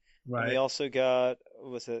think. And right. we also got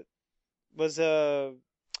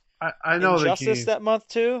I know the Injustice game. that month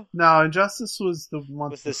too. No, Injustice was the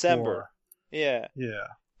month Was December. before. Yeah, Yeah.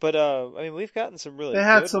 but I mean we've gotten some really. They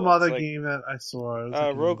had good some ones, other like, game that I saw. It was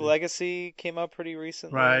like Rogue a- Legacy came out pretty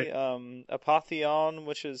recently. Right. Apotheon,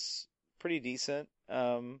 which is pretty decent.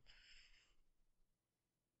 and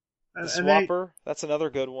The they- Swapper, that's another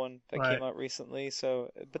good one that Right. came out recently.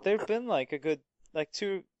 So, but there've been like a good like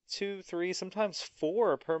two, 3, sometimes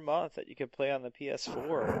 4 per month that you can play on the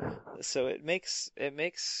PS4. So it makes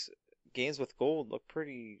games with gold look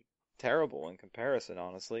pretty terrible in comparison,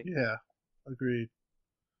 honestly. yeah, agreed.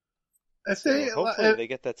 If So they, hopefully they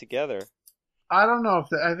get that together. I don't know if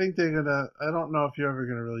I think they're gonna. I don't know if you're ever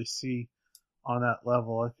gonna really see on that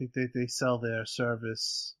level. I think they sell their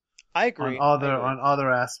service I agree. on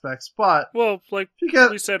other aspects, but well, like if you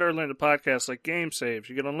get we said earlier in the podcast, like game saves,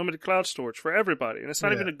 you get unlimited cloud storage for everybody, and it's not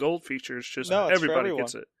Yeah. even a gold feature; it's just No, it's for everybody everyone.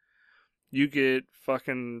 gets it. You get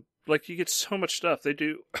fucking you get so much stuff. They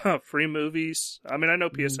do free movies. I mean, I know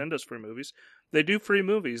PSN does free movies. They do free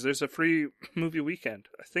movies. There's a free movie weekend.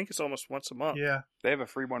 I think it's almost once a month. yeah, They have a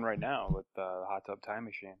free one right now with the Hot Tub Time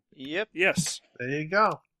Machine. Yep. Yes. there you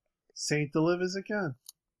go. Saint delivers again.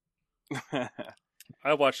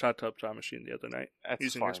 I watched Hot Tub Time Machine the other night That's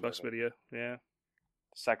using fine Xbox movie. Video. Yeah,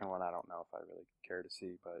 The second one, I don't know if I really care to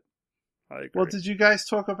see, but I agree. Well, did you guys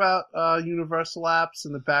talk about Universal apps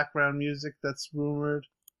and the background music that's rumored?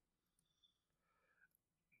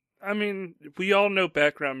 I mean, we all know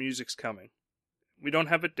background music's coming. We don't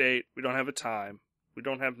have a date. We don't have a time. We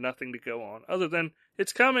don't have nothing to go on other than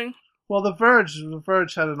it's coming. Well, The Verge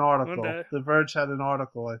had an article. One day. The Verge had an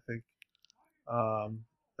article, I think,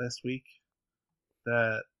 last week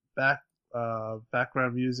that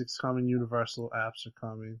background music's coming. Universal apps are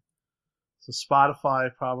coming. So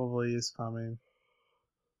Spotify probably is coming.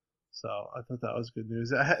 So I thought that was good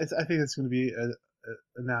news. I think it's going to be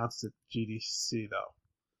announced at GDC though,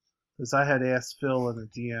 because I had asked Phil in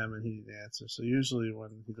a DM and he didn't answer. So usually when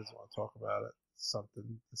he doesn't want to talk about it, it's something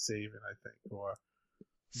to save it, I think, or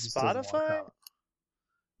he just doesn't want to Spotify? comment.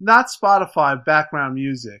 Not Spotify, background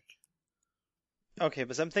music. Okay,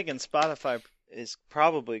 but I'm thinking Spotify is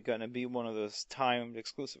probably going to be one of those timed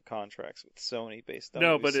exclusive contracts with Sony based on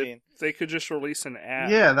No, what we've but seen. they could just release an app.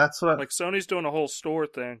 Yeah, that's what. Like Sony's doing a whole store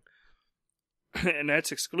thing, and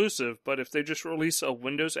that's exclusive. But if they just release a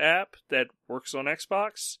Windows app that works on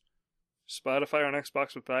Xbox, Spotify on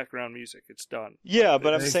Xbox with background music, it's done. Yeah,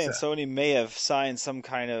 but I'm Makes saying sense. Sony may have signed some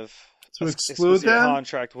kind of To exclusive exclude them?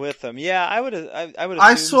 contract with them. Yeah, I would. I would.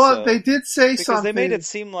 I assume saw so. they did say because something. they made it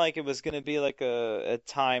seem like it was going to be like a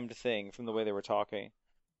timed thing from the way they were talking.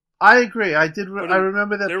 I agree. I did. But I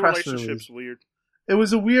remember that Their press relationship's release. weird It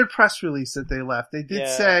was a weird press release that they left. They did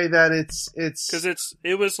Yeah. say that it's because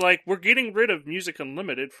it was like we're getting rid of Music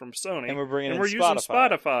Unlimited from Sony, And we're bringing in using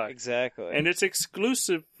Spotify. Spotify. Exactly. And it's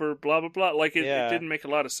exclusive for blah blah blah. Like it Yeah. didn't make a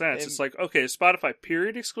lot of sense. It- It's like, okay, is Spotify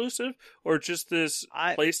period exclusive or just this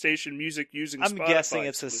I- PlayStation music using I'm Spotify guessing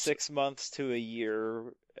it's exclusive? a 6 months to a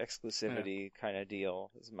year exclusivity kind of deal.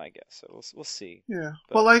 Is my guess. So we'll see. yeah.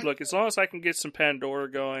 But Well, like Look, as long as I can get some Pandora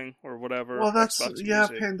going or whatever. well, that's Xbox yeah,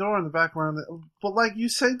 Music. Pandora in the background. But like you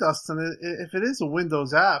say, Dustin, if it is a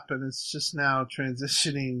Windows app and it's just now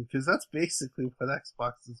transitioning, because that's basically what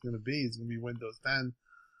Xbox is going to be. It's going to be Windows 10.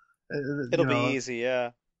 It'll be easy.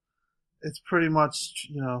 Yeah. It's pretty much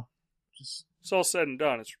just It's all said and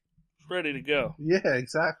done. It's ready to go. yeah,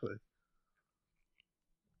 exactly.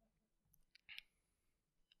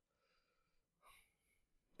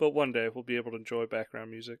 But one day we'll be able to enjoy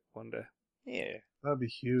background music. One day. Yeah. That'd be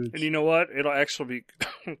huge. And you know what? It'll actually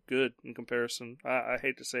be good in comparison. I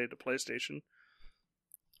hate to say it to PlayStation.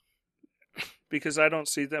 Because I don't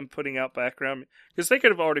see them putting out background... Because they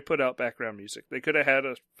could have already put out background music. They could have had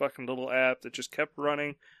a fucking little app that just kept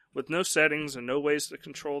running with no settings and no ways to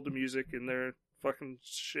control the music in their fucking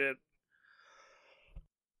shit.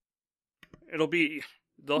 It'll be...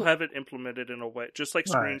 They'll have it implemented in a way, just like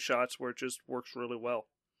Right. screenshots where it just works really well.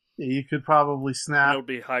 Yeah, you could probably And snap. it'll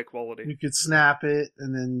be high quality. You could snap it,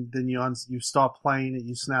 and then you start playing it.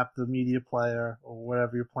 You snap the media player or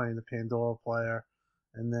whatever you're playing, the Pandora player,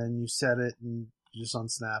 and then you set it and you just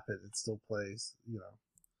unsnap it. It still plays.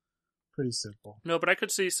 Pretty simple. No, but I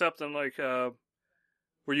could see something like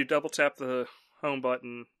where you double tap the home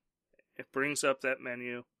button, it brings up that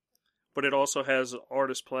menu, but it also has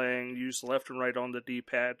artists playing. Use left and right on the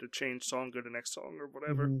D-pad to change song, go to next song or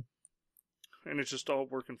whatever, Mhm. and it's just all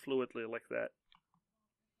working fluidly like that.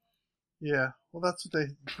 Yeah, well, that's what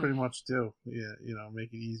they pretty much do. Yeah,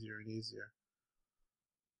 make it easier and easier.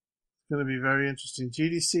 It's going to be very interesting.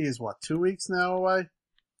 GDC is what, 2 weeks now away?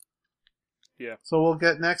 Yeah. So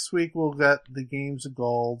next week we'll get the Games of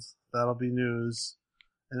Gold. That'll be news.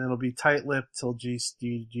 And it'll be tight-lipped till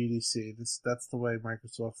GDC. That's the way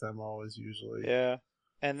Microsoft MO is usually. Yeah.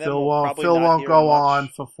 And then Phil we'll won't, probably Phil not won't hear go much. on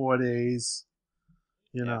for 4 days.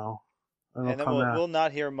 And And it'll then come out. we'll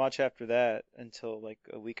not hear much after that until like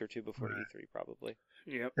a week or two before Right. E3 probably.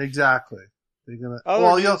 Yep. Exactly. They're gonna. Other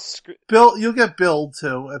Well, news, you'll get Build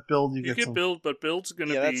too. At Build, you You get get some. build, but build's going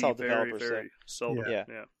to Yeah, be that's all very, developers very seldom. Yeah.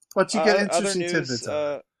 But you get other interesting news, tidbits. Out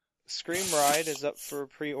of it. Scream Ride is up for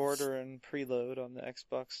pre-order and preload on the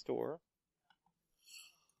Xbox Store.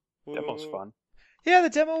 Demo's Woo. fun. Yeah, the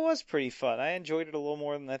demo was pretty fun. I enjoyed it a little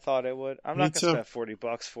more than I thought I would. I'm Me not gonna too. spend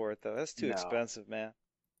 $40 for it though. That's too No. expensive, man.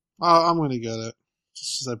 I'm gonna get it.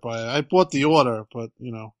 Just as I buy it. I bought the order, but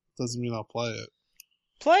doesn't mean I'll play it.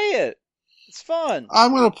 Play it. It's fun.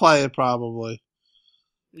 I'm gonna play it probably.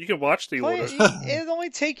 You can watch the Play order. it. It'll only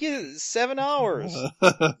take you 7 hours.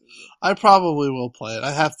 I probably will play it.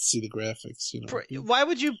 I have to see the graphics. Why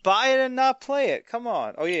would you buy it and not play it? Come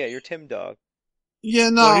on. Oh yeah, you're Tim Dog.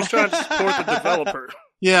 Yeah, no. Well, he's trying to support the developer.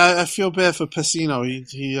 Yeah, I feel bad for Pacino.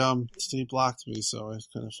 He blocked me, so I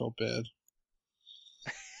kind of felt bad.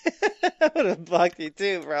 I would have blocked you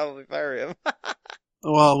too, probably fire him.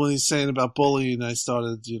 Well, when he's saying about bullying, I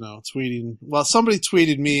started, tweeting. Well, somebody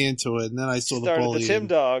tweeted me into it, and then I saw the Started bullying. the Tim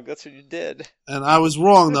Dog. That's what you did. And I was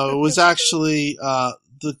wrong, though. It was actually,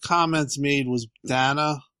 the comments made was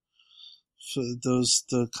Dana. For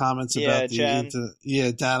the comments about Dana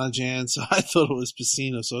Jan. So I thought it was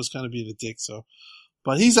Pacino, so I was kind of being a dick.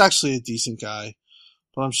 But he's actually a decent guy.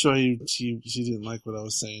 But I'm sure he didn't like what I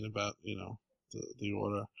was saying about, the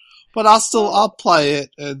order. But I'll play it.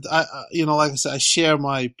 And I like I said, I share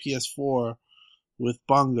my PS4 with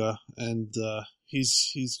Bunga, and, he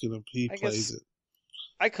plays it.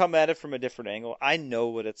 I come at it from a different angle. I know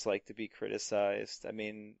what it's like to be criticized. I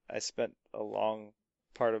mean, I spent a long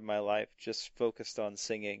part of my life just focused on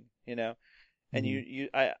singing, and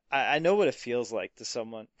I know what it feels like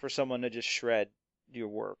for someone to just shred your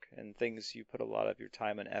work and things you put a lot of your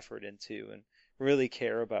time and effort into and really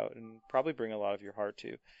care about and probably bring a lot of your heart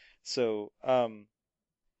to. So, I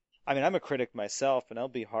mean, I'm a critic myself and I'll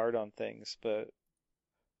be hard on things, but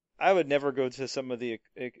I would never go to some of the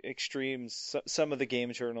extremes some of the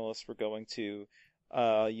game journalists were going to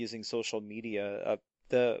using social media.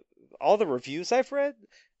 All the reviews I've read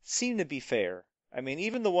seem to be fair. I mean,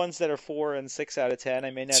 even the ones that are 4 and 6 out of 10,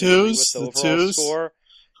 I may not agree with the overall score.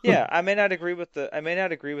 Yeah, I may not agree with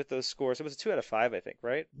those scores. It was a 2 out of 5, I think,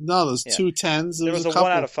 right? No, there's 2 10s. There was a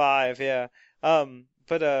 1 out of 5, yeah.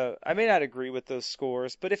 But I may not agree with those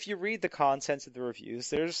scores. But if you read the contents of the reviews,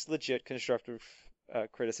 there's legit constructive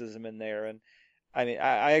criticism in there, and I mean,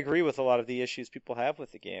 I agree with a lot of the issues people have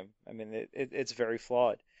with the game. I mean, it's very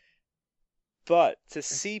flawed. But to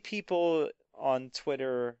see people on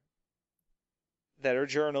Twitter that are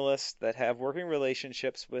journalists, that have working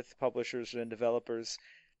relationships with publishers and developers,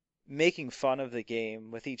 making fun of the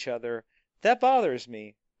game with each other, that bothers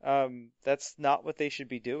me. That's not what they should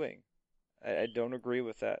be doing. I don't agree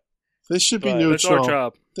with that. They should be neutral. That's our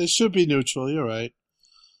job. They should be neutral. You're right.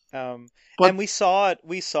 And we saw it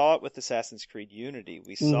with Assassin's Creed Unity.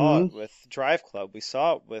 We saw it with Drive Club. We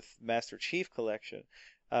saw it with Master Chief Collection.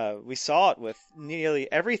 We saw it with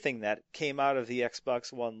nearly everything that came out of the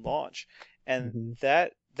Xbox One launch. And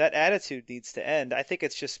that attitude needs to end. I think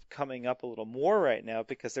it's just coming up a little more right now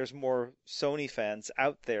because there's more Sony fans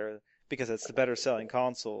out there because it's the better selling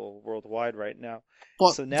console worldwide right now.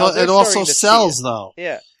 But so now it also sells though.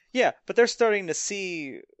 Yeah, but they're starting to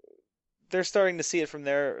see it from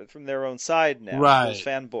their own side now. Right. Those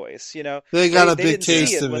fanboys, They got a big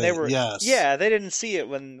taste of it. Yes. Yeah, they didn't see it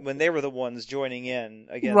when they were the ones joining in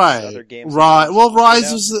against other games. Right. Well,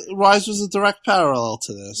 Rise was a direct parallel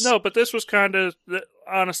to this. No, but this was kind of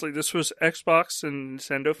honestly, this was Xbox and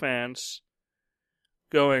Nintendo fans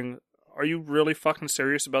going, "Are you really fucking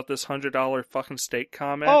serious about this $100 fucking steak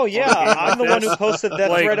comment?" Oh yeah, I'm the one who posted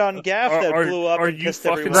that thread on Gaff that blew up. Are and you pissed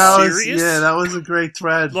fucking everyone serious? That was a great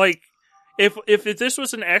thread. Like, if this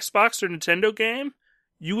was an Xbox or Nintendo game,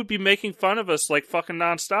 you would be making fun of us like fucking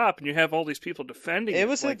nonstop, and you have all these people defending it. It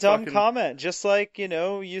was like a dumb fucking... comment, just like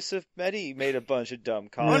Yusuf Mehdi made a bunch of dumb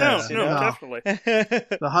comments. No, definitely.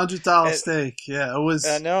 The $100 steak, yeah, it was.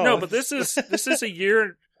 No, but this is a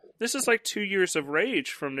year. This is like 2 years of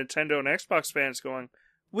rage from Nintendo and Xbox fans going,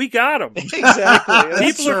 "We got them." Exactly.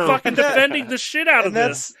 People are fucking defending the shit out of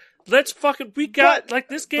this. This game's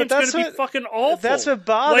gonna be fucking awful. That's what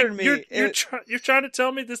bothered me. You're trying to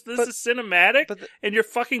tell me this is cinematic, and you're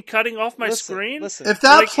fucking cutting off my screen. Listen, if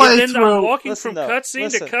that playthrough, and then I'm walking from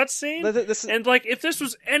cutscene to cutscene, and like if this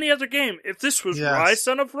was any other game, if this was Rise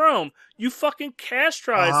Son of Rome, you fucking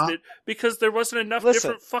castrized it because there wasn't enough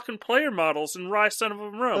different fucking player models in Rise Son of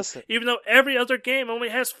Rome. Even though every other game only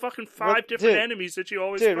has fucking 5 different enemies that you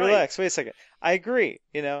always fight. Relax. Wait a second. I agree.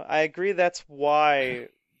 I agree. That's why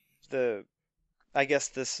I guess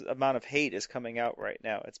this amount of hate is coming out right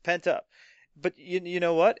now. It's pent up. But you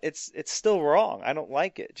know what? It's still wrong. I don't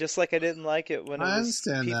like it. Just like I didn't like it when it was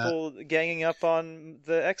people ganging up on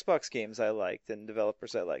the Xbox games I liked and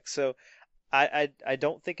developers I liked. So I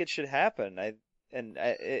don't think it should happen.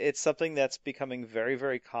 It's something that's becoming very,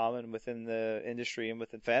 very common within the industry and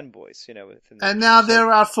within fanboys, and now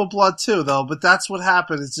they're out for blood too, though. But that's what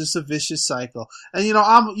happened. It's just a vicious cycle. And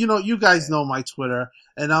you guys know my Twitter,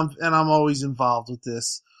 and I'm always involved with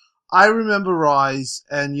this. I remember Rise,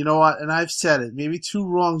 and you know what? And I've said it. Maybe 2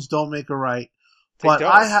 wrongs don't make a right. But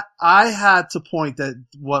I had to point at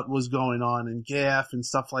what was going on in Gaff and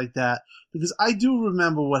stuff like that because I do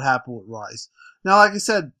remember what happened with Rise. Now, like I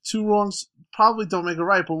said, 2 wrongs probably don't make it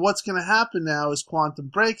right, but what's going to happen now is Quantum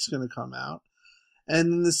Break's going to come out,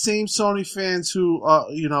 and the same Sony fans who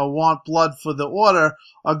want blood for the order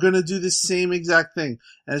are going to do the same exact thing,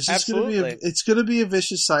 and it's just going to be a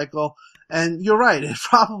vicious cycle. And you're right, it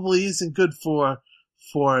probably isn't good for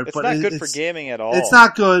for it. It's but not good for gaming at all. It's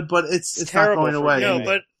not good, but it's not terrible going for away. gaming. No,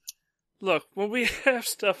 but look, when we have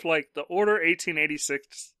stuff like the Order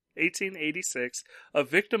 1886, a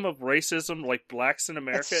victim of racism like blacks in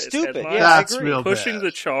America That's is stupid. headlined, Yeah, I That's agree. real pushing bad.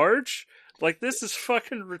 the charge. Like, this is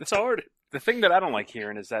fucking retarded. The thing that I don't like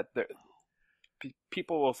hearing is that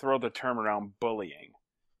people will throw the term around bullying.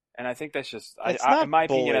 And I think that's just, It's not in my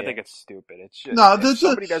opinion, I bullying. think it's stupid. It's just, No, if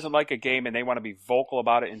somebody doesn't like a game and they want to be vocal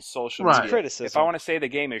about it in social Right. media, Criticism. if I want to say the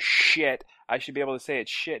game is shit, I should be able to say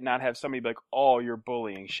it's shit, and not have somebody be like, "Oh, you're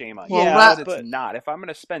bullying. Shame on you." Well, Because but- it's not. If I'm going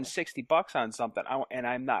to spend $60 on something and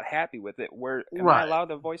I'm not happy with it, am I Right. allowed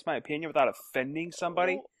to voice my opinion without offending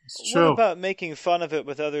somebody? It's What true. about making fun of it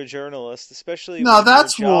with other journalists, especially No, when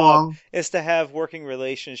that's your job wrong. is to have working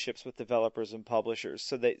relationships with developers and publishers,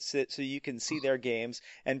 so you can see their games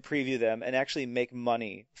and preview them and actually make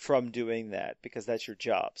money from doing that because that's your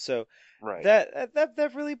job. So Right.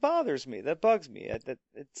 that really bothers me. That bugs me.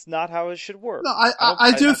 It's not how it should work. No,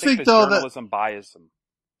 I do think the though that journalism bias them.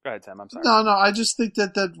 Go ahead, Tim. I'm sorry. no, I just think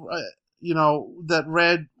that that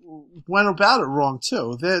Red went about it wrong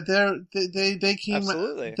too. They came.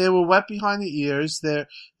 Absolutely. They were wet behind the ears. They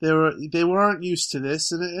weren't used to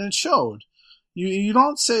this, and it showed. You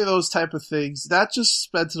don't say those type of things. That just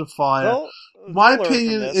sped to the fire. My They'll learn from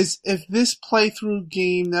opinion this. is if this playthrough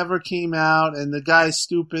game never came out and the guy's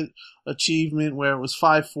stupid achievement where it was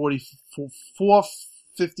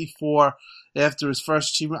 454 after his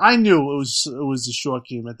first achievement, I knew it was a short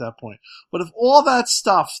game at that point. But if all that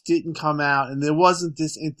stuff didn't come out and there wasn't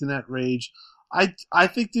this internet rage, I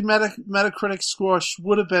think the Metacritic score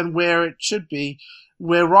would have been where it should be,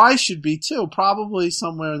 where I should be too, probably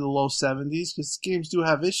somewhere in the low 70s because games do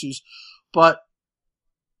have issues, but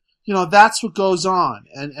that's what goes on.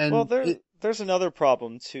 And Well, there's another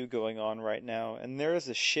problem too going on right now, and there is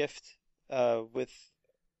a shift with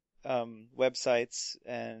websites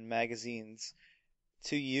and magazines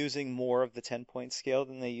to using more of the 10-point scale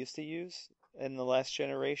than they used to use in the last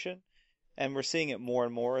generation, and we're seeing it more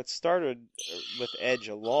and more. It started with Edge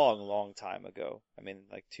a long, long time ago. I mean,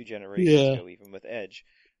 like 2 generations ago, even with Edge.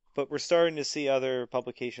 But we're starting to see other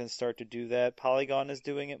publications start to do that. Polygon is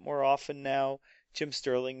doing it more often now. Jim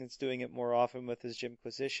Sterling is doing it more often with his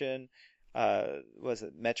Jimquisition.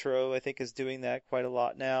 Metro, I think, is doing that quite a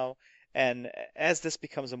lot now. And as this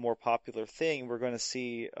becomes a more popular thing, we're going to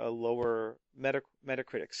see a lower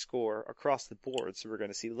Metacritic score across the board. So we're going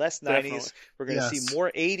to see less 90s. Definitely. We're going to see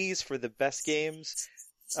more 80s for the best games.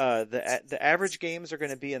 The average games are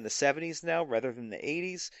going to be in the 70s now rather than the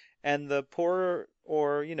 80s. And the poorer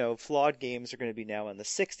or, flawed games are going to be now in the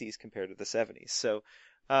 60s compared to the 70s. So,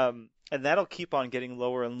 and that'll keep on getting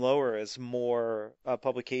lower and lower as more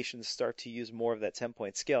publications start to use more of that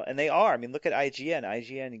 10-point scale. And they are. I mean, look at IGN.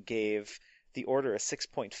 IGN gave The Order a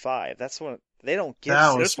 6.5. That's one. They don't give. That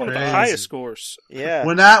was That's one of the crazy. highest scores. Yeah.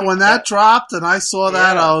 when that dropped and I saw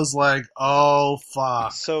that, Yeah. I was like, oh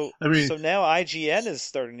fuck. So now IGN is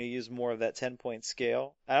starting to use more of that 10-point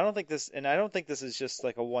scale. I don't think this is just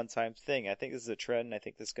like a one-time thing. I think this is a trend, and I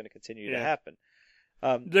think this is going to continue to happen.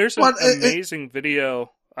 There's an Well, amazing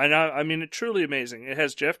video. I mean, it's truly amazing. It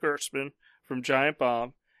has Jeff Gerstmann from Giant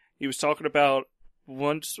Bomb. He was talking about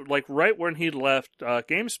once, like right when he left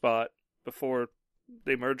GameSpot before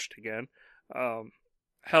they merged again,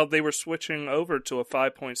 how they were switching over to a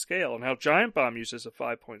 5-point scale, and how Giant Bomb uses a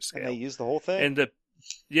 5-point scale. And they use the whole thing. And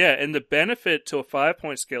the benefit to a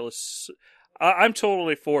 5-point scale is, I'm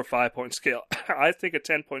totally for a 5-point scale. I think a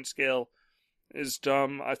 10-point scale is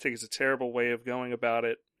dumb. I think it's a terrible way of going about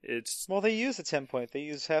it. Well, they use a 10-point. They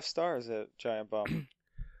use half stars at Giant Bomb.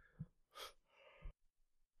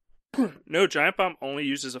 No, Giant Bomb only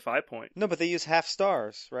uses a 5-point. No, but they use half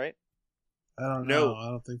stars, right? I don't No. know. I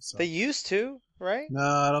don't think so. They used to, right? No,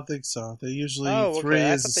 I don't think so. They usually Oh, okay. 3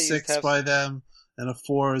 I is a thought they used 6 half- by them, and a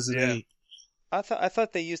 4 is an Yeah. 8. I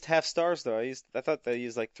thought they used half stars though. I thought they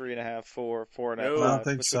used like 3.5, 4, 4.5, No. I don't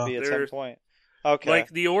think which so. would be a There's- 10-point. Okay. Like,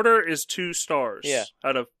 the order is 2 stars Yeah.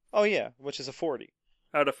 out of Oh yeah, which is a 40.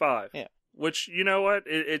 5. Yeah. Which, you know what?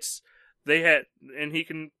 They had, and he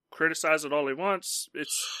can criticize it all he wants.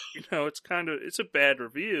 It's, it's a bad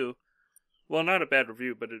review. Well, not a bad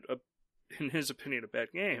review, but in his opinion, a bad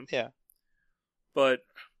game. Yeah. But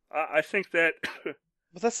I think that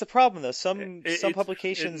But that's the problem though. Some it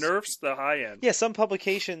publications nerfs the high end. Yeah, some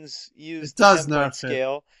publications use It the does 10-point nerf it.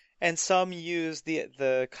 scale, and some use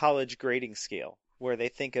the college grading scale, where they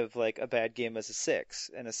think of like a bad game as a 6,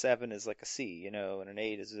 and a 7 is like a C, and an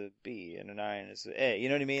 8 is a B, and a 9 is a A. You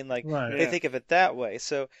know what I mean? Like Right. they Yeah. think of it that way.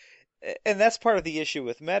 So, and that's part of the issue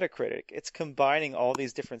with Metacritic. It's combining all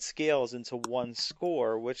these different scales into one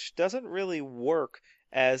score, which doesn't really work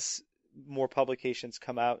as more publications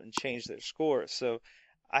come out and change their scores. So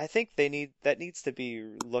I think that needs to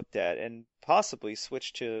be looked at and possibly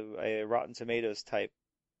switch to a Rotten Tomatoes type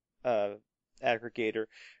aggregator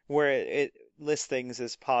where it lists things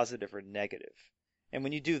as positive or negative. And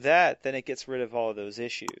when you do that, then it gets rid of all of those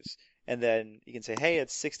issues. And then you can say, hey,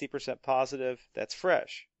 it's 60% positive. That's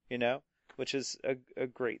fresh, which is a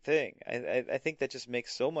great thing. I think that just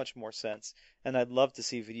makes so much more sense. And I'd love to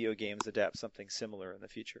see video games adapt something similar in the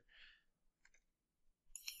future.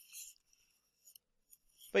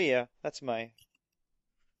 But yeah, that's my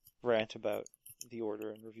rant about the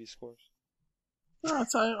order and review scores. No,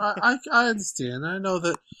 I understand. I know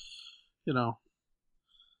that,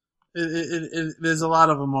 there's a lot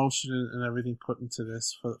of emotion and everything put into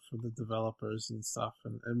this for the developers and stuff,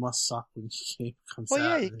 and it must suck when your game comes out.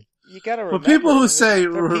 Well, yeah, you gotta remember. But people who say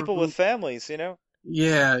they're people with families,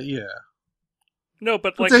 Yeah. No,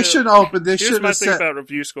 but they should open. They here's should. My thing about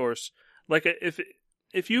review scores. Like,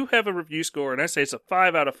 if you have a review score and I say it's a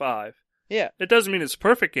 5 out of 5, yeah, it doesn't mean it's a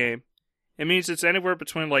perfect game. It means it's anywhere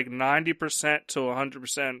between like 90% to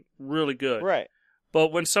 100% really good. Right.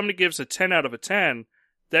 But when somebody gives a 10 out of a 10,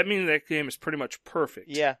 that means that game is pretty much perfect.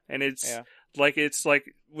 Yeah. And it's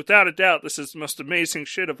like without a doubt, this is the most amazing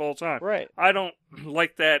shit of all time. Right. I don't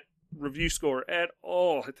like that review score at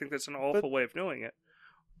all. I think that's an awful way of doing it.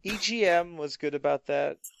 EGM was good about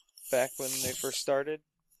that back when they first started,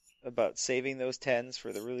 about saving those 10s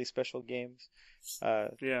for the really special games.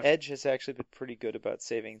 Edge has actually been pretty good about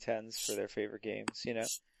saving 10s for their favorite games,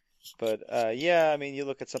 But you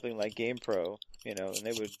look at something like GamePro, and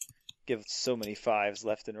they would give so many 5s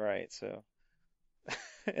left and right. So,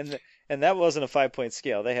 and that wasn't a 5-point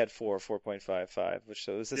scale. They had 4, 4.5, 5, which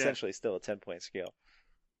so it was essentially still a 10-point scale.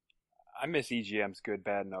 I miss EGM's Good,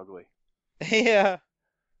 Bad, and Ugly. Yeah.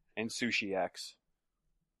 And Sushi X.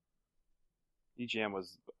 EGM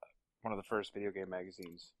was one of the first video game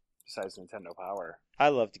magazines besides Nintendo Power. I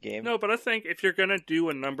loved the game. No, but I think if you're going to do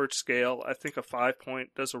a numbered scale, I think a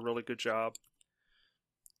 5-point does a really good job.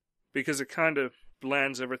 Because it kind of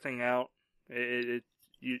blends everything out.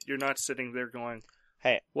 You're not sitting there going,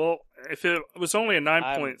 hey, well, if it was only a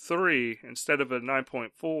 9.3 instead of a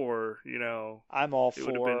 9.4, I'm all it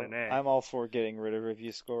would have been an A. I'm all for getting rid of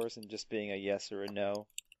review scores and just being a yes or a no.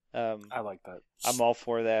 I like that. I'm all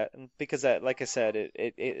for that because that, like I said,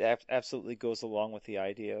 it absolutely goes along with the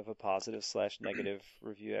idea of a positive/negative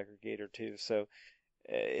review aggregator too. So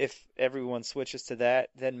if everyone switches to that,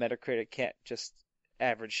 then Metacritic can't just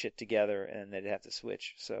average shit together and they'd have to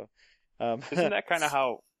switch. So isn't that kind of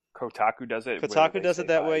how Kotaku does it? Kotaku does it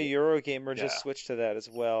that way. Eurogamer just switched to that as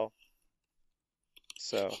well.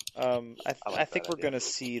 So I think we're going to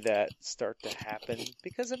see that start to happen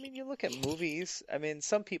because, you look at movies.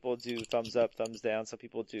 Some people do thumbs up, thumbs down. Some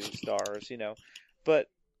people do stars, But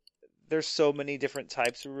there's so many different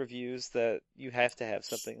types of reviews that you have to have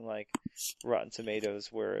something like Rotten Tomatoes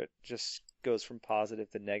where it just goes from positive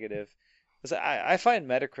to negative. Because I find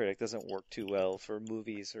Metacritic doesn't work too well for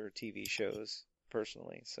movies or TV shows,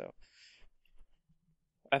 personally, so...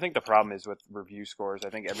 I think the problem is with review scores. I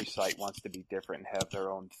think every site wants to be different and have their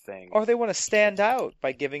own thing. Or they want to stand out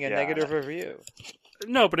by giving a negative review.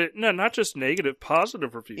 No, but not just negative,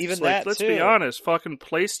 positive reviews. Even that, let's be honest, fucking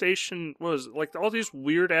PlayStation was like all these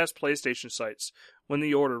weird ass PlayStation sites when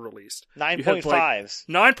the order released. 9.5s.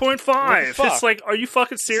 9.5. It's like, are you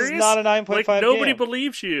fucking serious? This is not a 9.5 like, nobody game.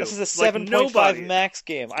 believes you. This is a 7.5 max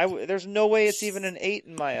game. There's no way it's even an 8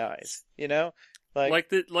 in my eyes.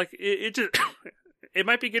 It just. It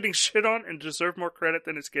might be getting shit on and deserve more credit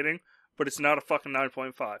than it's getting, but it's not a fucking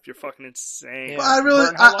 9.5. You're fucking insane. But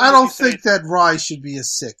I don't think that Rise should be a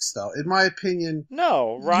 6, though. In my opinion,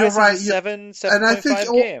 no, Rise is a 7.5 and I think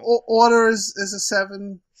game. Order is a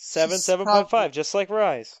 7. 7.5, just like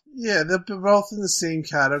Rise. Yeah, they're both in the same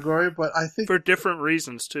category, but I think for different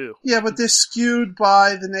reasons too. Yeah, but they're skewed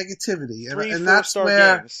by the negativity, and that's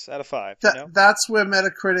where games out of 5. That's where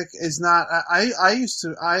Metacritic is not. I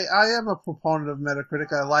am a proponent of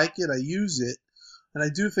Metacritic. I like it. I use it, and I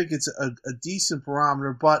do think it's a decent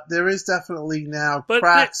barometer. But there is definitely now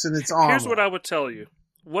cracks in its armor. Here's what I would tell you: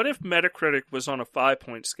 what if Metacritic was on a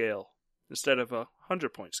 5-point scale instead of a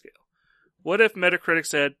 100-point scale? What if Metacritic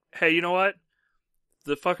said, hey, you know what?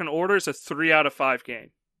 The fucking Order is a 3 out of 5 game.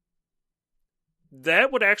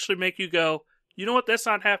 That would actually make you go, you know what? That's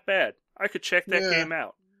not half bad. I could check that game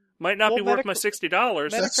out. Might not be worth my $60.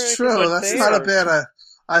 That's true. That's not a bad...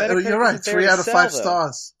 you're right. 3 out of 5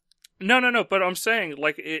 stars. No. But I'm saying,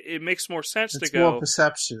 it makes more sense to go... It's more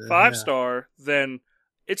perception. 5-star than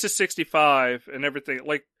it's a 65 and everything.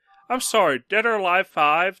 I'm sorry. Dead or Alive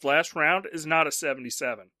 5, last round, is not a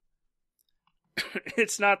 77.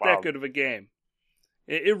 it's not Wow. that good of a game.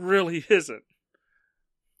 It really isn't.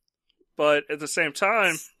 But at the same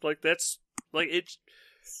time, like that's like it.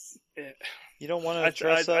 You don't want I, to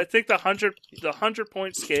dress I up. think the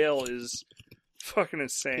 100-point scale is fucking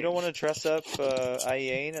insane. You don't want to dress up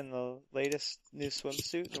Ayane in the latest new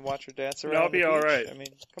swimsuit and watch her dance around. I'll the be all beach? right. I mean,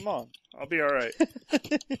 come on. I'll be all right.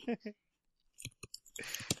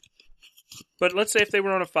 But let's say if they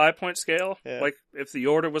were on a 5-point scale, Yeah. like if the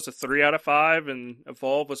Order was a 3 out of 5 and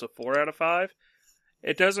Evolve was a 4 out of 5,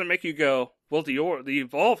 it doesn't make you go, well, the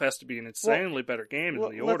Evolve has to be an insanely better game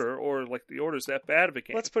than the Order, or like the Order's that bad of a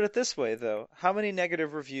game. Let's put it this way, though. How many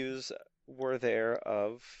negative reviews were there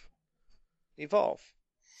of Evolve?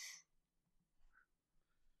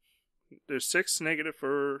 There's 6 negative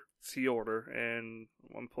for the Order, and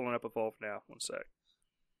I'm pulling up Evolve now. One sec.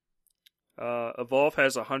 Evolve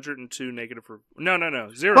has 102 negative. No,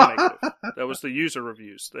 0 negative. That was the user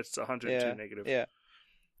reviews. That's 102 negative. Yeah.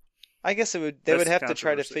 I guess they That's would the have to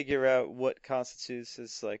try to controversy. figure out what constitutes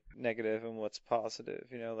as like negative and what's positive.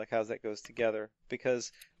 You know, like how that goes together.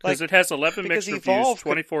 Because Because it has 11 because mixed Evolve reviews,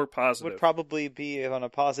 24 positive. would probably be on a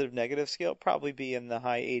positive negative scale, probably be in the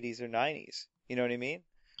high 80s or 90s. You know what I mean?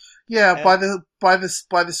 Yeah, And- by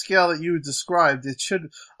the scale that you described, it should.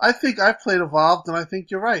 I think I've played Evolved, and I think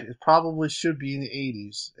you're right. It probably should be in the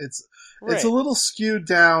 80s. It's Right. a little skewed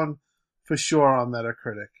down for sure on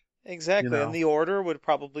Metacritic. Exactly. you know. And the Order would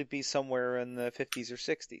probably be somewhere in the 50s or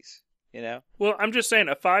 60s. You know? Well, I'm just saying,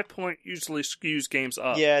 a 5-point usually skews games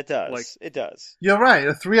up. Yeah, it does. like- It does. You're right.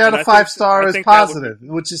 A 3 out And of I 5 think- star I is think that would positive,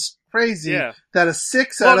 which is crazy. Yeah. That a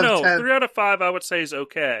 6 Well, out no, of 10. 3 out of 5 I would say is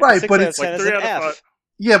okay. Right, 6 but out of it's 10 like is 3 an out of F. 5.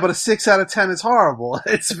 yeah, but a 6 out of 10 is horrible.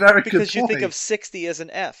 It's a very good Because you point. think of 60 as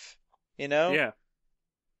an F. You know? Yeah.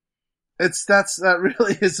 That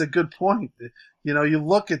really is a good point. You know, you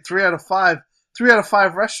look at 3 out of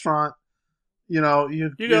 5 restaurant. You know, you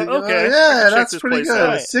go, okay, I can yeah, check that's this pretty place good.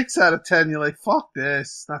 out. A 6 out of 10, you're like, fuck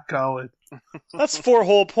this, not going. That's 4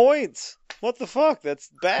 whole points. What the fuck? That's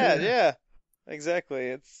bad. Yeah. Yeah. Exactly.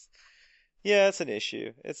 It's an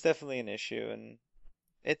issue. It's definitely an issue, and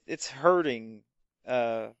it's hurting. It's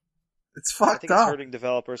I fucked think it's up. hurting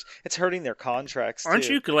developers. It's hurting their contracts. Aren't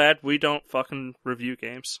too. you glad we don't fucking review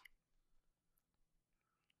games?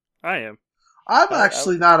 I am. I'm I-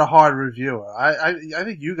 actually not a hard reviewer. I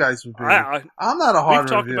think you guys would be. I'm not a hard We've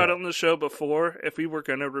talked reviewer. about it on the show before. If we were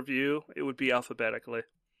going to review, it would be alphabetically.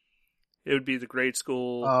 It would be the grade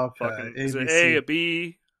school. Okay, Fucking, is it ABC. A, a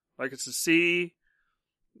B, like it's a C?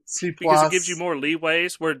 C+. Because it gives you more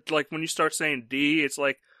leeways. Where, like, when you start saying D, it's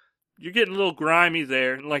like, you're getting a little grimy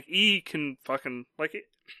there. And, like, E can fucking, like,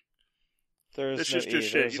 There's it's no just E,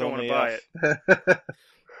 shit. there's You don't want only to buy F. it.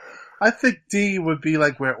 I think D would be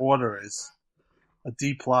like where Order is. A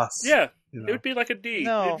D+. Yeah. You know? It would be like a D.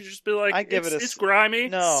 No. It would just be like, I'd give it a it's grimy.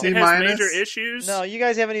 No. C It has minus? major issues. No, you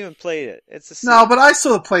guys haven't even played it. It's a C. No, but I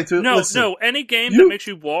saw the playthrough. No, Listen, no, any game you- that makes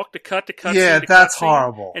you walk to cut to cut Yeah, scene to that's cut scene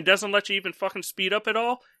horrible. and doesn't let you even fucking speed up at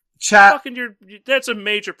all. Chat. Fucking that's a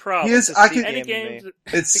major problem. Here's It's a I C can. Any game to game, me.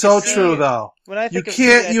 It's so Because true C- though. When I think You of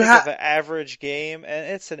can't- C, I you think ha- of an average game,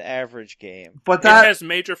 and it's an average game. But it that has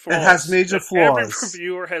major flaws. it has major that Every flaws.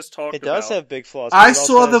 reviewer has talked It does about. have big flaws. I but it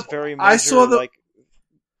saw also has the- very I major, saw the- like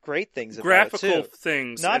great things about graphical it too.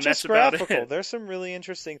 things. Not and just that's about graphical. it. There's some really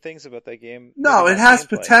interesting things about that game. No, maybe it not has gameplay.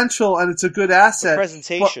 potential and it's a good The asset.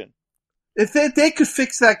 presentation. If they could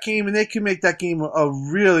fix that game and they could make that game a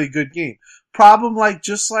really good game. Problem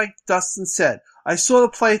just like Dustin said, I saw the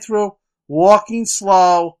playthrough, walking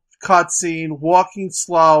slow, cutscene, walking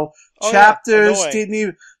slow, Oh, yeah, chapters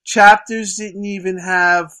annoying. chapters didn't even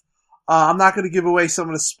have, I'm not going to give away some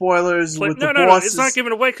of the spoilers with no, the no, bosses. it's not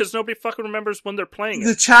given away because nobody fucking remembers when they're playing it.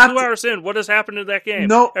 The chapter- 2 hours in, what has happened to that game?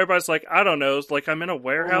 No. Everybody's like, I don't know. It's like I'm in a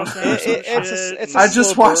warehouse now. Or It- some it- it's a- shit. it's a I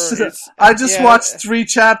just slow watched burn. it. I just yeah. watched 3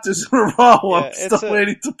 chapters in a row. Yeah, I'm it's still a-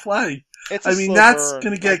 waiting to play. It's I a mean, slow that's burn.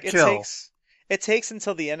 gonna get Like, killed. It takes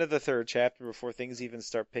until the end of the 3rd chapter before things even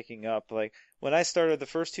start picking up. Like, when I started the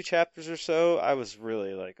first 2 chapters or so, I was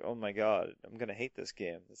really like, oh my god, I'm gonna hate this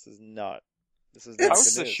game. This is not How's good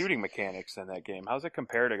the news. shooting mechanics in that game? How's it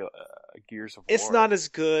compared to Gears of War? It's not as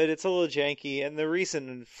good. It's a little janky, and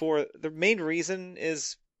the main reason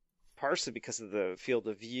is partially because of the field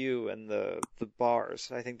of view and the bars.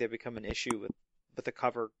 I think they become an issue with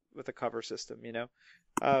the cover system. You know,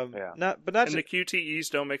 Yeah. not and just, the QTEs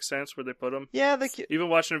don't make sense where they put them. yeah. Even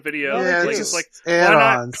watching a video, No, they Yeah, do. like, it's it's like, just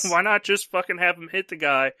add-ons. why not just fucking have them hit the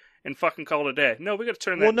guy and fucking call it a day? No, we got to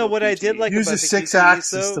turn that. Well, no, into a what I QTE. did like Use about a the 6 QTEs,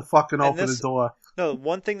 axis though, to fucking and open this- the door. No,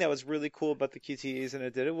 one thing that was really cool about the QTEs, and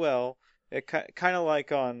it did it well. It kind of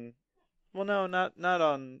like on, well, no, not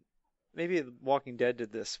on. Maybe Walking Dead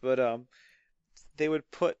did this, but they would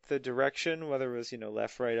put the direction, whether it was,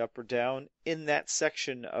 left, right, up, or down, in that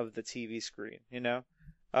section of the TV screen,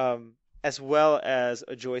 as well as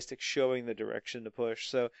a joystick showing the direction to push.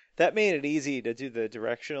 So that made it easy to do the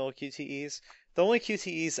directional QTEs. The only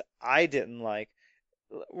QTEs I didn't like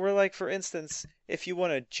were, like, for instance, if you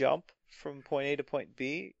want to jump from point A to point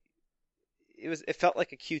B, it felt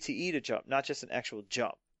like a QTE to jump, not just an actual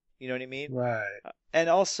jump. You know what I mean? Right. And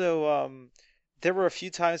also, there were a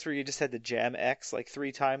few times where you just had to jam X like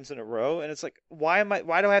 3 times in a row, and it's like, why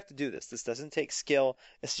do I have to do this? This doesn't take skill.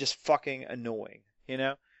 It's just fucking annoying,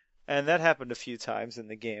 And that happened a few times in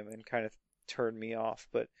the game and kind of turned me off.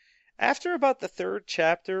 But after about the 3rd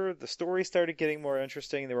chapter, the story started getting more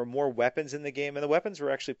interesting. There were more weapons in the game, and the weapons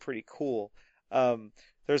were actually pretty cool.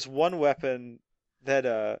 There's one weapon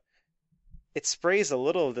that it sprays a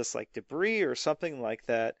little of this like debris or something like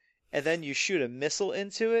that, and then you shoot a missile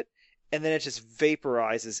into it, and then it just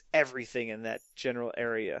vaporizes everything in that general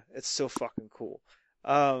area. It's so fucking cool.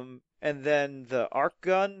 And then the arc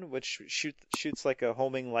gun, which shoots like a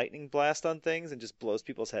homing lightning blast on things and just blows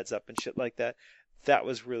people's heads up and shit like that. That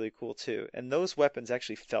was really cool too. And those weapons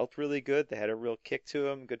actually felt really good. They had a real kick to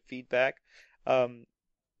them, good feedback. All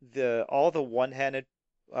the one-handed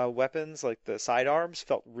weapons, like the sidearms,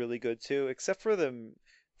 felt really good too, except for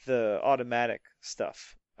the automatic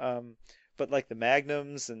stuff. But like the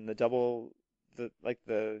magnums and the double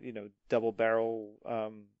barrel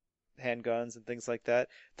handguns and things like that,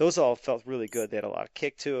 those all felt really good. They had a lot of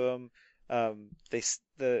kick to them.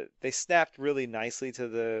 They snapped really nicely to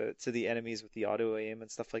the enemies with the auto aim and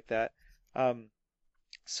stuff like that.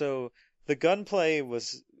 So the gunplay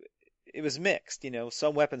was mixed.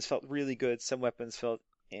 Some weapons felt really good, some weapons felt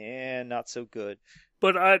not so good.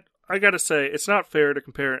 But I gotta say, it's not fair to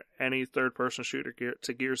compare any third-person shooter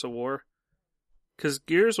to Gears of War. Because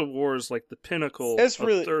Gears of War is like the pinnacle of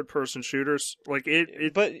third-person shooters. Like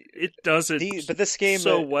it does it. But this game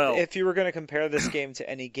so well. If you were going to compare this game to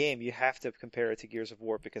any game, you have to compare it to Gears of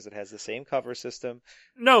War because it has the same cover system.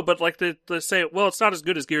 No, but like they say, well, it's not as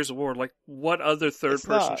good as Gears of War. Like, what other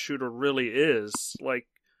third-person shooter really is? Like,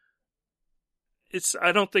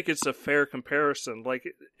 I don't think it's a fair comparison. Like,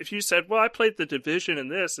 if you said, well, I played The Division in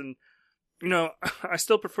this, and I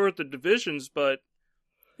still prefer The Divisions, but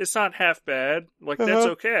it's not half bad. Like, that's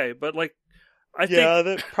okay. But, like, I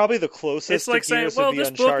think probably the closest it's like to saying, Gears well, would be this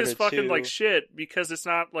Uncharted book is fucking 2. like shit because it's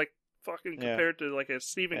not, like, fucking compared to, like, a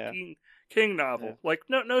Stephen King novel. Yeah. Like,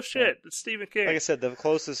 no shit. Yeah. It's Stephen King. Like I said, the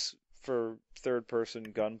closest for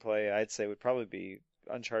third-person gunplay, I'd say, would probably be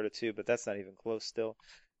Uncharted 2, but that's not even close still.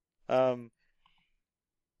 But,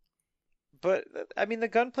 I mean, the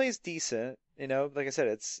gunplay is decent, Like I said,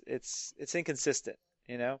 it's inconsistent,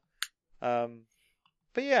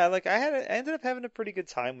 But yeah, like I ended up having a pretty good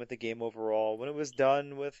time with the game overall. When it was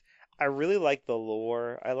done with, I really liked the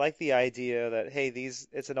lore. I like the idea that, hey,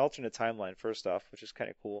 it's an alternate timeline first off, which is kind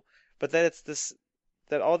of cool. But that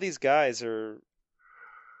that all these guys are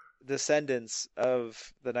descendants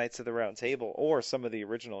of the Knights of the Round Table, or some of the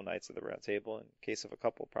original Knights of the Round Table, in case of a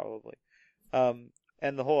couple probably.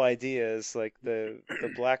 And the whole idea is like the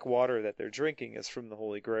black water that they're drinking is from the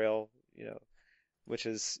Holy Grail, which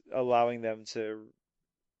is allowing them to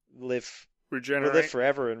live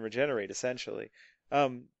forever and regenerate, essentially.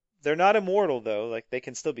 They're not immortal though; like they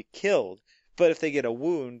can still be killed. But if they get a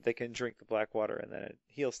wound, they can drink the black water and then it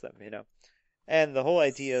heals them. And the whole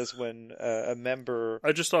idea is when a member,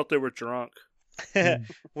 I just thought they were drunk.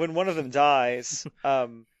 when one of them dies,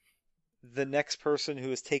 the next person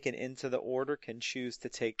who is taken into the order can choose to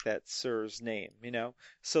take that Sir's name.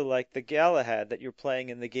 So like the Galahad that you're playing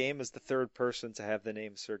in the game is the third person to have the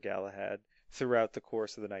name Sir Galahad throughout the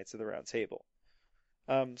course of the Knights of the Round Table.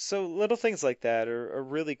 So little things like that are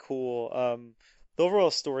really cool. The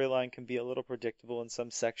overall storyline can be a little predictable in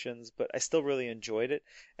some sections, but I still really enjoyed it.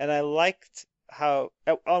 And I liked how,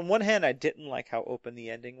 on one hand, I didn't like how open the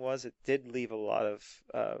ending was. It did leave a lot of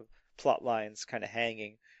plot lines kind of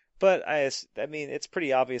hanging. But I mean, it's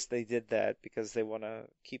pretty obvious they did that because they want to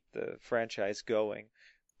keep the franchise going.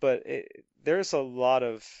 But there's a lot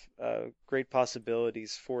of great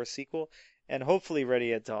possibilities for a sequel. And hopefully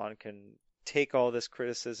Ready at Dawn can take all this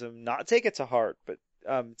criticism, not take it to heart, but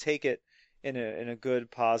take it in a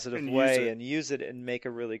good, positive way and use it and make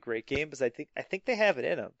a really great game, because I think they have it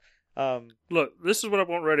in them. Look, this is what I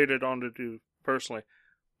want Ready at Dawn to do personally.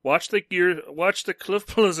 Watch the Cliff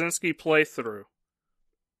Bleszinski playthrough.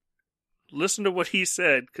 Listen to what he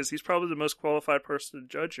said, because he's probably the most qualified person to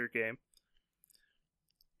judge your game.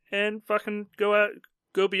 And fucking go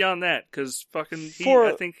beyond that, because fucking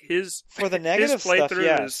I think his for the negative his playthrough stuff,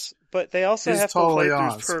 yes. But they also He's have totally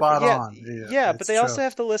playthrough's on, perfect. spot Yeah, on. yeah, but it's they true. also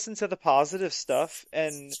have to listen to the positive stuff.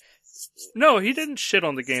 And No, he didn't shit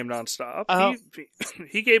on the game nonstop.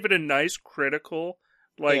 He gave it a nice critical,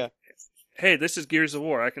 like, Yeah. hey, this is Gears of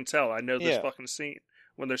War. I can tell. I know this Yeah. fucking scene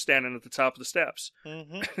when they're standing at the top of the steps.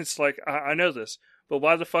 hmm It's like, I know this, but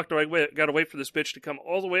why the fuck do I gotta wait for this bitch to come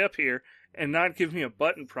all the way up here and not give me a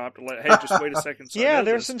button prompt to let, hey, just wait a second. So I yeah, know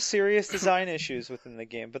there's this. some serious design issues within the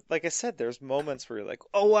game. But like I said, there's moments where you're like,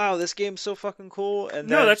 oh wow, this game's so fucking cool. And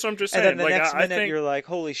No, then, that's what I'm just and saying. then the Like, next I minute think you're like,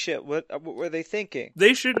 holy shit, what were they thinking?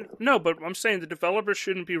 they shouldn't. No, but I'm saying the developers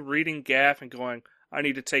shouldn't be reading gaff and going, I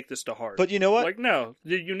need to take this to heart. But you know what? Like, no,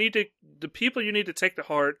 you need to. The people you need to take to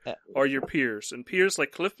heart are your peers, and peers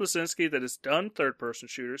like Cliff Bleszinski that has done third-person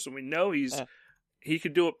shooters, and we know he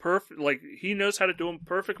could do it perfect. Like, he knows how to do them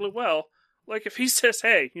perfectly well. Like, if he says,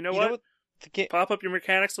 "Hey, you know what? Pop up your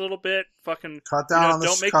mechanics a little bit. Fucking Cut down on the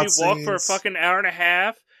don't make me walk for a cutscenes. fucking hour and a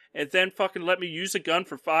half." And then fucking let me use a gun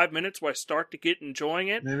for 5 minutes while I start to get enjoying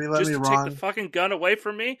it. Maybe let just me to run. take the fucking gun away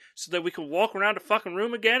from me so that we can walk around the fucking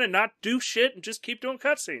room again and not do shit and just keep doing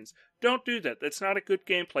cutscenes. Don't do that. That's not a good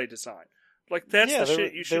gameplay design. Like, that's the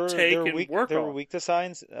shit you should take and work there on. were weak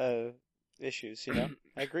design issues, you know?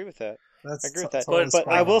 I agree with that. That's, I agree with that. always But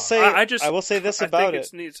spot I will on. say, I will say this I about think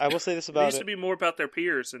it. needs, I will say this it about needs it. to be more about their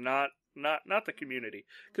peers and not the community.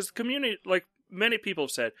 Because the community, like many people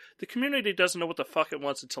have said, the community doesn't know what the fuck it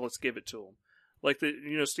wants until it's given to them. Like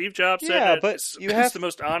Steve Jobs said, Yeah, that but it's the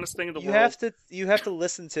most honest thing in the you world. have to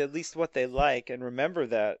listen to at least what they like and remember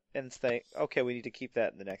that and think, okay, we need to keep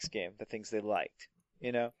that in the next game. The things they liked,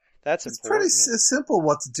 you know, that's It's important. pretty simple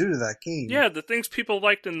what to do to that game. Yeah, the things people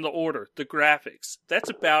liked in the order, the graphics. That's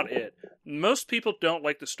about it. Most people don't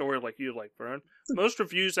like the story like you like, Vern. Most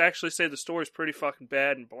reviews actually say the story's pretty fucking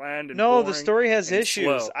bad and bland and No, boring the story has and issues.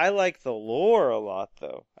 slow. I like the lore a lot,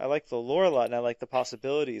 though. I like the lore a lot, and I like the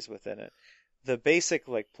possibilities within it. The basic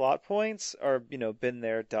like plot points are, been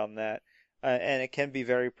there, done that, and it can be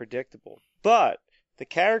very predictable. But the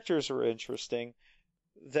characters were interesting.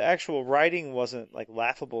 The actual writing wasn't like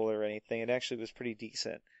laughable or anything. It actually was pretty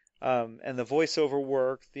decent. And the voiceover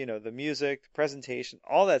work, the music, the presentation,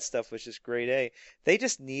 all that stuff was just grade A. They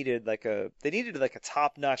just needed like a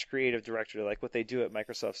top-notch creative director, like what they do at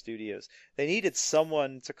Microsoft Studios. They needed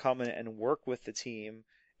someone to come in and work with the team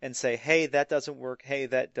and say, hey, that doesn't work, hey,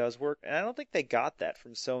 that does work. And I don't think they got that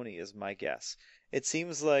from Sony, is my guess. It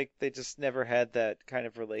seems like they just never had that kind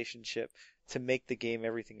of relationship to make the game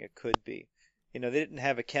everything it could be. They didn't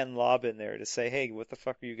have a Ken Lobb in there to say, hey, what the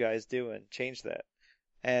fuck are you guys doing? Change that.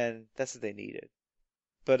 And that's what they needed.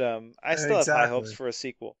 But I still have high hopes for a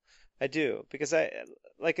sequel. I do, because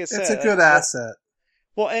like I said, it's a good asset.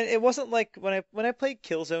 Well, and it wasn't like when I played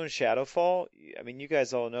Killzone Shadowfall. I mean, you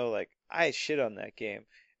guys all know, like, I shit on that game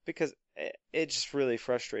because it just really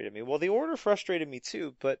frustrated me. Well, the Order frustrated me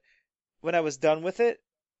too, but when I was done with it,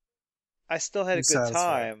 I still had a good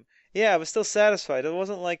time. Yeah, I was still satisfied. It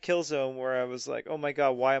wasn't like Killzone where I was like, oh my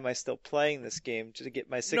god, why am I still playing this game to get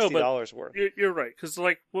my $60 worth? You're right, because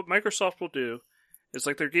like what Microsoft will do is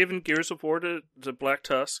like they're giving Gears of War to Black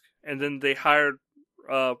Tusk, and then they hired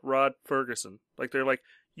Rod Ferguson. Like they're like,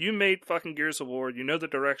 you made fucking Gears of War, you know the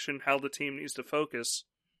direction, how the team needs to focus,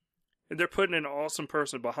 and they're putting an awesome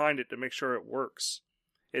person behind it to make sure it works.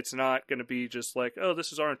 It's not going to be just like, oh,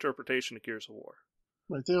 this is our interpretation of Gears of War.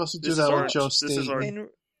 Like they also do that with Joe Staten.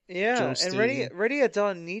 Yeah, and Ready at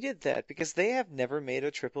Dawn needed that because they have never made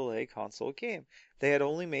a AAA console game. They had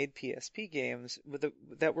only made PSP games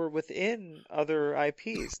that were within other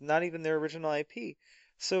IPs, not even their original IP.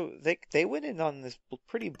 So they went in on this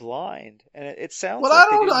pretty blind, and it sounds like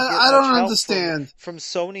I don't understand from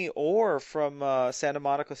Sony or from Santa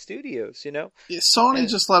Monica Studios. Yeah, Sony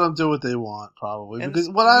just let them do what they want, probably. Because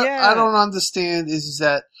what I don't understand is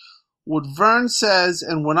that what Vern says,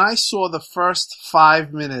 and when I saw the first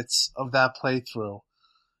 5 minutes of that playthrough,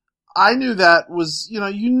 I knew that was, you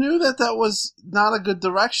knew that was not a good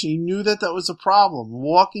direction. You knew that was a problem.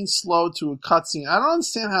 Walking slow to a cutscene. I don't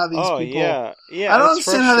understand how these people. Yeah. I don't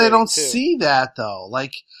understand how they don't see that though.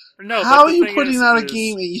 Like, no, how are you putting out a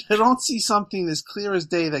game and you don't see something as clear as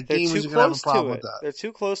day that gamers are going to have a problem with that? They're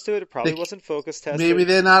too close to it. It probably wasn't focus tested. Maybe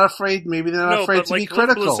they're not afraid. Maybe they're not afraid to be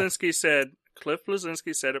critical. Cliff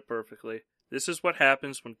Bleszinski said it perfectly. This is what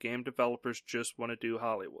happens when game developers just want to do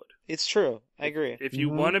Hollywood. It's true. I agree. If you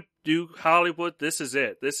want to do Hollywood, this is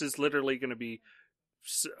it. This is literally going to be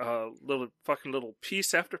little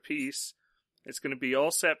piece after piece. It's going to be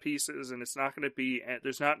all set pieces, and it's not going to be.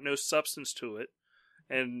 There's no substance to it,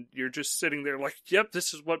 and you're just sitting there like, yep,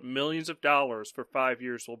 this is what millions of dollars for 5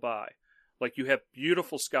 years will buy. Like you have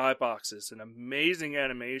beautiful skyboxes and amazing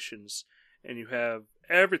animations. And you have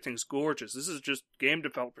everything's gorgeous. This is just game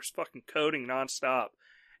developers fucking coding nonstop.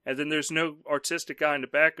 And then there's no artistic guy in the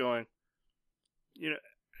back going, you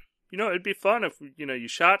know, it'd be fun if, you know, you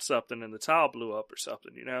shot something and the tile blew up or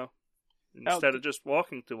something, you know? Instead of just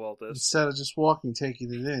walking through all this. Instead of just walking,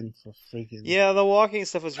 taking it in for freaking... Yeah, the walking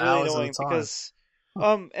stuff was really hours at a annoying time. because...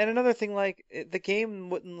 and another thing, like, the game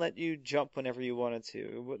wouldn't let you jump whenever you wanted to.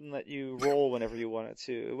 It wouldn't let you roll whenever you wanted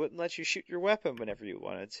to. It wouldn't let you shoot your weapon whenever you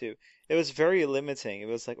wanted to. It was very limiting. It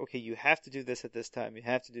was like, okay, you have to do this at this time. You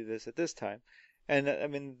have to do this at this time. And, I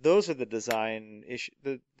mean, those are the design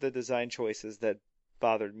the design choices that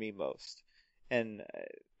bothered me most. And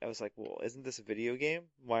I was like, well, isn't this a video game?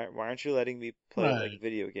 Why aren't you letting me play it like a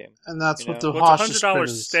video game? And that's You what know? the Well, it's harshest $100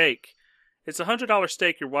 criticism. steak. It's $100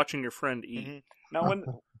 steak you're watching your friend eat. Mhm. Now,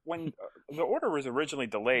 when the order was originally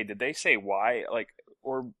delayed, did they say why? Like,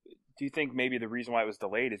 or do you think maybe the reason why it was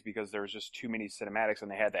delayed is because there was just too many cinematics and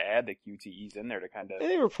they had to add the QTEs in there to kind of?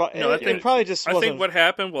 They were No, I it think- probably just I wasn't think what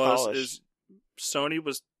happened was polished. is Sony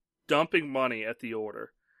was dumping money at the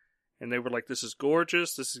order. And they were like, this is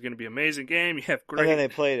gorgeous. This is going to be an amazing game. You have and then they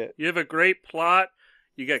great, played it. you have a great plot.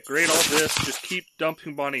 You got great all this. Just keep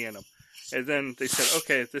dumping money in them. And then they said,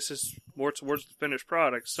 okay, this is more towards the finished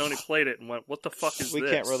product. Sony played it and went, what the fuck is We this?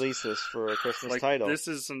 can't release this for a Christmas like, title. This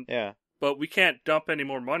isn't, Yeah. but we can't dump any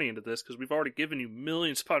more money into this because we've already given you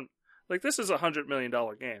millions upon, like, this is a $100 million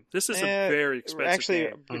game. This is a very expensive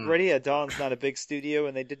Actually, game. Ready at Dawn's not a big studio,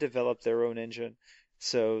 and they did develop their own engine,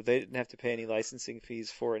 so they didn't have to pay any licensing fees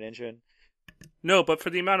for an engine. No, but for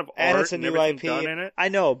the amount of And art it's a and new everything IP. done in it, I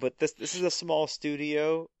know, but this is a small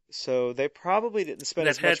studio, so they probably didn't spend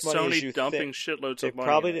that as had much money as you Sony dumping think. shitloads They of money.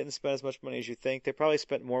 probably in it. didn't spend as much money as you think. They probably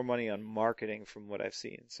spent more money on marketing, from what I've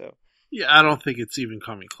seen. So Yeah, I don't think it's even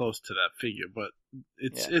coming close to that figure, but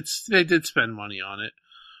it's they did spend money on it.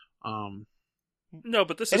 No,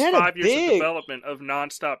 but this It is had a 5 years of big- development of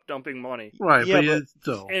nonstop dumping money. Right, Yeah, but, but- it's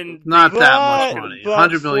still And not that But- much money. but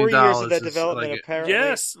 $100 million 4 years of that is development, like apparently.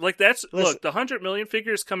 Yes, like that's Listen- look. The 100 million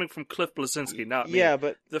figure is coming from Cliff Blazinski, not me. Yeah,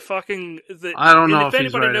 but The fucking the. I don't and know if if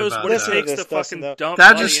he's anybody right knows about what it that. Listen to takes this, to Dustin, fucking though. dump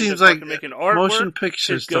that money just into seems like fucking making artwork, motion to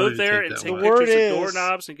pictures go don't there take and that take much. The word pictures is- of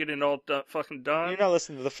doorknobs and get it all fucking done. you're not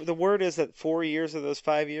listening. The word is that 4 years of those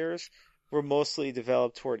 5 years were mostly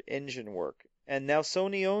developed toward engine work, and now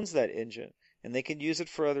Sony owns that engine, and they can use it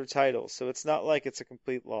for other titles. So it's not like it's a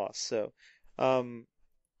complete loss. So,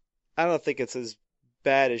 I don't think it's as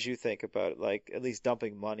bad as you think about it. Like at least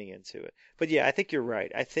dumping money into it. But yeah, I think you're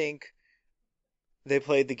right. I think they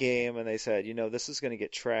played the game and they said, you know, this is going to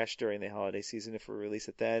get trashed during the holiday season if we release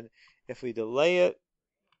it then. If we delay it,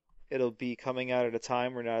 it'll be coming out at a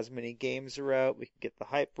time where not as many games are out. We can get the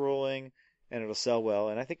hype rolling, and it'll sell well.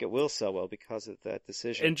 And I think it will sell well because of that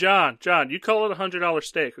decision. And John, you call it $100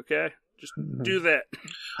 steak, okay? Just do that.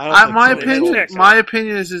 I don't think My Sony opinion, told us my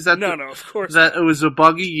opinion is that No, of course. that it was a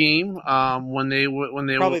buggy game. When they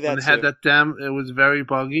Probably that had too. that dem, it was very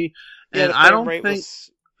buggy, Yeah, and the I frame don't rate think.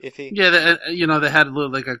 was iffy. Yeah, they had a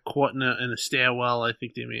little like a caught in a stairwell. I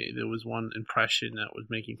think there was one impression that was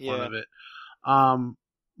making fun Yeah. of it.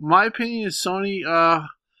 My opinion is Sony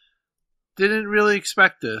didn't really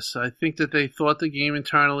expect this. I think that they thought the game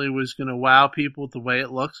internally was going to wow people with the way it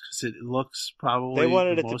looks because it looks probably They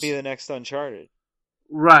wanted the it to most- be the next Uncharted.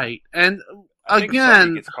 right. And I think Sony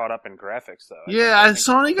again, gets caught up in graphics though. yeah, I think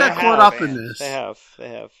Sony got They caught have. up in this. They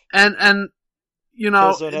have. And you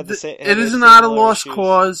know, Killzone had the same- it had is the not a similar lost issues.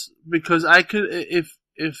 cause because I could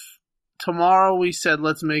if tomorrow we said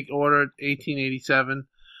let's make Order 1887,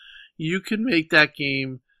 you could make that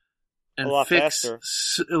game and A lot fix faster.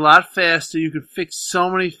 a lot faster. You could fix so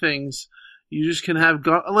many things. You just can have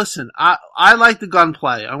gun. Listen, I like the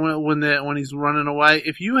gunplay. When he's running away.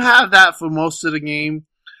 If you have that for most of the game,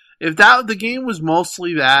 if the game was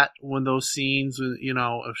mostly that when those scenes, you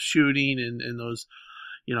know, of shooting and those,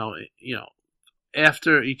 you know,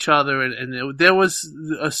 after each other and there was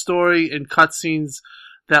a story and cutscenes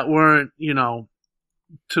that weren't, you know,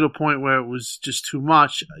 to the point where it was just too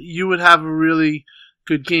much, you would have a really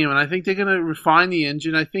good game. And I think they're going to refine the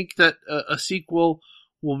engine. I think that a sequel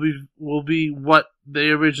will be what they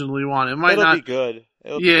originally wanted. It might It'll not be good.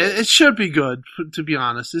 It'll be yeah, good. it should be good. To be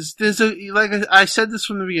honest, there's like I said this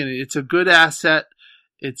from the beginning. It's a good asset.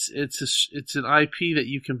 It's an IP that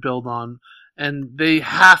you can build on, and they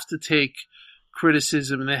have to take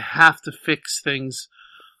criticism and they have to fix things.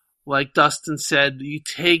 Like Dustin said, you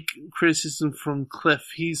take criticism from Cliff.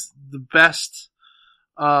 He's the best.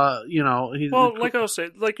 You know. Well, like I was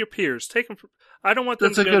saying, like your peers, take them. I don't want them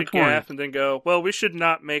That's to a go to good point. GAF and then go, well, we should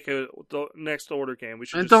not make the next Order game. We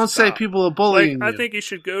should and just don't say stop." people are bullying Like, you. I think you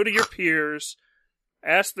should go to your peers,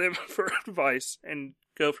 ask them for advice, and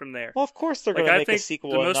go from there. Well, of course they're Like, going I to make a think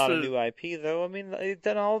sequel the and most not a of- new IP, though. I mean, they've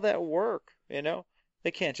done all that work, you know?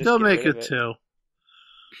 They can't just They'll get make rid of it it. too.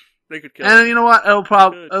 They could kill And it. you know what? It'll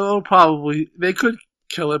could. probably they could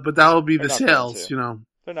kill it, but that will be They're the not going sales. to. You know,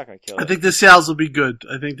 They're not going to kill I it. think the sales will be good.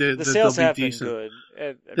 I think The that sales they'll have be been decent. good.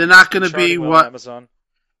 They're not it's been gonna be charting well what- on Amazon.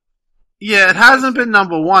 Yeah, it hasn't been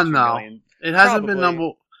number 1 $2 though. million. It hasn't been Probably.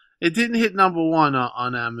 number. It didn't hit number 1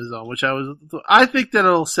 on Amazon, which I think that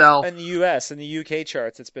it'll sell. In the US, in the UK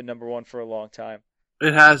charts, it's been number 1 for a long time.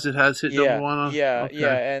 It has hit Yeah, number 1.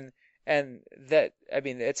 yeah, and that, I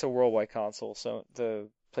mean, it's a worldwide console, so the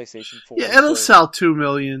PlayStation 4. Yeah, it'll so sell 2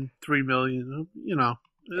 million, 3 million. You know,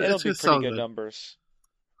 It'll it's be gonna sell pretty good numbers.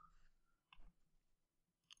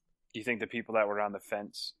 Do you think the people that were on the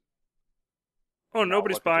fence? Oh,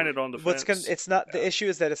 nobody's looking buying to- it on the What's fence. gonna? It's not. The issue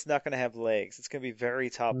is that it's not going to have legs. It's going to be very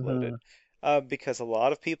top loaded, because a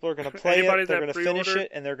lot of people are going to play Anybody it. They're that going to finish pre-ordered,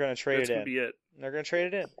 it, and they're going to trade That's it gonna in. be it. They're going to trade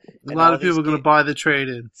it in. A And lot all of people are these going to buy the trade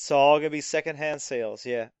in. It's all going to be secondhand sales.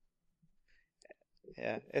 Yeah,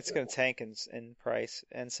 yeah. It's going to tank in price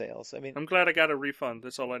and sales. I mean, I'm glad I got a refund.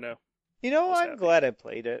 That's all I know. you know, was I'm happy. glad I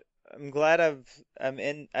played it. I'm glad I'm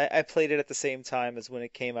in. I played it at the same time as when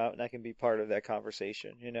it came out, and I can be part of that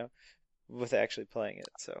conversation. You know, with actually playing it.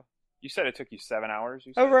 So. You said it took you 7 hours.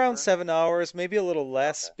 You said, Around for it? 7 hours, maybe a little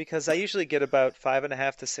less, Okay. because I usually get about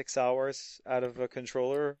 5.5 to 6 hours out of a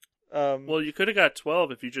controller. Well, you could have got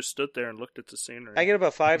 12 if you just stood there and looked at the scenery. I get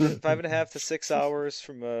about 5.5 to 6 hours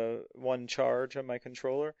from one charge on my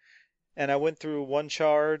controller, and I went through one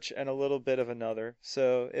charge and a little bit of another,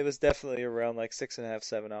 so it was definitely around like 6.5,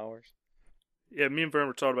 7 hours. Yeah, me and Vern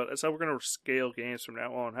were talking about that's how we're going to scale games from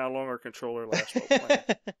now on. How long our controller lasts while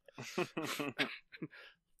playing.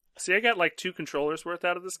 See, I got like 2 controllers worth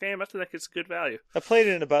out of this game. I think it's good value. I played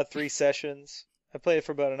it in about 3 sessions. I played it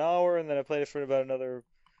for about an hour, and then I played it for about another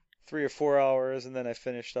 3 or 4 hours, and then I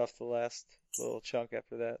finished off the last little chunk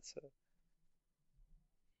after that. So.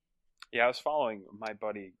 Yeah, I was following my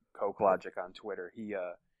buddy Coke Logic on Twitter.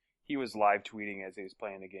 He was live tweeting as he was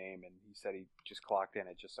playing the game, and he said he just clocked in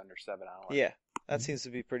at just under 7 hours. Yeah, that seems to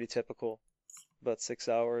be pretty typical. About 6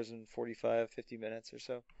 hours and 45, 50 minutes or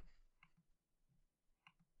so.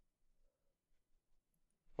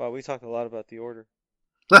 Wow, we talked a lot about The Order.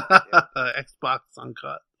 Xbox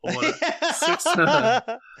Uncut. Order.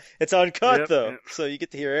 It's uncut, Yep, though, yep. so you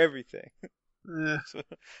get to hear everything. Eh,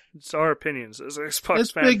 It's our opinions as Xbox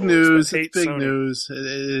it's fanboys big that news. hate It's big Sony. news. It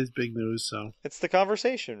is big news. So It's the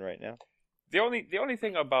conversation right now. The only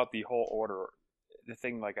thing about the whole order, the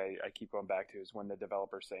thing like I keep going back to is when the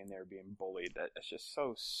developers saying they're being bullied. That's just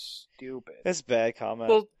so stupid. It's bad comment.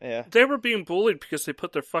 Well, yeah, They were being bullied because they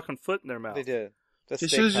put their fucking foot in their mouth. they did. The you steak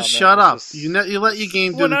should just comment shut was up. just- You let your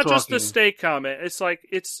game do Well, the not talking. just the steak comment. It's like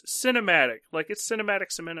it's cinematic. Like it's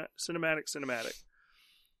cinematic.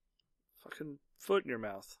 Fucking foot in your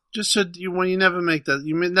mouth. Just so you, when you never make that,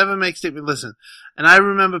 you never make statement. Listen, and I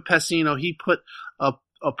remember Pacino. He put a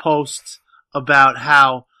post about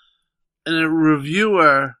how and a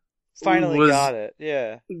reviewer Finally was- got it.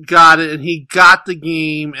 Yeah. got it, and he got the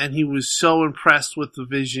game, and he was so impressed with the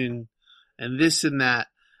vision, and this and that.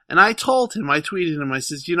 And I told him, I tweeted him, I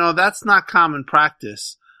says, that's not common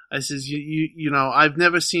practice. I says, you know, I've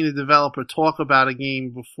never seen a developer talk about a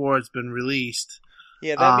game before it's been released.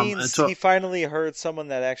 Yeah, that and means so- he finally heard someone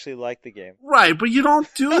that actually liked the game. Right, but you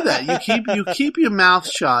don't do that. You keep your mouth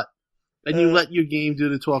shut, and you let your game do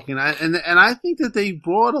the talking. And I think that they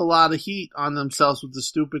brought a lot of heat on themselves with the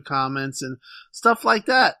stupid comments and stuff like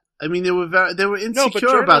that. I mean, they were No, but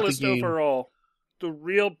insecure about the journalists game. overall, the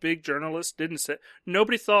real big journalists didn't say.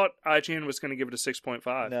 Nobody thought IGN was going to give it a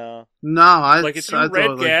 6.5. No. No, I Like if you I read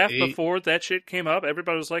thought, like, Gaff 8. before that shit came up,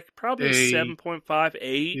 everybody was like probably a 8. 7.5,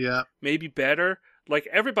 8, Yeah, maybe better. Like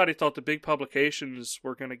everybody thought the big publications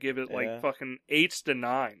were going to give it Yeah. like fucking 8s to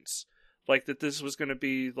 9s. Like that this was going to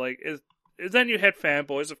be like. Then you had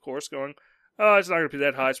fanboys, of course, going, "Oh, it's not going to be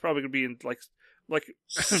that high. It's probably going to be in like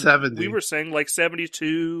 70. we were saying like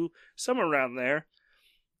 72, somewhere around there."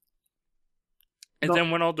 And No.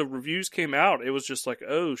 then when all the reviews came out, it was just like,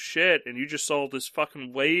 oh shit. And you just saw this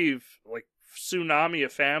fucking wave, like tsunami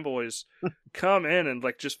of fanboys come in and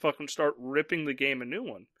like just fucking start ripping the game a new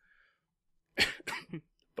one.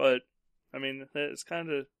 But, I mean, it's kind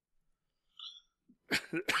of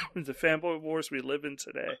the fanboy wars we live in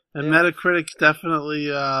today. And Yeah. Metacritic definitely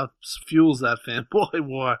fuels that fanboy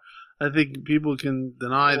war. I think people can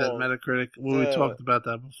deny that Well, Metacritic. Well, we the- talked about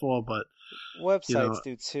that before, but Websites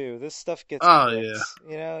do too. This stuff gets Oh, clicks.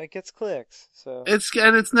 You know, it gets clicks. So it's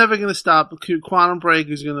never going to stop. Quantum Break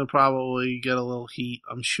is going to probably get a little heat.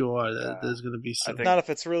 I'm sure that Yeah. there's going to be some. think- not if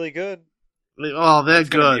it's really good. Oh, they're It's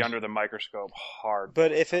going to good. be under the microscope hard.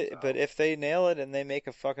 But if they nail it and they make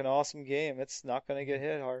a fucking awesome game, it's not going to get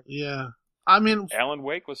hit hard. Yeah. I mean, Alan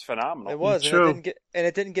Wake was phenomenal. It was, True. and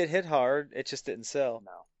it didn't get hit hard. It just didn't sell.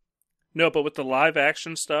 No. No, but with the live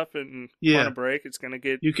action stuff and Quantum Break, it's going to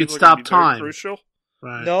get. You can people are gonna stop be very time. Crucial.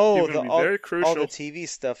 right. No, People are gonna be very crucial. all the TV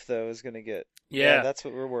stuff though is going to get. Yeah. That's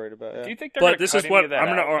what we're worried about. Yeah. Do you think they're But going to this cut is any what of that I'm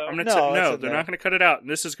gonna. out, I'm though? gonna. No, No, it's they're no. not gonna cut it out. And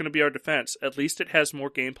this is gonna be our defense. At least it has more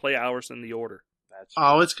gameplay hours than the Order. That's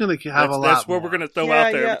Oh, it's going to have a lot That's what more. we're gonna throw Yeah,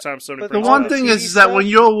 out there yeah, every time Sony but The brings one it up. thing TV is that when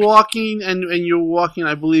stuff? you're walking and you're walking,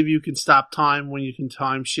 I believe you can stop time when you can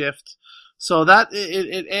time shift. So that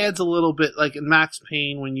it adds a little bit, like in Max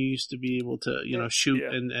Payne when you used to be able to shoot Yeah.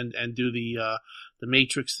 and do the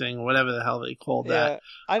Matrix thing or whatever the hell they called Yeah, that.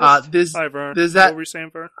 Hi, Vern. there's that- What were you saying,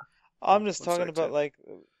 Vern? I'm just One talking sec, about Tim. like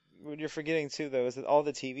what you're forgetting too, though, is that all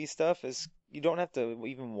the TV stuff is you don't have to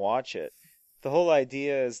even watch it. The whole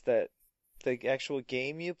idea is that the actual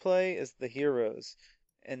game you play is the heroes,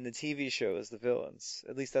 and the TV show is the villains.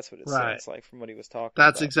 At least that's what it Right. sounds like from what he was talking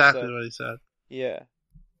That's about. exactly So, what he said. yeah.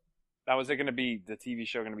 Now, is it going to be the TV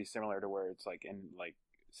show going to be similar to where it's like in like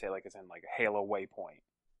say like it's in like Halo Waypoint?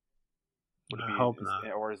 Would it I be, hope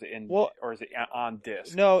not. Or is it in? Well- or is it on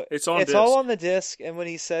disc? No, It's on it's all disc. on the disc, and what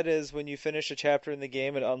he said is when you finish a chapter in the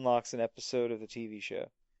game, it unlocks an episode of the TV show.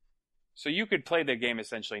 So you could play the game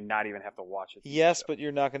essentially, not even have to watch it. Yes, but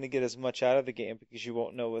you're not going to get as much out of the game because you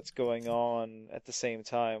won't know what's going on at the same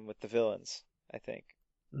time with the villains, I think.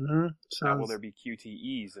 Mm-hmm. Now, will there be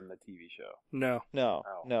QTEs in the TV show? No. No,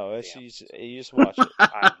 Oh, no, it's, damn. you just watch it.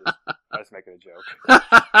 I'm just making a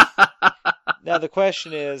joke. Now the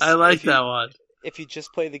question is, I like if you- that one. If you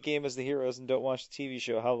just play the game as the heroes and don't watch the TV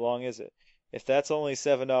show, how long is it? If that's only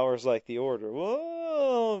 7 hours like The Order,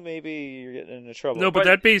 well, maybe you're getting into trouble. No, but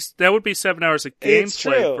that would be 7 hours of It's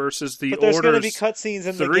true. gameplay versus the but there's going to Order's be cutscenes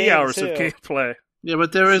in the 3 game hours too. of gameplay. Yeah,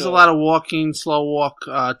 but there is a So- lot of walking, slow walk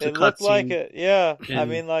to It looked like cutscene it, yeah. I in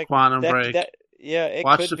mean, like Quantum that, Break. yeah, it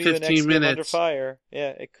Watch could the be the 15 next game under minutes. fire. Yeah,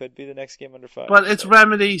 it could be the next game under fire. But it's so.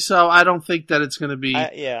 Remedy, so I don't think that it's going to be.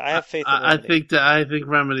 I have faith in I Remedy. think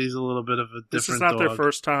Remedy's a little bit of a different. This is not their dog.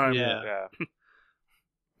 first time. Yeah. Yeah.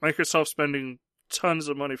 Microsoft's spending tons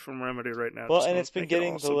of money from Remedy right now. Well, just and to it's been make it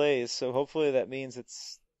getting awesome. delays, so hopefully that means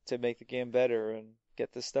it's to make the game better and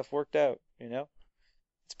get this stuff worked out, you know?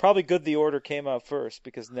 It's probably good The Order came out first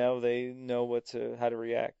because now they know how to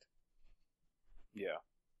react. Yeah.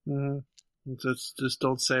 Mm-hmm. Just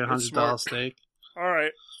don't say $100 smart. steak. All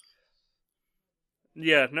right.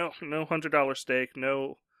 Yeah, no $100 steak,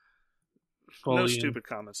 no Bullying. stupid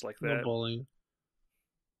comments like No that. bullying.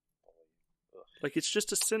 Like it's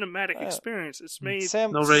just a cinematic experience. It's made.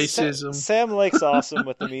 Sam, No racism. Sam Lake's awesome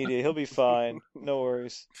with the media. He'll be fine. No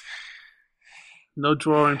worries. No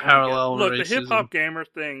drawing parallel Look, racism. the hip hop gamer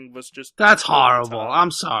thing was just. That's over the horrible. top.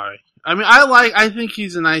 I'm sorry. I mean, I think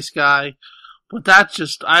he's a nice guy, but that's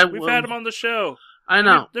just We've had him on the show. I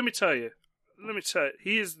know. Let me tell you.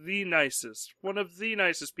 He is the nicest, one of the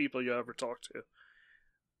nicest people you ever talk to.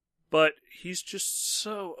 But he's just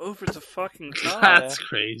so over the fucking top. That's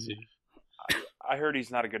crazy. I heard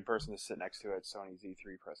he's not a good person to sit next to at Sony's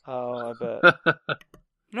E3 press. Oh, I bet.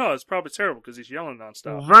 No, it's probably terrible because he's yelling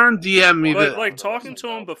nonstop. Vern DM'd me But that. like talking to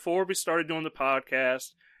him before we started doing the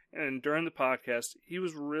podcast and during the podcast, he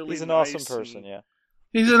was really He's an nice awesome person, and yeah.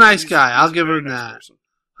 He's a nice guy. he's I'll a give very him nice that. person.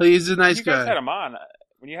 He's a nice you guys guy. had him on.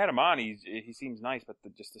 When you had him on, he seems nice, but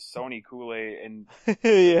just the Sony Kool-Aid and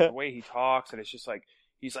Yeah. the way he talks, and it's just like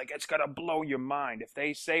he's like, it's gonna blow your mind if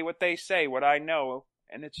they say what they say, what I know,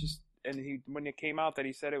 and it's just. And when it came out that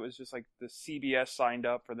he said it was just like the CBS signed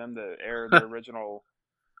up for them to air the original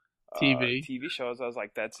TV shows, I was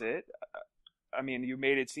like, that's it. I mean, you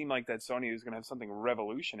made it seem like that Sony was gonna have something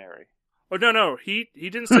revolutionary. Oh no, he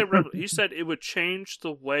didn't say he said it would change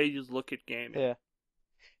the way you look at gaming. Yeah.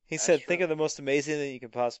 He That's said, true. think of the most amazing thing you can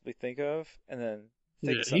possibly think of, and then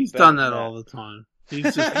think Yeah, of something he's better done than that all the time.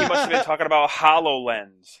 He's just He must have been talking about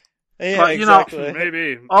HoloLens. Yeah, But, you know, exactly.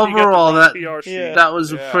 Maybe Overall, He got the that- wrong PR sheet. Yeah. that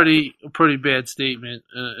was Yeah. a pretty bad statement,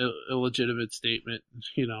 illegitimate statement.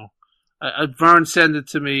 You know, Vern sent it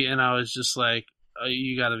to me, and I was just like,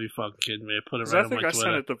 "You got to be fucking kidding me!" I put it 'Cause right I on think my I sent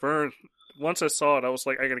Twitter. it to Vern. Once I saw it, I was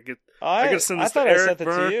like, I gotta I gotta send this to thought I Eric sent it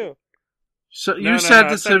Vern. to you. So No, you no, sent no,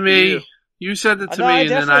 I it sent to it to me. you. You sent it to No, me, I and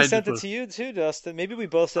then definitely I sent it put- to you too, Dustin. Maybe we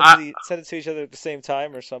both sent it to each other at the same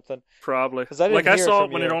time or something. probably. 'Cause I didn't Like I hear saw from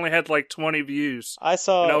it when you. it only had like 20 views, I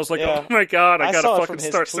saw and I was like, yeah, oh my god, I I gotta saw it fucking from his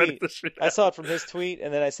start sending tweet. this shit. I out. saw it from his tweet,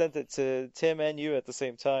 and then I sent it to Tim and you at the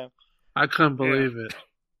same time. I couldn't believe it.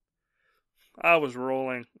 I was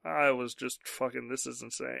rolling. I was just fucking. This is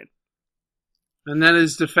insane. And then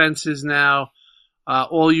his defense is now,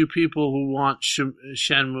 all you people who want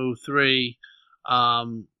Shenmue 3,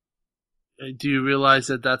 do you realize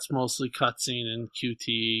that that's mostly cutscene and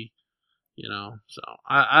QTE? You know, so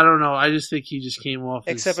I don't know. I just think he just came off.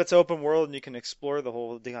 Except it's open world and you can explore the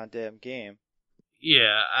whole goddamn game.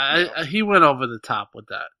 Yeah, he went over the top with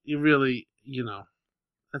that. He really,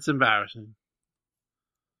 that's embarrassing.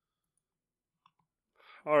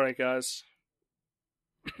 All right, guys.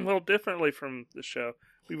 Well, differently from the show,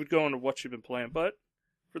 we would go into what you've been playing, but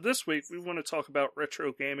for this week, we want to talk about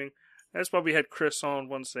retro gaming. That's why we had Chris on,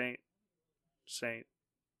 One Saint.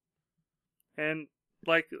 And,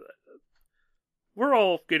 like, we're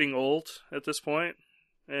all getting old at this point,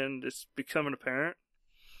 and it's becoming apparent.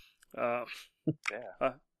 Yeah.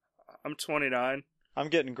 I'm 29. I'm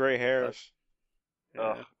getting gray hairs.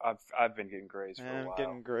 Yeah. I've been getting grays for a while. I'm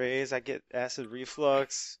getting grays. I get acid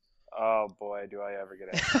reflux. Oh boy, do I ever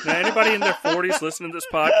get acid. Now, anybody in their 40s listening to this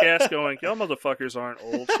podcast going, y'all motherfuckers aren't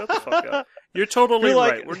old. Shut the fuck up. You're totally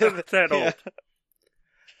right. We're not that old.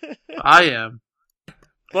 I am.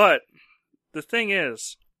 But the thing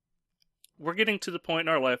is, we're getting to the point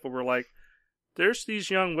in our life where we're like, there's these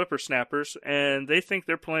young whippersnappers, and they think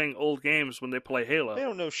they're playing old games when they play Halo. They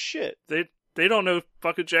don't know shit. They don't know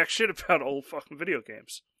fucking jack shit about old fucking video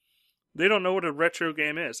games. They don't know what a retro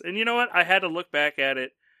game is. And you know what? I had to look back at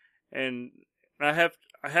it, and I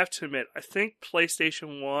have to admit, I think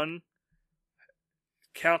PlayStation 1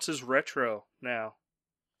 counts as retro now.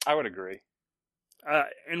 I would agree.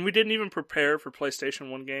 And we didn't even prepare for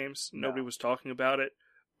PlayStation 1 games. Nobody was talking about it.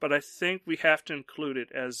 But I think we have to include it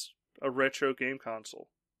as a retro game console.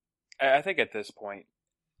 I think at this point,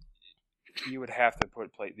 you would have to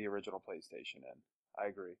put the original PlayStation in. I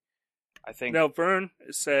agree. I think. Now, Vern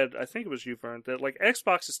said, I think it was you, Vern, that like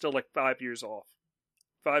Xbox is still like 5 years off.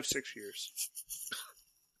 5-6 years.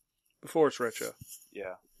 Before it's retro.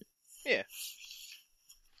 Yeah. Yeah.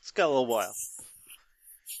 It's got a little while.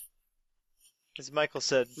 As Michael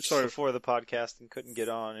said before the podcast and couldn't get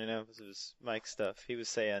on, because of his mic stuff, he was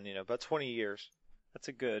saying, about 20 years. It's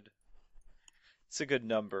a good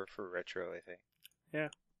number for retro, I think. Yeah.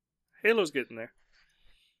 Halo's getting there.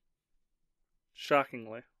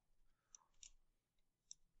 Shockingly.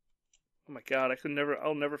 Oh my god,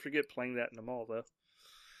 I'll never forget playing that in the mall, though.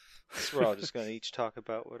 So we're all just going to each talk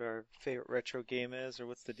about what our favorite retro game is, or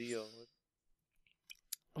what's the deal?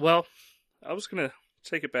 Well, I was going to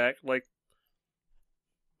take it back. Like,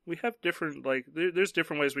 we have different, there's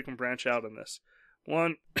different ways we can branch out in this.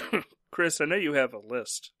 One, Chris, I know you have a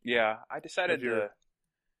list. Yeah, I decided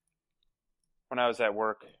when I was at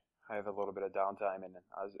work, I have a little bit of downtime, and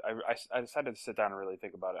I decided to sit down and really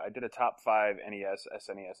think about it. I did a top 5 NES,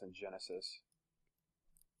 SNES, and Genesis,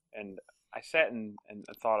 and I sat and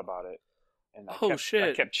thought about it, and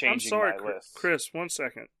I kept changing my list. Chris, 1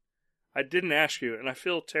 second. I didn't ask you, and I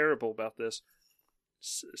feel terrible about this.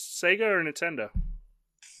 Sega or Nintendo?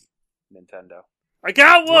 Nintendo. I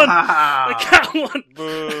got one! Wow. I got one!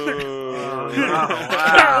 Boo.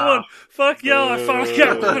 I got one! Fuck y'all, I finally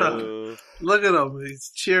got one! Look at him,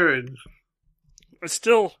 he's cheering. It's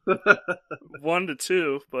still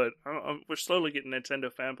 1-2, but we're slowly getting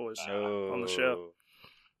Nintendo fanboys on the show.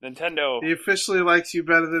 Nintendo. He officially likes you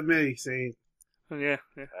better than me, Saint. Yeah.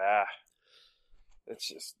 It's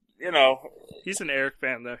just, He's an Eric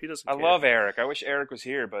fan, though. He doesn't care. I love Eric. I wish Eric was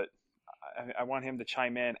here, but I want him to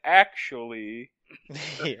chime in. Actually,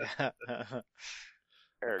 yeah.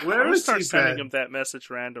 Eric, Where I'm is start he sending been? him that message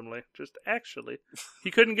randomly. Just actually,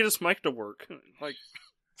 he couldn't get his mic to work. Like,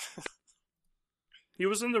 he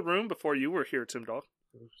was in the room before you were here, Tim Dog.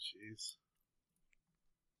 Oh, jeez.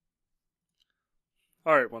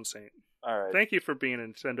 All right, One Saint. all right. Thank you for being a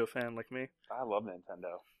Nintendo fan like me. I love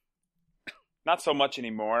Nintendo. Not so much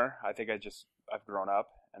anymore. I think I've grown up,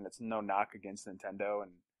 and it's no knock against Nintendo.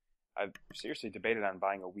 And I've seriously debated on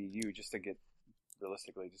buying a Wii U just to go.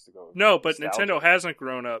 No, but nostalgic. Nintendo hasn't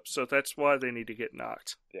grown up, so that's why they need to get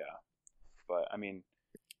knocked. Yeah, but I mean,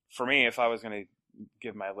 for me, if I was going to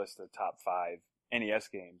give my list of top 5 NES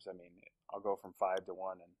games, I mean, I'll go from 5 to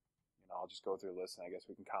 1, and I'll just go through the list, and I guess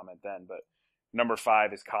we can comment then. But number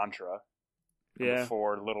 5 is Contra. Number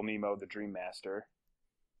 4, Little Nemo, the Dream Master.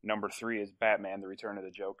 Number 3 is Batman: The Return of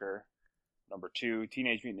the Joker. Number 2,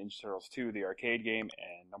 Teenage Mutant Ninja Turtles 2, the arcade game,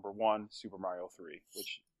 and number 1, Super Mario 3,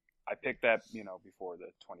 which I picked that, before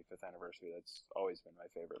the 25th anniversary. That's always been my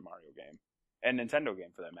favorite Mario game, and Nintendo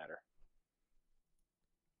game for that matter.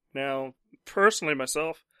 Now, personally,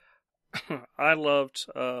 myself, I loved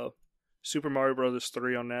Super Mario Bros.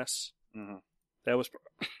 3 on NES. Mm-hmm. That was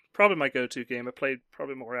probably my go-to game. I played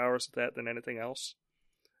probably more hours of that than anything else.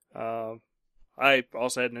 I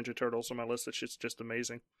also had Ninja Turtles on my list. It's just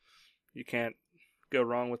amazing. You can't go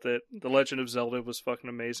wrong with it. The Legend of Zelda was fucking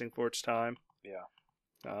amazing for its time. Yeah.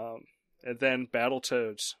 And then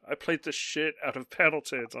Battletoads. I played the shit out of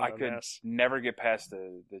Battletoads on I the could NES. never get past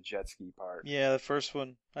the jet ski part. Yeah, the first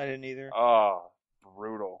one I didn't either. Oh,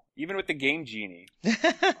 brutal. Even with the Game Genie,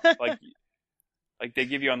 like they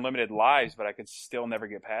give you unlimited lives, but I could still never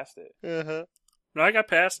get past it. Uh-huh. No, I got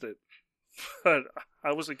past it. But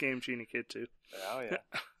I was a Game Genie kid too. Oh yeah.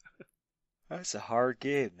 That's a hard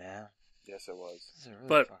game, man. Yes, it was. That's a really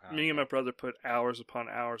But fucking hard me and game. my brother put hours upon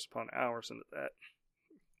hours upon hours into that.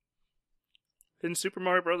 In Super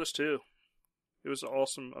Mario Brothers 2. It was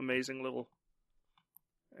awesome, amazing little.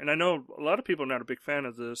 And I know a lot of people are not a big fan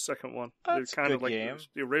of the second one. That's They're a kind good of like game.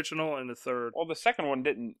 the original and the third. Well, the second one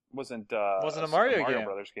wasn't Wasn't a Mario game.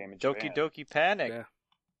 Brothers game in Doki Japan. Doki Panic. Yeah.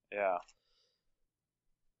 Yeah.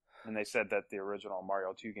 And they said that the original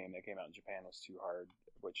Mario 2 game that came out in Japan was too hard,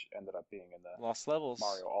 which ended up being in the Lost Levels.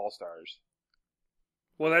 Mario All-Stars.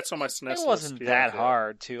 Well, that's on my SNES It wasn't list. that yeah.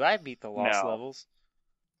 hard, too. I beat the Lost No. Levels.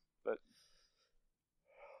 But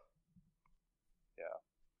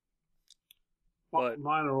But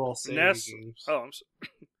mine are all Sega NES. games. Oh,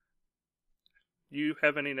 you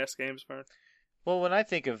have any NES games, Vern? Well, when I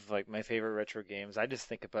think of like my favorite retro games, I just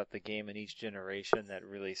think about the game in each generation that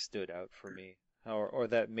really stood out for me, or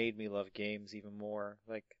that made me love games even more.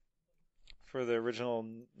 Like for the original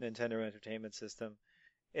Nintendo Entertainment System,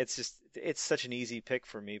 it's such an easy pick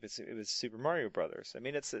for me. But it was Super Mario Brothers. I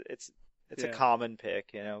mean, it's a Yeah. common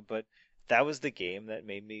pick, you know, but that was the game that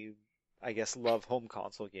made me, I guess, love home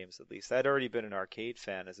console games at least. I'd already been an arcade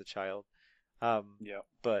fan as a child, yeah.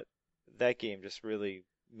 but that game just really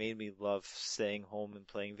made me love staying home and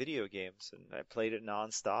playing video games, and I played it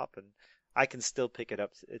nonstop, and I can still pick it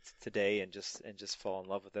up today and just fall in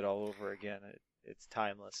love with it all over again. It's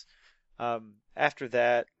timeless. After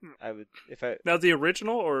that, I would Now the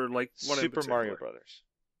original or like one in Super Mario particular? Brothers.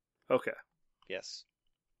 Okay. Yes,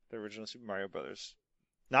 the original Super Mario Brothers,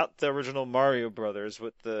 not the original Mario Brothers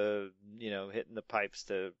with the hitting the pipes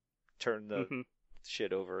to turn the Mhm.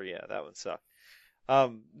 shit over. Yeah, that one sucked.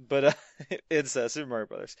 But it's Super Mario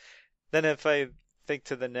Brothers. Then if I think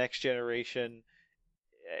to the next generation,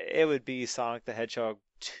 it would be Sonic the Hedgehog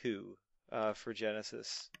 2 for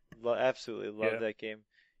Genesis. Absolutely love Yeah. that game.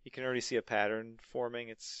 You can already see a pattern forming.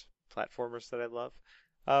 It's platformers that I love.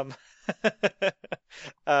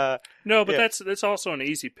 No, but Yeah. that's also an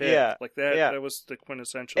easy pick. Yeah, Like that. yeah. That was the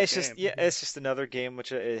quintessential It's game. it's just another game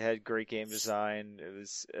which it had great game design. It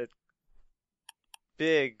was a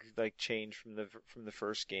big change from the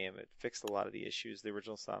first game. It fixed a lot of the issues the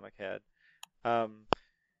original Sonic had.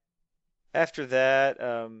 After that,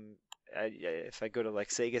 if I go to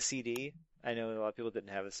Sega CD, I know a lot of people didn't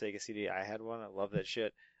have a Sega CD. I had one. I love that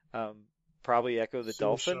shit. Probably Echo the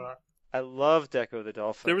Dolphin. Shark. I loved Echo the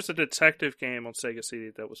Dolphin. There was a detective game on Sega CD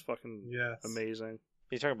that was fucking Yes. amazing.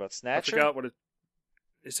 You're talking about I Snatcher? forgot what it.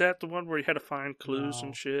 Is that the one where you had to find clues No.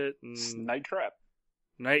 and shit? And Night Trap.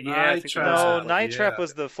 Night, yeah, I Night think Trap. that was No, it. Night Trap Yeah.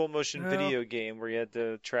 was the full motion No. video game where you had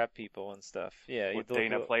to trap people and stuff. Yeah, With you'd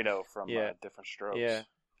Dana look- Plato from yeah. Different Strokes. Yeah.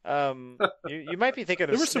 You might be thinking of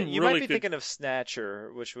There were some you really might be good- thinking of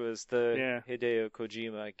Snatcher, which was the Yeah. Hideo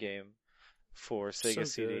Kojima game for Sega So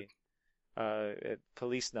CD. good.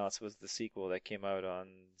 Police Knots was the sequel that came out on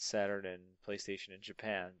Saturn and PlayStation in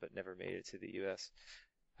Japan, but never made it to the US.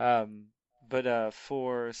 But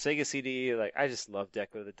for Sega CD, I just loved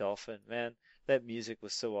Echo the Dolphin, man. That music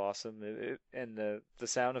was so awesome, and the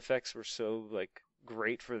sound effects were so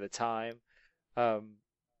great for the time.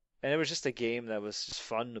 And it was just a game that was just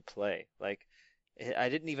fun to play. I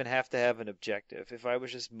didn't even have to have an objective. If I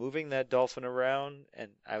was just moving that dolphin around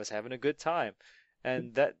and I was having a good time,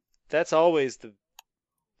 and that's always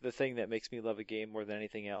the thing that makes me love a game more than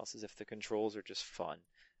anything else is if the controls are just fun.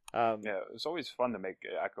 Yeah, it was always fun to make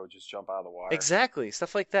Echo just jump out of the wire. Exactly,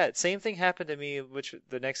 stuff like that. Same thing happened to me, which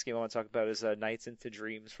the next game I want to talk about is Nights into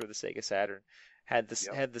Dreams for the Sega Saturn. Had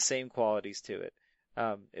the same qualities to it.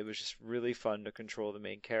 It was just really fun to control the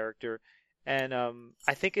main character, and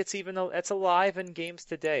I think it's alive in games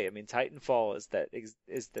today. I mean, Titanfall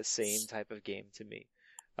is the same type of game to me.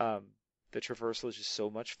 The traversal is just so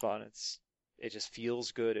much fun. It just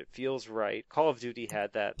feels good. It feels right. Call of Duty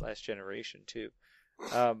had that last generation too.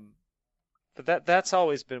 But that's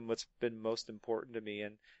always been what's been most important to me,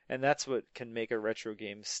 and that's what can make a retro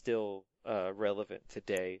game still relevant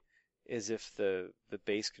today, is if the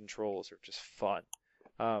base controls are just fun.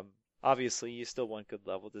 Obviously, you still want good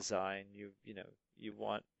level design. You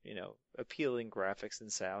want appealing graphics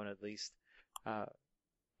and sound at least.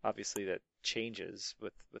 Obviously, that changes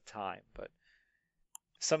with time, but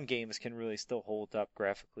some games can really still hold up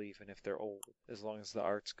graphically even if they're old, as long as the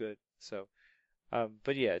art's good. So,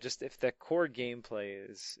 But yeah, just if that core gameplay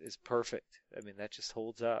is perfect, I mean that just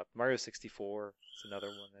holds up. Mario 64 is another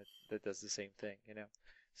one that does the same thing, you know.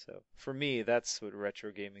 So for me, that's what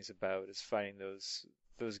retro gaming's about: is finding those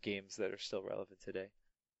games that are still relevant today.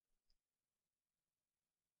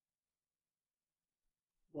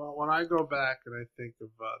 Well, when I go back and I think of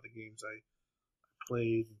the games I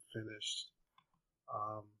played and finished,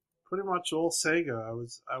 pretty much all Sega.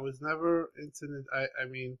 I was never into. I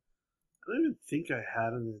mean, I don't even think I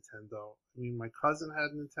had a Nintendo. I mean, my cousin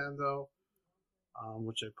had a Nintendo,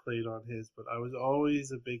 which I played on his, but I was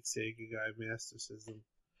always a big Sega guy. Master System,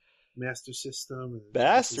 and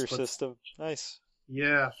Master Genesis, but- System, nice.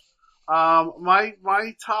 Yeah.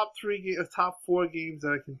 My top top four games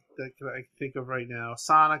that I can think of right now.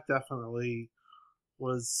 Sonic definitely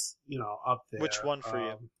was up there. Which one for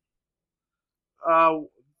you?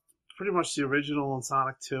 Pretty much the original and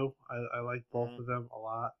Sonic 2. I like both Mhm. of them a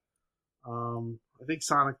lot. I think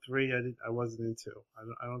Sonic 3 I wasn't into.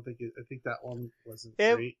 I don't think I think that one wasn't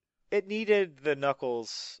great. It needed the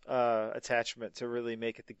Knuckles attachment to really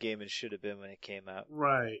make it the game it should have been when it came out.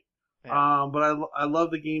 Right. Yeah. But I love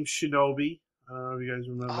the game Shinobi. I don't know if you guys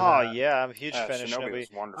remember Oh that. yeah, I'm a huge fan of Shinobi Shinobi.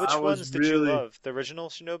 was wonderful. Which I was ones did you really- love? The original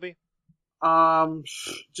Shinobi?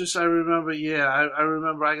 Just I remember. Yeah, I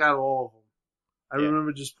remember. I got all of them. I Yeah.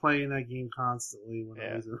 remember just playing that game constantly when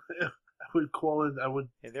I was. I would call it. I would.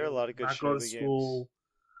 Yeah, there are a lot of good not go to Shinobi school. games.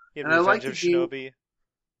 You And had I like Revenge of the game- Shinobi,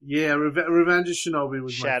 Yeah, Revenge of Shinobi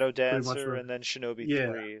was Shadow pretty much Dancer, and then Shinobi Yeah.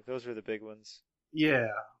 3. Those were the big ones. yeah.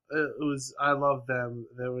 It was. I loved them.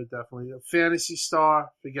 They were definitely Fantasy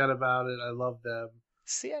Star. Forget about it. I love them.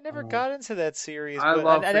 See, I never Oh. got into that series, I but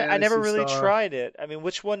love I never Phantasy really Star. tried it. I mean,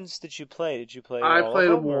 which ones did you play? Did you play I all played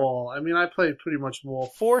of them or- all. I mean, I played pretty much them all.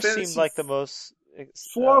 4 Fantasy seemed like the most.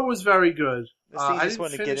 4 was very good. It's the I easiest didn't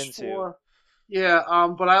one to get finish into. 4. Yeah,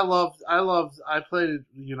 but I played it,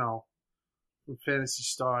 from Fantasy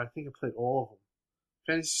Star. I think I played all of them.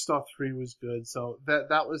 Fantasy Star 3 was good, so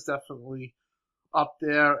that was definitely up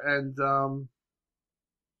there. And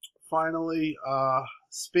finally,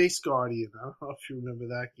 Space Guardian. I don't know if you remember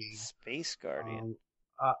that game. Space Guardian.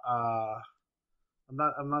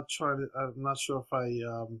 I'm not sure if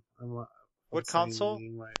I'm What saying the console?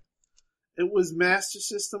 name right. It was Master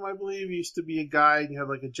System, I believe. You used to be a guy and you had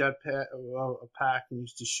like a jetpack, a pack, and you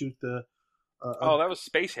used to shoot the. Oh, that was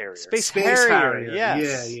Space Harrier. Space Harrier. Harrier,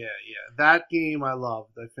 yes. Yeah. That game I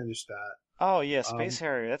loved. I finished that. Oh yeah, Space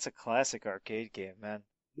Harrier. That's a classic arcade game, man.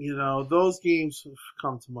 Those games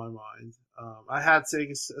come to my mind. I had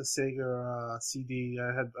Sega CD.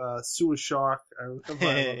 I had Sewer Shark. I remember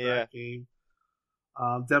I loved Yeah. that game.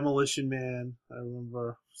 Demolition Man. I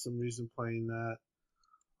remember for some reason playing that.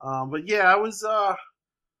 But yeah, I was,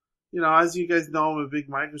 as you guys know, I'm a big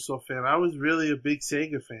Microsoft fan. I was really a big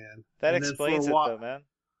Sega fan. That And then for a explains it, while- though, man.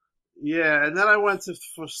 Yeah, and then I went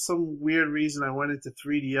for some weird reason, I went into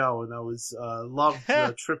 3DO, and I was loved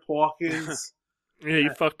Trip Hawkins. Yeah,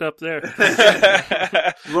 you fucked up there.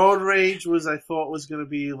 Road Rage I thought was going to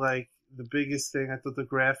be like the biggest thing. I thought the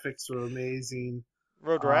graphics were amazing.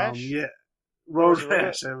 Road Rash. Yeah, Road Was it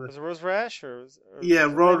Rash. Was it Road Rash or Yeah,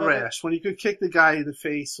 was it Road the name of it? Rash. When you could kick the guy in the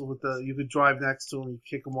face with you could drive next to him, you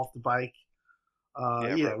kick him off the bike.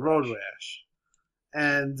 Road Rash.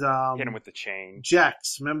 And Hit him with the chain.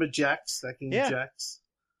 Jax. Remember Jax? That game, Yeah. Jax.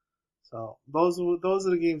 So those are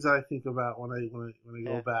the games I think about when I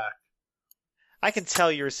go Yeah. back. I can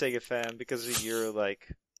tell you're a Sega fan because of your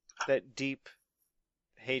that deep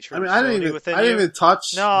hatred. I mean, of I Sony didn't within even you.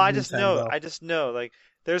 touch. No, I just Nintendo. know. Like,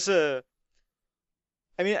 there's a.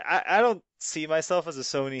 I mean, I don't see myself as a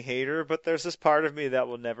Sony hater, but there's this part of me that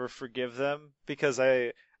will never forgive them because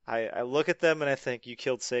I look at them and I think you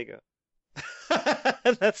killed Sega.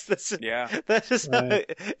 And that's Yeah. that's just Right.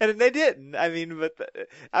 and they didn't. I mean, but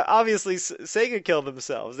obviously Sega killed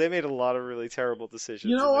themselves. They made a lot of really terrible decisions.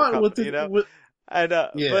 You know in their what? company, you know?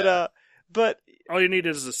 Yeah. But All you need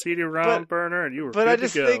is a CD-ROM burner, and you were But good I to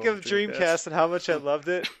just go, think of Dreamcast and how much I loved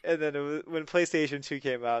it, and then when PlayStation 2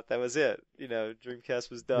 came out, that was it. Dreamcast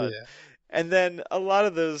was done. Yeah. And then a lot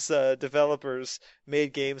of those developers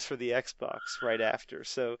made games for the Xbox right after.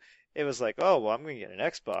 So it was like, oh, well, I'm going to get an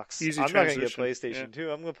Xbox. Easy I'm not going to get transition, PlayStation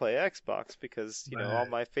 2. I'm going to play Xbox because, all Right.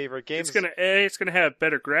 my favorite games. It's gonna have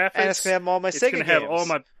better graphics. and it's going to have all my It's Sega gonna games. have all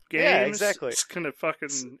my games. Yeah, exactly. It's gonna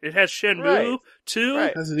fucking. It has Shenmue Right. 2.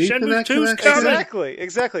 Right. Has an Shenmue Ethernet 2's connection? coming.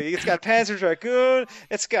 Exactly. It's got Panzer Dragoon.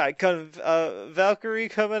 It's got Valkyrie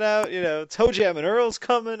coming out. Toe Jam and Earl's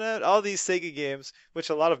coming out. All these Sega games, which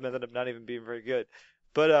a lot of them ended up not even being very good.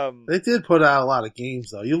 But They did put out a lot of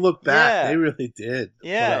games, though. You look back, Yeah. they really did.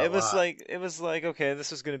 yeah, put out it a was lot. like okay,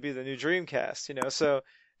 this was going to be the new Dreamcast. So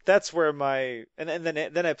that's where my and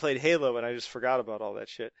then I played Halo and I just forgot about all that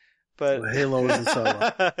shit. But Well, Halo isn't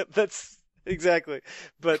solo. That's exactly.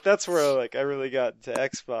 But that's where like I really got into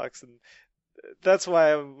Xbox, and that's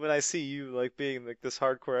why when I see you like being like this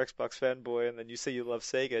hardcore Xbox fanboy, and then you say you love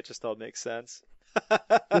Sega, it just all makes sense.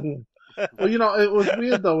 Well, you know, it was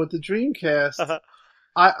weird though with the Dreamcast.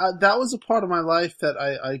 I that was a part of my life that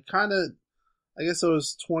I kind of, I guess I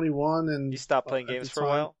was 21 and You stopped playing at games the for a time-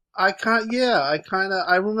 while.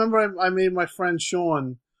 I remember I made my friend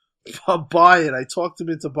Sean buy it. I talked him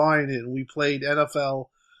into buying it, and we played NFL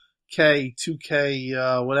K,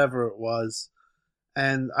 2K, whatever it was.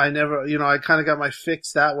 And I never, you know, I kind of got my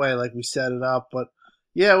fix that way, like we set it up. But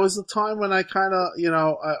yeah, it was a time when I kind of, you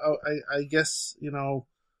know, I guess, you know,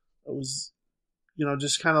 it was, you know,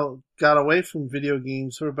 just kind of got away from video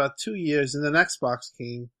games for about 2 years, and then Xbox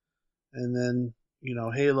came, and then, you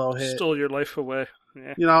know, Halo hit. Stole your life away.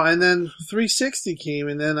 Yeah. You know, and then 360 came,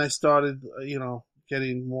 and then I started, you know,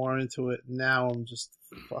 getting more into it. Now I'm just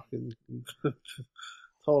fucking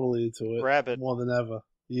totally into it. Rabid. More than ever.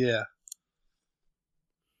 Yeah.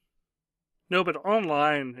 No, but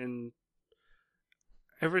online and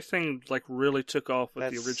everything like really took off with the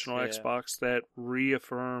That's- original yeah. Xbox that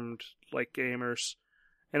reaffirmed like gamers.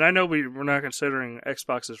 And I know we're not considering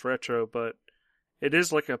Xbox as retro, but it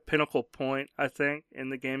is like a pinnacle point, I think, in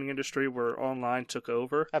the gaming industry where online took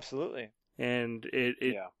over, Absolutely. and it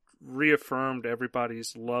Yeah. reaffirmed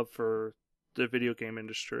everybody's love for the video game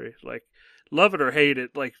industry. Like, love it or hate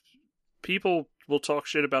it, like, people will talk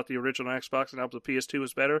shit about the original Xbox and how the PS2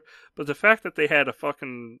 was better, but the fact that they had a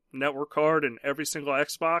fucking network card in every single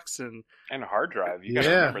Xbox and And a hard drive. You gotta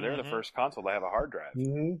Yeah. remember, they're the Mhm. first console to have a hard drive.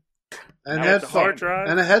 Mm-hmm. Now And with the headphone. hard drive?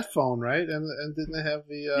 And a headphone, right? And didn't they have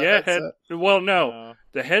the headset? well, no, Uh,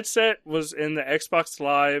 the headset was in the Xbox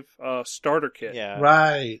Live starter kit. yeah.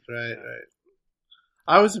 Right.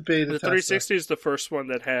 I was a beta The tester. 360 is the first one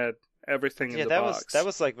that had everything in Yeah, the that box.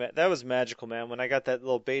 that was magical, man. When I got that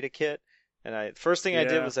little beta kit, and first thing I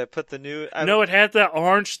did Yeah. was I put the new. No, it had that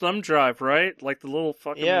orange thumb drive, right? Like the little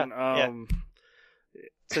fucking Yeah, yeah.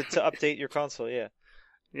 to update your console. Yeah.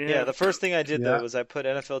 Yeah, the first thing I did Yeah. though was I put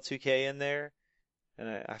NFL 2K in there,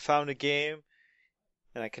 and I found a game,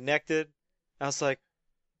 and I connected. I was like,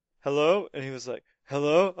 "Hello," and he was like,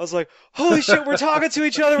 "Hello." I was like, "Holy shit, we're talking to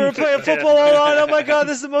each other. We're playing football online. Oh my god,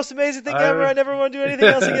 this is the most amazing thing ever. I never want to do anything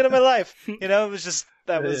else again in my life." You know, it was just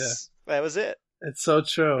that was it. It's so It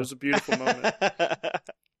true. was a beautiful moment.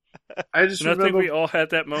 I just And I think remember we all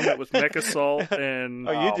had that moment with Mecha Salt and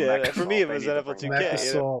Oh, you Oh, did. Mecha For me, it Salt, was they need to NFL bring 2K. Mecha you know?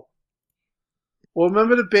 Assault. Well,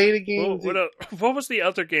 remember the beta game? what was the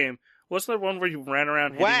other game? Wasn't there one where you ran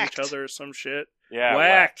around hitting Whacked. each other or some shit? Yeah,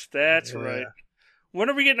 Whacked. That's Yeah. right. When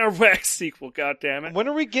are we getting our Whacked sequel? God damn it! When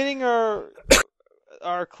are we getting our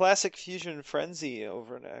classic Fusion Frenzy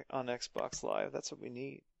over on Xbox Live? That's what we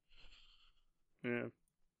need. Yeah,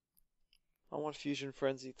 I want Fusion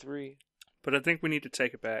Frenzy 3. but I think we need to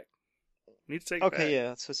take it back. We need to take it back. Okay,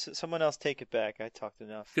 yeah. So someone else take it back. I talked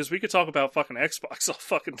enough. Because we could talk about fucking Xbox all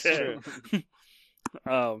fucking That's day.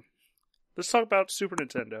 Let's talk about Super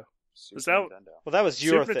Nintendo. Super Is that- Nintendo. Well, that was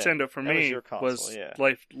your Super thing. Nintendo for That was me your console, was yeah.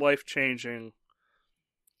 life changing.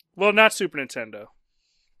 Well, not Super Nintendo.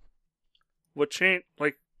 What changed?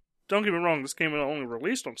 Like, don't get me wrong, this game was only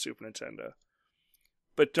released on Super Nintendo,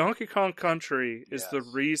 but Donkey Kong Country is the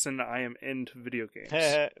Yes. reason I am into video games.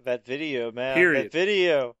 That video, man. Period. That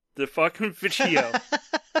video. The fucking video,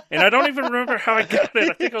 and I don't even remember how I got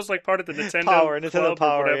it. I think I was like part of the Nintendo Nintendo Club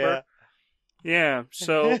Power, or whatever. yeah. Yeah,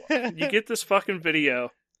 so you get this fucking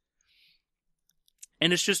video,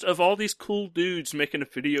 and it's just of all these cool dudes making a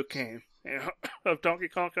video game of Donkey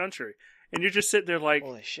Kong Country, and you're just sitting there like,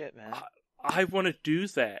 Holy shit, man. I want to do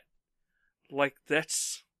that. Like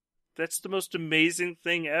that's the most amazing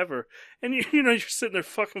thing ever. And you know you're sitting there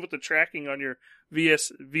fucking with the tracking on your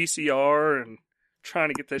VCR and trying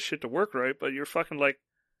to get that shit to work right, but you're fucking like,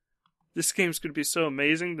 this game's gonna be so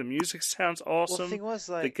amazing. The music sounds Well, awesome. the thing was,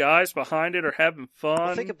 The like, guys behind it are having fun.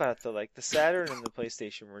 well, think about it though. Like the Saturn and the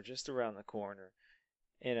PlayStation were just around the corner.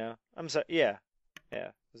 You know, I'm sorry. Yeah.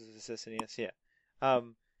 Was it the SNES? Yeah.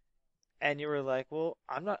 And you were like, well,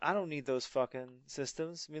 I don't need those fucking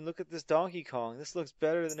systems. I mean, look at this Donkey Kong. This looks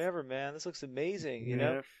better than ever, man. This looks amazing, you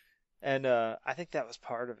know? And I think that was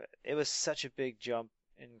part of it. It was such a big jump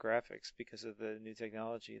in graphics because of the new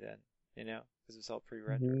technology then, you know? Because it was all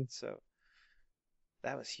pre-rendered. So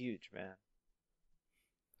that was huge, man.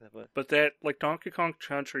 But that, like, Donkey Kong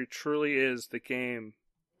Country truly is the game,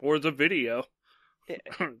 or the video,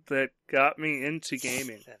 that got me into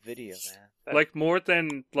gaming. That video, man. Like, more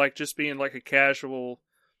than, like, just being, like, a casual...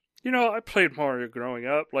 You know, I played Mario growing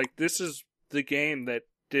up. Like, this is the game that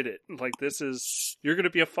did it. Like, you're gonna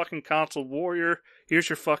be a fucking console warrior. Here's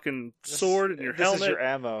your fucking sword and your helmet. This is your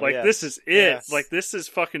ammo. Like, yes. this is it. Yes. Like, this is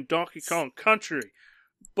fucking Donkey Kong Country.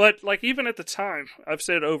 But, like, even at the time, I've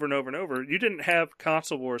said over and over and over, you didn't have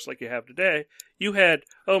console wars like you have today. You had,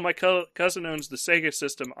 my cousin owns the Sega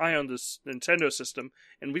system, I own this Nintendo system,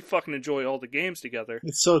 and we fucking enjoy all the games together.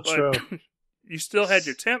 It's so true. You still had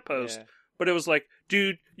your tempos, but it was like,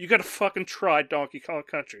 dude, you gotta fucking try Donkey Kong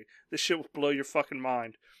Country. This shit will blow your fucking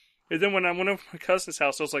mind. And then when I went over to my cousin's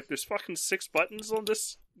house, I was like, there's fucking 6 buttons on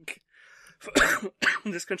this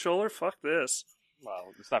this controller? Fuck this.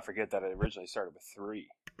 Well, let's not forget that it originally started with 3.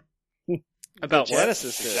 About the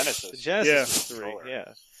Genesis The did. Genesis. The Genesis was 3, Controller.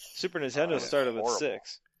 yeah. Super Nintendo started with horrible.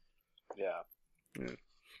 6. Yeah.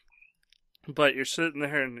 But you're sitting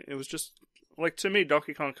there, and it was just, like, to me,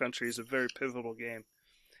 Donkey Kong Country is a very pivotal game.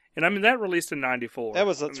 And I mean, that released in 94. That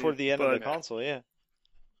was toward the end of the console, yeah.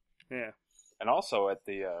 Yeah. And also at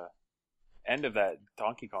the end of that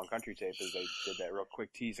Donkey Kong Country tape is they did that real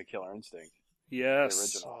quick tease of Killer Instinct. Yes. The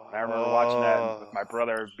original. And I remember watching that with my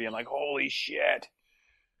brother being like, holy shit.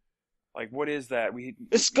 Like, what is that?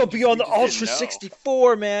 It's going to be on the just didn't Ultra know.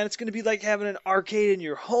 64, man. It's going to be like having an arcade in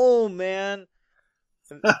your home, man.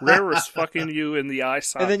 Rare was fucking you in the eye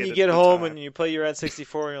socket. And then you at get the home time. and you play your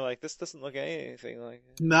N64 and you're like, this doesn't look anything like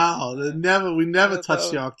it. No, we never Yeah,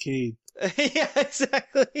 touched that the arcade. Yeah,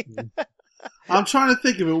 exactly. I'm trying to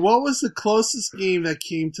think of it. What was the closest game that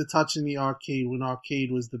came to touching the arcade when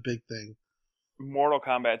arcade was the big thing? Mortal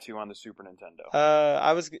Kombat 2 on the Super Nintendo.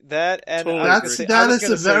 I was that, and Totally I was agree. gonna say- I That was is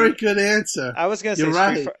gonna a very say- good answer. I was gonna say You're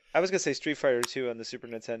right. I was gonna say Street Fighter 2 on the Super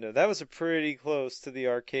Nintendo. That was a pretty close to the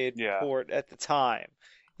arcade Yeah. port at the time.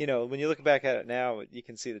 You know, when you look back at it now, you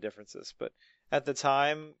can see the differences. But at the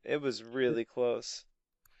time, it was really close.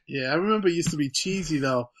 Yeah, I remember it used to be cheesy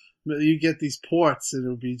though. You get these ports and it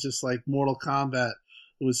would be just like Mortal Kombat.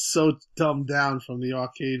 It was so dumbed down from the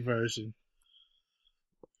arcade version.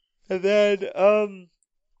 And then,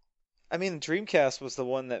 I mean, Dreamcast was the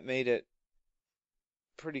one that made it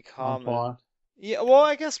pretty On common. par. Yeah, well,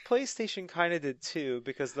 I guess PlayStation kind of did too,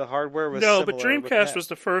 because the hardware was No, but similar with Dreamcast was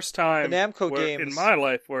the first time The Namco where, games- in my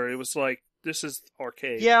life where it was like, this is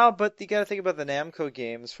arcade. Yeah, but you gotta think about the Namco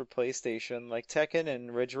games for PlayStation. Like Tekken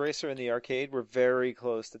and Ridge Racer in the arcade were very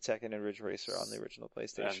close to Tekken and Ridge Racer on the original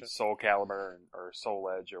PlayStation. And Soul Calibur or Soul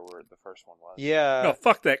Edge or where the first one was. Yeah. No,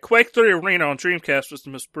 fuck that. Quake 3 Arena on Dreamcast was the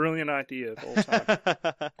most brilliant idea of all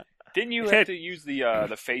time. Didn't you have to use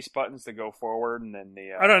the face buttons to go forward and then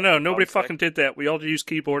the I don't know. Nobody thumbstick? fucking did that. We all used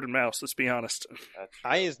keyboard and mouse, let's be honest.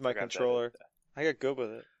 I used my forgot that. controller. I got good with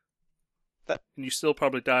it. And you still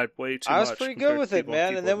probably died way too much. I was pretty good compared with to it, people on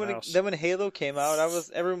man. And then keyboard and when mouse. Halo came out,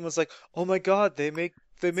 everyone was like, "Oh my god, they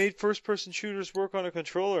made first person shooters work on a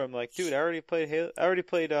controller." I'm like, dude, I already played Halo. I already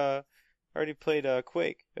played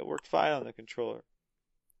Quake. It worked fine on the controller.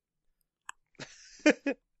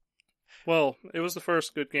 Well, it was the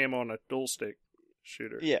first good game on a dual stick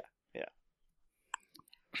shooter. Yeah.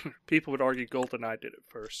 People would argue GoldenEye did it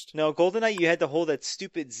first. No, GoldenEye, you had to hold that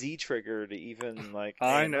stupid Z trigger to even like.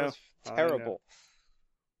 I man, that know. was I know. terrible.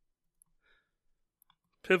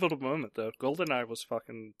 Pivotal moment though. GoldenEye was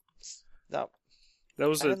fucking. No, That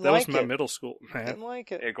was I didn't that was like my it. middle school, I man. didn't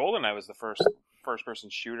like it. Yeah, GoldenEye was the first person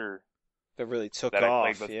shooter That really took that off.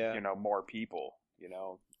 I played with yeah. more people, in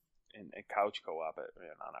couch co-op.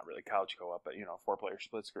 Not really couch co-op, but 4-player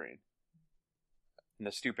split screen. And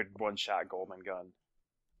the stupid one-shot Golden gun.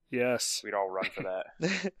 Yes, We'd all run for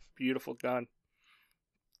that. beautiful gun.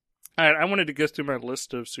 All right, I wanted to go through my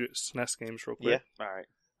list of SNES games real quick. Yeah.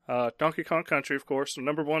 All right. Donkey Kong Country, of course,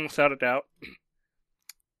 number one without a doubt.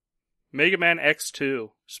 Mega Man X2.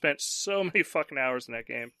 Spent so many fucking hours in that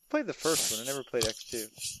game. Played the first one. I never played X2.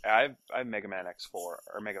 I have Mega Man X4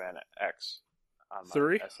 or Mega Man X on my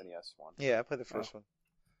 3? SNES one. Yeah, I played the first one.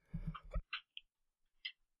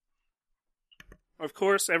 Of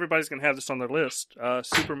course, everybody's going to have this on their list.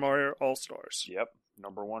 Super Mario All-Stars. Yep,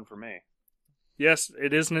 number one for me. Yes,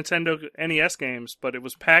 it is Nintendo NES games, but it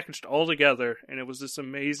was packaged all together, and it was this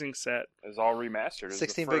amazing set. It was all remastered. It was the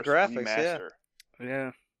 16-bit first graphics, yeah. remaster.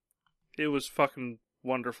 Yeah. It was fucking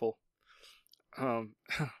wonderful.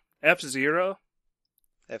 F-Zero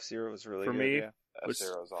F-Zero was really For good. me, Yeah. was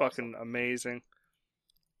F-Zero's fucking awesome. amazing.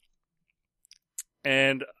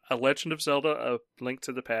 And A Legend of Zelda: A Link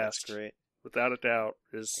to the That's Past, great. without a doubt,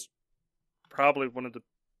 is probably one of the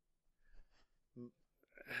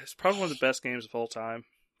best games of all time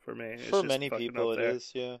for me. It's For just many fucking people, up it there.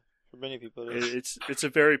 is. Yeah. For many people, it is. It's a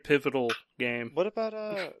very pivotal game What about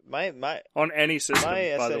my on any system.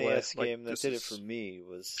 my by the way, SNES Like, game that this did it is- for me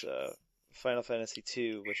was Final Fantasy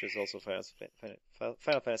II, which is also Final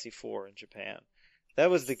Fantasy IV in Japan. That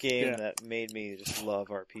was the game Yeah. that made me just love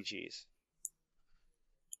RPGs.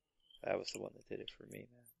 That was the one that did it for me,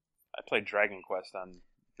 man. I played Dragon Quest on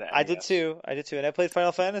the NES. I did too, and I played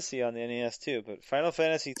Final Fantasy on the NES too, but Final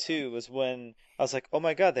Fantasy 2 was when I was like, oh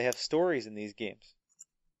my god, they have stories in these games.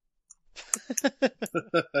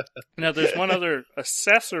 Now, there's one other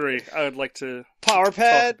accessory I would like to Power talk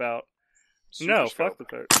Pad? about. Super No, Scope. fuck the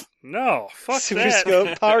third. No, fuck Super that.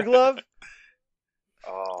 Scope? Power Glove?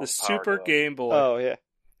 Oh, The Power Super Glove. Game Boy. Oh, yeah.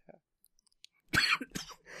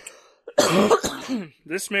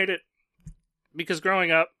 This made it because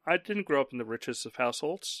growing up, I didn't grow up in the richest of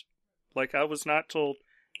households. Like, I was not told,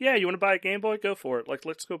 yeah, you want to buy a Game Boy? Go for it. Like,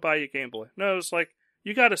 let's go buy you a Game Boy. No, it was like,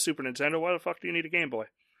 you got a Super Nintendo. Why the fuck do you need a Game Boy?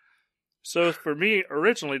 So, for me,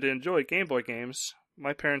 originally, to enjoy Game Boy games,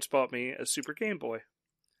 my parents bought me a Super Game Boy.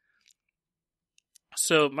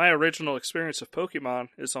 So, my original experience of Pokemon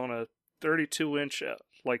is on a 32-inch,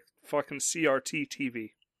 like, fucking CRT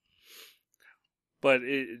TV. But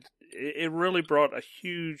it really brought a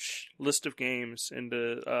huge list of games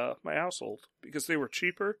into my household because they were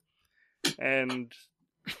cheaper, and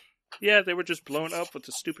yeah, they were just blown up with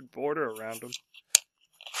the stupid border around them.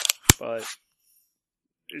 But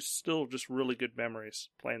it's still just really good memories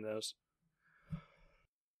playing those.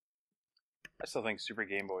 I still think Super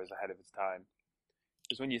Game Boy is ahead of its time.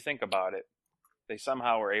 Because when you think about it, they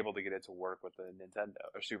somehow were able to get it to work with the Nintendo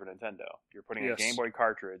or Super Nintendo. You're putting Yes. a Game Boy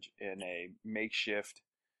cartridge in a makeshift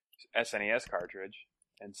SNES cartridge,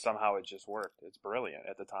 and somehow it just worked. It's brilliant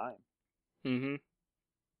at the time. Mm-hmm.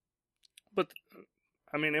 But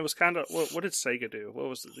I mean, it was kind of what did Sega do? What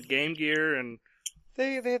was it? The Game Gear and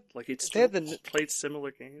They had like it They still had the- played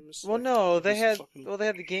similar games. well, Like, no, it they was had fucking- they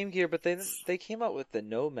had the Game Gear, but they came out with the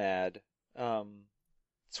Nomad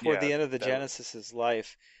toward the Yeah, end of the that was- Genesis's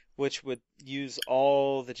life, which would use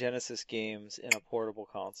all the Genesis games in a portable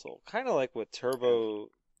console, kind of like what Turbo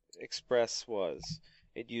Express was.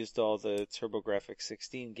 It used all the TurboGrafx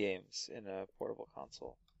 16 games in a portable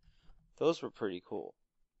console. Those were pretty cool.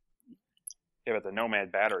 Yeah, but the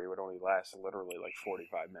Nomad battery would only last literally like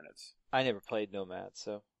 45 minutes. I never played Nomad,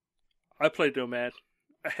 so I played Nomad.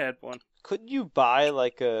 I had one. couldn't you buy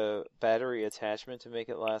like a battery attachment to make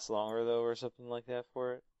it last longer though, or something like that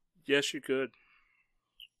for it? Yes, you could.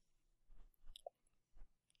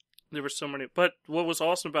 There were so many. But what was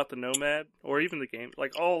awesome about the Nomad, or even the game,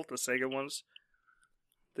 like all the Sega ones,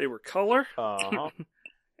 they were color, Uh-huh.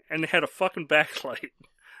 and they had a fucking backlight.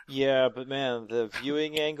 Yeah, but man, the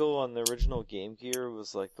viewing angle on the original Game Gear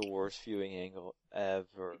was like the worst viewing angle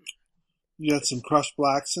ever. You got some crushed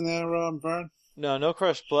blacks in there, Vern? No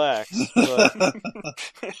crushed blacks, but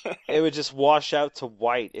it would just wash out to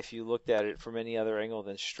white if you looked at it from any other angle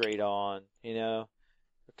than straight on, you know?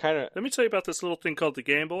 Kind of. Let me tell you about this little thing called the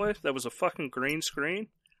Game Boy that was a fucking green screen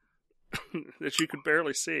that you could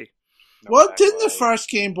barely see. No Well, didn't the backlight. first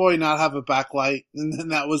Game Boy not have a backlight? And then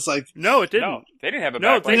that was like, No, it didn't. No, they didn't have a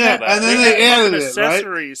No, backlight. they Yeah, had, for that. and then they they had added fucking it, right?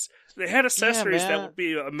 accessories. They had accessories that man. would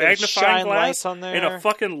be a They'd magnifying shine glass lights on there. and a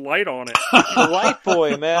fucking light on it. The Light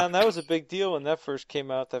Boy, man, that was a big deal when that first came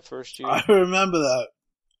out that first year. I remember that.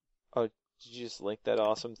 Oh, did you just link that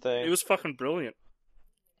awesome thing? It was fucking brilliant.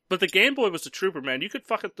 But the Game Boy was a trooper, man. You could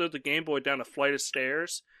fucking throw the Game Boy down a flight of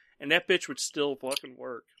stairs, and that bitch would still fucking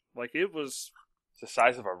work. Like, it was... It's the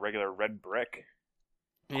size of a regular red brick.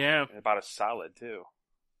 Yeah. And about as solid, too.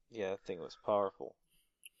 Yeah, that thing was powerful.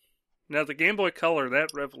 Now, the Game Boy Color, that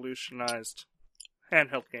revolutionized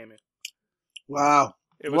handheld gaming. Wow.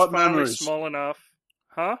 It was What finally memories? small enough.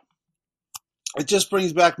 Huh? It just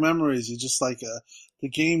brings back memories. You just like the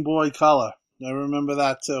Game Boy Color. I remember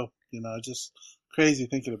that too. You know, just crazy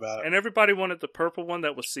thinking about it. And everybody wanted the purple one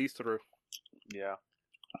that was see-through. Yeah.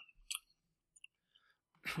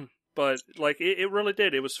 But, like, it really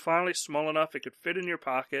did. It was finally small enough it could fit in your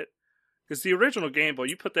pocket. Because the original Game Boy,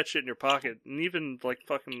 you put that shit in your pocket, and even, like,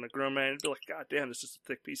 fucking a grown man would be like, God damn, this is a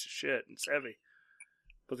thick piece of shit, and it's heavy.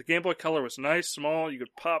 But the Game Boy Color was nice, small, you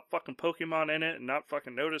could pop fucking Pokemon in it and not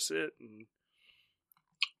fucking notice it, and...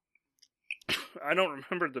 I don't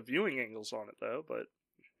remember the viewing angles on it, though, but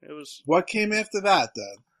it was... What came after that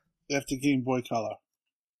then? After Game Boy Color?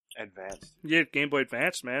 Advanced. Yeah, Game Boy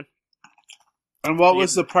Advance, man. And what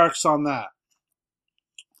was the perks on that?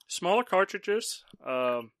 Smaller cartridges.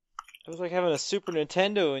 It was like having a Super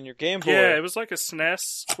Nintendo in your Game Boy. Yeah, it was like a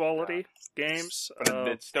SNES quality games. But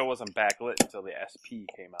it still wasn't backlit until the SP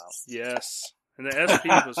came out. Yes. And the SP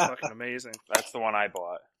was fucking amazing. That's the one I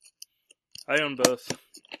bought. I own both.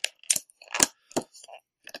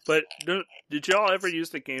 But did y'all ever use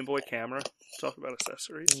the Game Boy camera? Talk about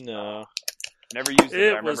accessories. No. Never used it, but I It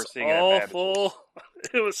remember was seeing it at Babbage's. awful.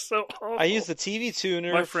 It was so awful. I used the TV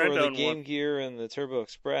tuner My for friend the owned Game one. Gear and the Turbo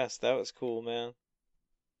Express. That was cool, man.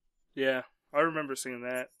 Yeah, I remember seeing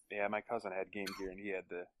that. Yeah, my cousin had Game Gear and he had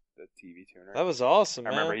the TV tuner. That was awesome,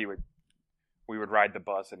 I man. remember we would ride the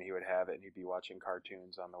bus and he would have it and he'd be watching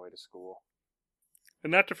cartoons on the way to school.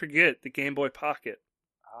 And not to forget the Game Boy Pocket.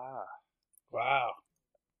 Ah. Wow.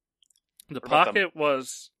 The What about Pocket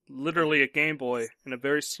was literally a Game Boy in a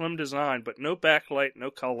very slim design, but no backlight, no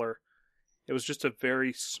color. It was just a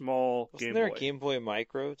very small Wasn't Game there Boy. a Game Boy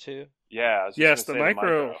Micro, too? Yeah, I was just Yes, the gonna say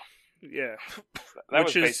micro. Yeah, That which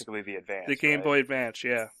was is basically the Advance. the Game right? Boy Advance.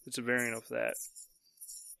 Yeah, it's a variant of that.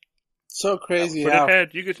 So crazy But how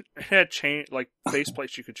it had change like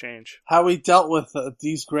faceplates you could change. how we dealt with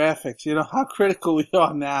these graphics. You know how critical we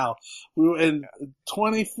are now. We were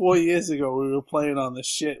 24 years ago. We were playing on the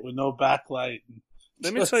shit with no backlight.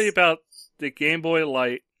 Let me tell you about the Game Boy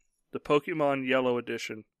Light, the Pokemon Yellow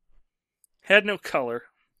Edition. Had no color.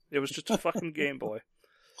 It was just a fucking Game Boy.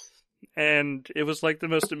 And it was like the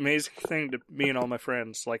most amazing thing to me and all my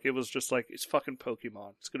friends. Like, it was just like, it's fucking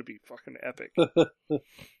Pokemon. It's gonna be fucking epic.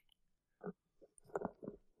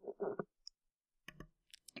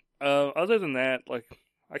 Other than that, like,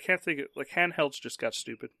 I can't think of, like, handhelds just got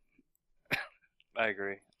stupid. I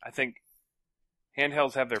agree. I think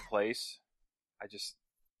handhelds have their place. I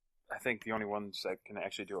think the only ones that can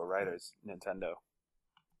actually do it right is Nintendo.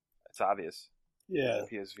 It's obvious. Yeah.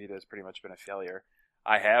 PS Vita has pretty much been a failure.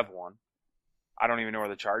 I have one. I don't even know where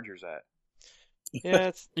the charger's at. Yeah,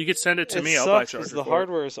 it's You could send it to it me, I'll buy a sucks 'cause charger the for it.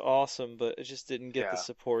 hardware is awesome, but it just didn't get the Yeah.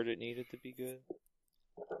 support it needed to be good.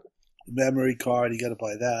 Memory card, you gotta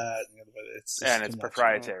buy that. You gotta buy that. It's just And it's too much.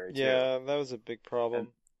 proprietary, too. Yeah, that was a big problem.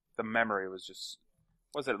 And the memory was just...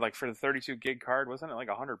 Was it like for the 32 gig card? Wasn't it like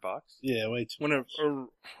 $100? Yeah, way too When much.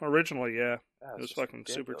 originally, yeah, Yeah, it was just fucking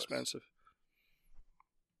super ridiculous. expensive.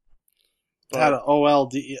 It had an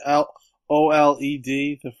OLED,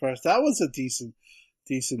 the first. That was a decent.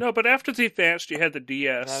 No, but after the Advanced, you had the Not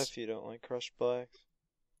DS. if you don't like crushed blacks.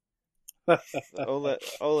 The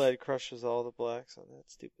OLED crushes all the blacks on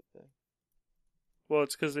that stupid thing. Well,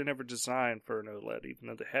 it's because they never designed for an OLED, even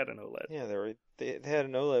though they had an OLED. Yeah, they had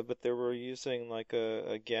an OLED, but they were using like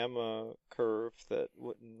a gamma curve that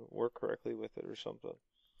wouldn't work correctly with it or something.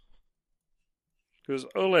 Because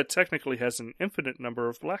OLED technically has an infinite number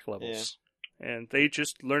of black levels. And they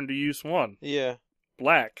just learned to use one. Yeah,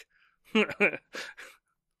 Black.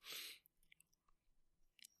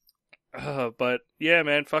 But yeah,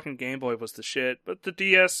 man, fucking Game Boy was the shit. But the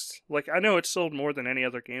DS, like, I know it sold more than any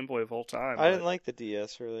other Game Boy of all time. I didn't but like the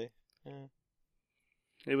DS really. Yeah.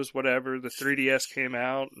 it was whatever. The 3DS came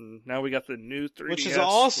out, and now we got the new 3DS, Which is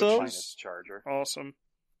awesome. which is Minus charger. awesome.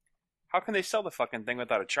 How can they sell the fucking thing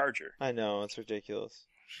without a charger? I know, it's ridiculous.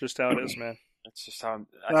 It's just how it is, man. That's just how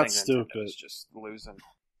I That's think stupid. Nintendo's just losing.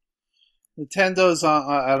 Nintendo's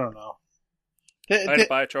on. I don't know. I had to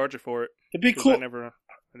buy a charger for it It'd be because cool.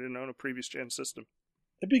 I didn't own a previous gen system.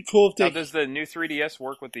 It'd be cool if Now, they. does the new 3DS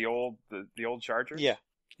work with the old charger? Yeah,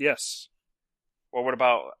 Yes, Well, what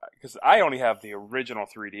about? Because I only have the original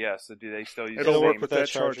 3DS. So do they still use It'll the work same? with that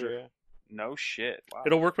charger. Yeah. No shit. Wow.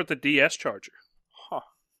 it'll work with the DS charger. Huh.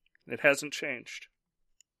 It hasn't changed.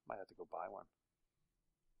 Might have to go buy one.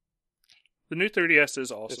 The new 3DS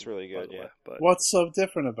is awesome. It's really by good, the yeah. way, but What's so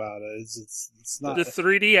different about it? It's not. the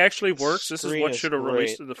 3D actually works. This is Screen what is should have great.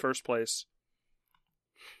 released in the first place.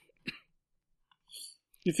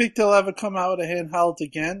 You think they'll ever come out with a handheld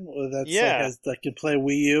again? Or that's Yeah. that can play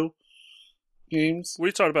Wii U games? What are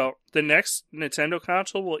you talking about? The next Nintendo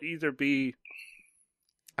console will either be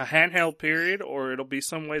a handheld period, or it'll be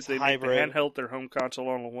some ways they make the hybrid. handheld their home console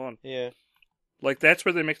all in one. Yeah, Like, that's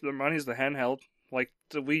where they make their money, is the handheld. Like,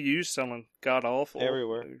 the Wii U's selling god-awful.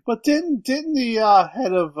 everywhere. But didn't the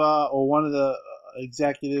head of or one of the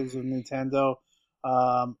executives of Nintendo?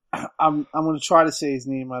 I'm going to try to say his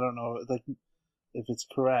name. I don't know like if it's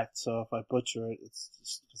correct. So if I butcher it, it's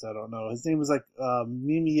just because I don't know. His name was like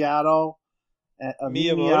Miyamoto.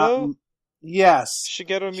 Miyamoto? Yes.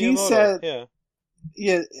 Shigeru He Miyamoto. said- yeah.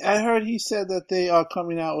 Yeah, I heard he said that they are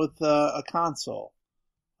coming out with a console.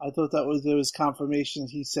 I thought there was confirmation.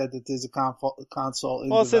 He said that there's a console in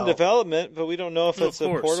Well, it's in development. development, but we don't know if Well, it's of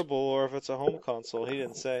a course. portable or if it's a home console. He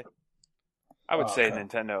didn't say. I would say Okay.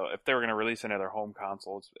 Nintendo, if they were going to release another home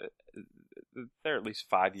console, they're at least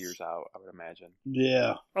 5 years out, I would imagine.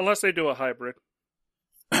 Yeah. Unless they do a hybrid.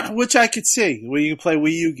 Which I could see, where you can play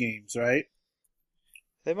Wii U games, right?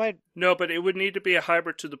 They might. No, but it would need to be a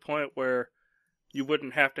hybrid to the point where you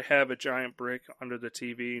wouldn't have to have a giant brick under the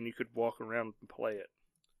TV and you could walk around and play it.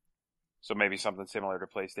 So maybe something similar to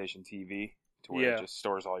PlayStation TV to where Yeah. it just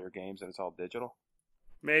stores all your games and it's all digital.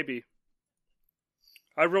 Maybe.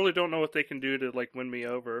 I really don't know what they can do to like win me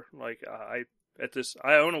over. Like I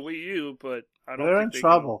own a Wii U, but I don't. They're think in they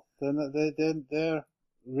trouble. They're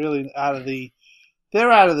really out of the.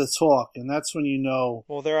 They're out of the talk, and that's when you know.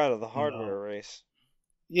 Well, they're out of the hardware race.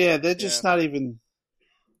 Yeah, they're just Yeah. not even.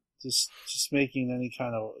 Just making any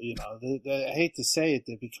kind of, I hate to say it,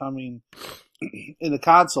 they're becoming, in the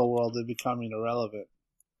console world, they're becoming irrelevant.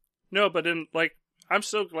 No, but I'm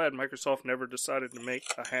so glad Microsoft never decided to make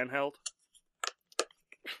a handheld.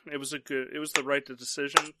 It was the right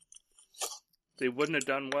decision. They wouldn't have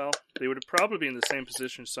done well. They would have probably been in the same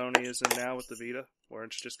position Sony is in now with the Vita, where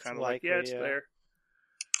it's just kind of like, yeah, it's there.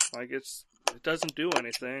 Like it doesn't do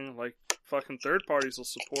anything. Like fucking third parties will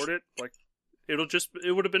support it. Like it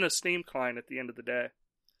would have been a Steam client at the end of the day.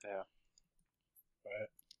 Yeah. Right.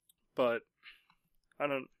 But I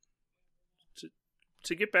don't.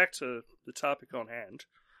 To get back to the topic on hand,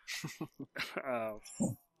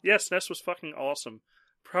 yes, SNES was fucking awesome.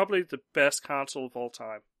 Probably the best console of all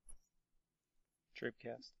time.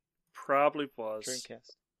 Dreamcast. Probably was.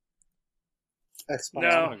 Dreamcast. Xbox. No.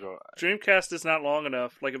 I'm gonna go. Dreamcast is not long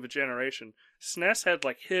enough, like of a generation. SNES had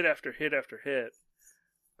like hit after hit after hit.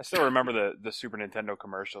 I still remember the Super Nintendo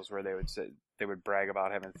commercials where they would brag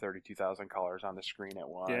about having 32,000 colors on the screen at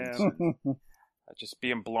once. Yeah. And just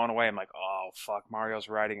being blown away. I'm like, oh fuck, Mario's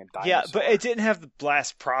riding a dinosaur. Yeah, but it didn't have the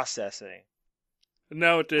blast processing.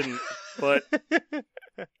 No, it didn't. But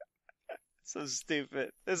So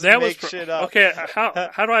stupid. This that was make shit up. okay.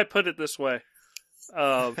 How do I put it this way?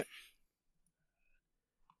 The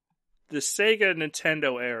Sega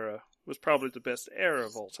Nintendo era was probably the best era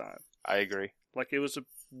of all time. I agree. Like it was a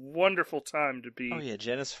wonderful time to be. Oh yeah,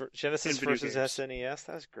 Genesis In video versus games. SNES.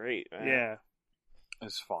 That was great, man. Yeah.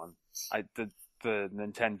 It's fun. The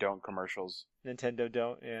Nintendo commercials. Nintendo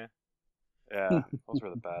don't. Yeah. Yeah, those were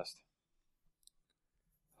the best.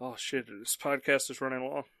 Oh shit! This podcast is running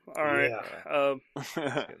long. All right. Yeah. It's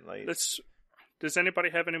getting late. Does anybody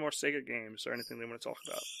have any more Sega games or anything they want to talk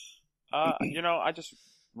about? I just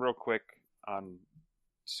real quick on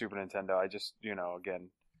Super Nintendo. I just, again,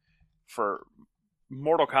 for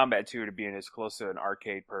Mortal Kombat 2 to being as close to an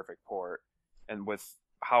arcade perfect port, and with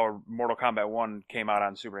how Mortal Kombat 1 came out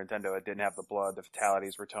on Super Nintendo, it didn't have the blood, the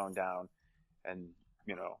fatalities were toned down, and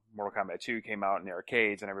Mortal Kombat 2 came out in the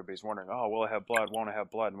arcades, and everybody's wondering, oh, will it have blood? Won't it have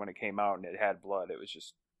blood? And when it came out and it had blood, it was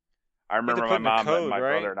just. I remember my mom and my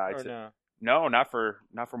brother and I. No, not for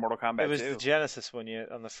Mortal Kombat 2. It was the Genesis one.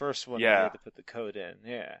 On the first one, Yeah. you had to put the code in.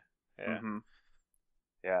 Yeah. Mm-hmm.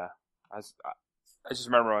 Yeah. I just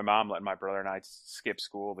remember my mom letting my brother and I skip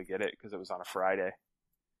school to get it because it was on a Friday.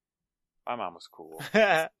 My mom was cool.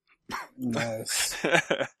 Nice.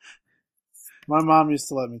 My mom used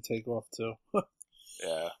to let me take off too.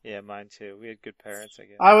 Yeah. Yeah, mine too. We had good parents, I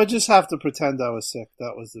guess. I would just have to pretend I was sick.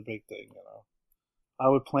 That was the big thing, I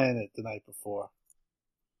would plan it the night before.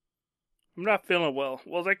 I'm not feeling well.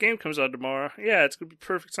 Well, that game comes out tomorrow. Yeah, it's gonna be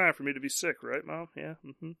perfect time for me to be sick, right, Mom? Yeah.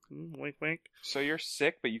 Wink, wink. So you're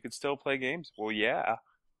sick, but you can still play games? Well, yeah.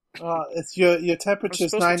 It's your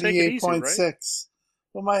temperature's supposed to take it easy, 98.6.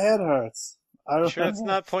 Well, my head hurts. You sure it's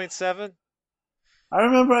not 0.7? I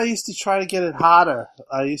remember I used to try to get it hotter.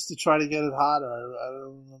 I don't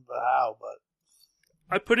remember how, but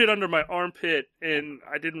I put it under my armpit, and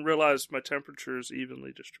I didn't realize my temperature is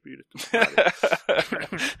evenly distributed to my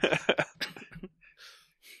body.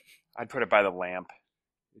 I'd put it by the lamp.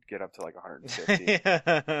 It'd get up to like 150.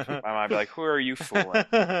 My mom would be like, who are you fooling?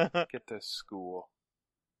 Get to school.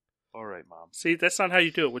 All right, Mom. See, that's not how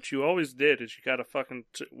you do it. What you always did is you gotta fucking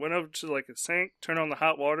went over to like a sink, turn on the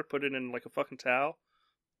hot water, put it in like a fucking towel,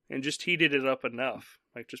 and just heated it up enough.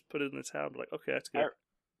 Like just put it in the towel, and be like, okay, that's good.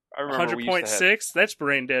 I remember 100.6. That's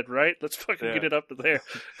brain dead, right? Let's fucking get it up to there.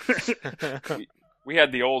 We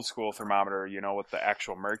had the old school thermometer, with the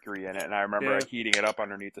actual mercury in it, and I remember heating it up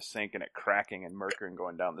underneath the sink and it cracking and mercury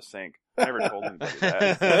going down the sink. I never told anybody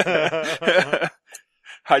that.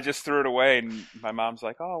 I just threw it away, and my mom's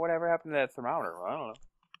like, "Oh, whatever happened to that thermometer?" Well, I don't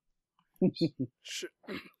know.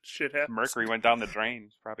 Shit happens. Mercury went down the drain.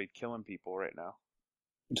 It's probably killing people right now.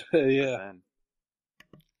 yeah.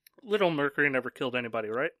 Little Mercury never killed anybody,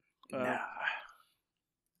 right? Nah.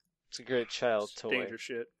 It's a great child toy. Danger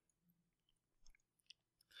shit.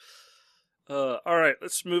 All right,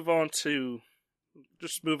 let's move on to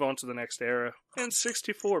the next era.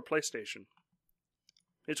 N64 PlayStation.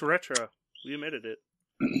 It's retro. We admitted it.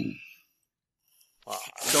 Wow.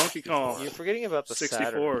 Donkey Kong. You're forgetting about the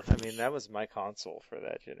 64. Saturn. I mean, that was my console for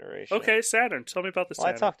that generation. Okay, Saturn. Tell me about the Well,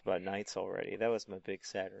 Saturn. I talked about Knights already. That was my big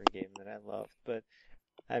Saturn game that I loved. But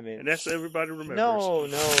I mean, And that's everybody remembers. no.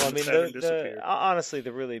 I mean, Saturn disappeared. honestly,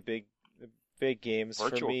 the really big games for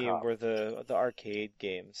Virtual me Cop. were the arcade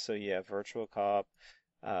games. So yeah, Virtual Cop,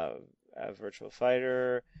 Virtual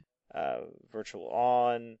Fighter, Virtual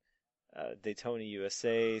On, Daytona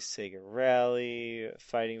USA, Sega Rally,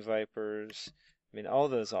 Fighting Vipers. I mean, all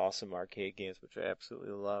those awesome arcade games, which I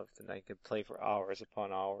absolutely loved, and I could play for hours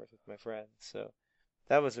upon hours with my friends. So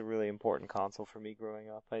that was a really important console for me growing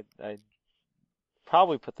up. I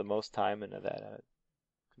probably put the most time into that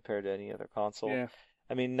compared to any other console. Yeah.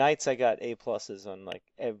 I mean, nights I got A+ on like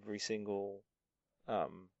every single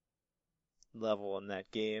level in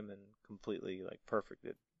that game, and completely like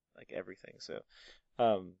perfected like everything. So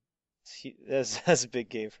that's a big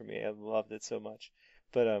game for me. I loved it so much.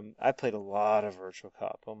 But I played a lot of Virtual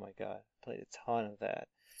Cop. Oh my God, I played a ton of that.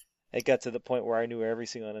 It got to the point where I knew every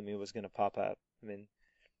single enemy was going to pop out. I mean,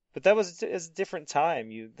 but that was a different time.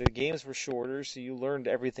 The games were shorter, so you learned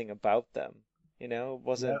everything about them. You know, it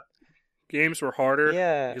wasn't. Games were harder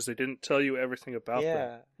Yeah. because they didn't tell you everything about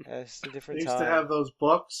them. Yeah, it's a They different used time. to have those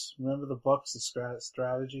books. Remember the books, the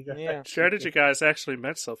strategy guide? Yeah. Strategy guys actually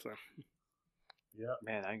meant something. Yeah.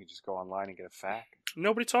 Man, I can just go online and get a fact.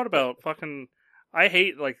 Nobody taught about fucking. I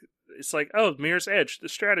hate, like, it's like, oh, Mirror's Edge, the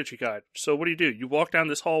strategy guide. So what do? You walk down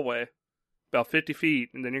this hallway about 50 feet,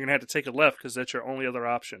 and then you're going to have to take a left because that's your only other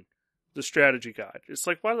option. The strategy guide. It's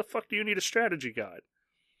like, why the fuck do you need a strategy guide?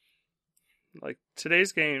 Like,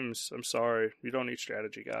 today's games, I'm sorry, you don't need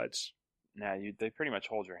strategy guides. Nah, they pretty much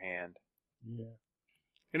hold your hand. Yeah.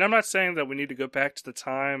 And I'm not saying that we need to go back to the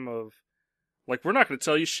time of, like, we're not going to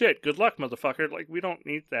tell you shit. Good luck, motherfucker. Like, we don't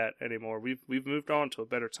need that anymore. We've moved on to a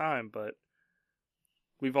better time, but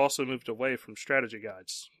we've also moved away from strategy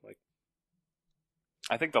guides. Like,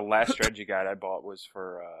 I think the last strategy guide I bought was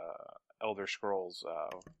for Elder Scrolls.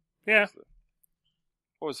 yeah,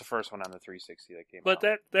 What was the first one on the 360 that came but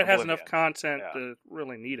out? that has Oblivion. enough content Yeah. to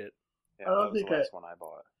really need it. Yeah, I don't that was think the last one I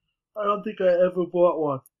bought. I don't think I ever bought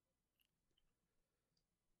one.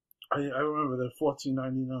 I remember they're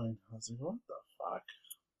 $14.99. I was like, what the fuck?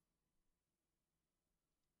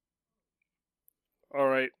 All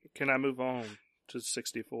right, can I move on to the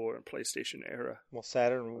 64 and PlayStation era? Well,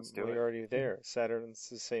 Saturn, Let's do we're it. already there. Saturn's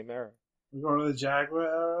the same era. We're going to the Jaguar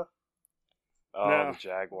era? Oh, No. the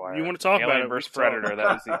Jaguar. You wanna talk about Alien it, vs. we can talk. Predator.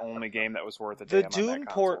 That was the only game that was worth a The damn on Doom that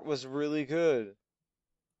port console. was really good.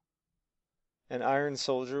 And Iron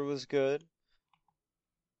Soldier was good.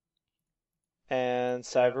 And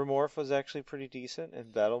Cybermorph was actually pretty decent.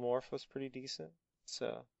 And Battlemorph was pretty decent.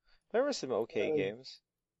 So, there were some okay games.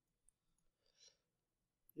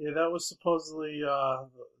 Yeah, that was supposedly was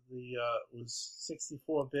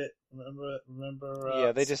 64-bit. Remember?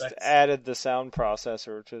 Yeah, they just specs? added the sound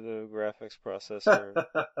processor to the graphics processor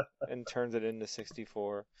and turned it into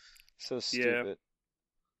 64. So stupid.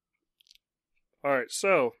 All right,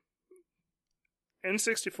 so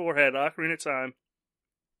N64 had Ocarina of Time.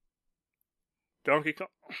 Donkey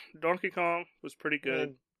Kong was pretty good.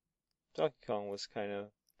 And Donkey Kong was kind of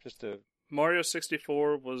just a... Mario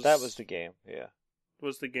 64 was That was the game, yeah.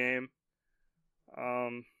 was the game.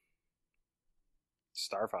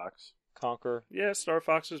 Star Fox. Conquer, Yeah, Star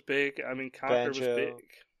Fox was big. I mean, Conquer was Banjo. big.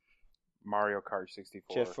 Mario Kart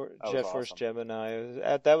 64. Jet That was vs. awesome.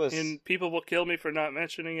 Gemini. That was And people will kill me for not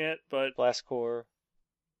mentioning it, but Blast Core.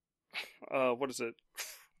 what is it?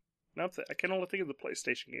 No, I can only think of the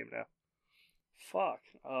PlayStation game now. Fuck.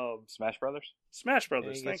 Smash Brothers? Smash Yeah,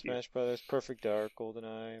 Brothers. you get Thank you. Smash Brothers, Perfect Dark,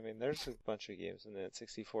 GoldenEye. I mean, there's a bunch of games in that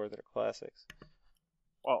 64 that are classics.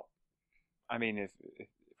 Well, I mean, if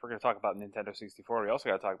we're going to talk about Nintendo 64, we also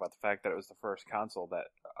got to talk about the fact that it was the first console that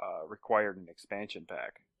required an expansion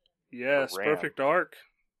pack. Yes, RAM. Perfect Dark.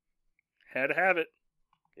 Had to have it.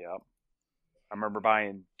 Yep. I remember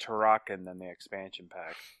buying Turok and then the expansion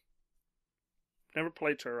pack. Never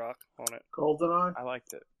played Turok on it. GoldenEye? I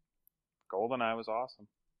liked it. GoldenEye was awesome.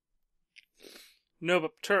 No,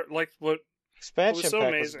 but what? Expansion so pack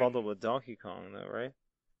amazing. was bundled with Donkey Kong, though, right?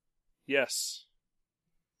 Yes.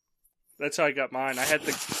 That's how I got mine. I had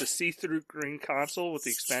the see-through green console with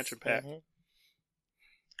the expansion pack. Mhm.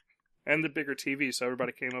 And the bigger TV, so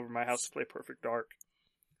everybody came over to my house to play Perfect Dark.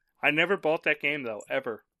 I never bought that game, though,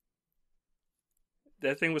 ever.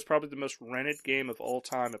 That thing was probably the most rented game of all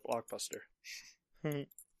time at Blockbuster.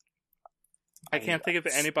 I can't think of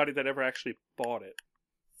anybody that ever actually bought it.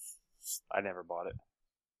 I never bought it.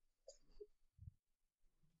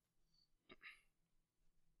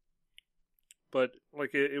 But,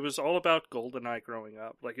 like, it was all about GoldenEye growing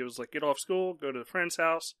up. Like, it was like, get off school, go to a friend's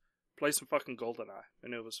house, play some fucking GoldenEye.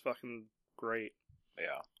 And it was fucking great.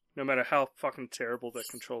 Yeah. No matter how fucking terrible that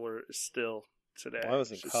controller is still. today. Well, I was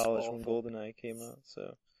in It's just college when awful. GoldenEye came out,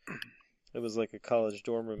 so it was like a college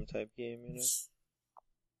dorm room type game, you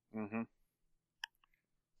know. Mm-hmm.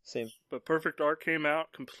 Same. But Perfect Dark came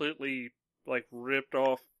out, completely like ripped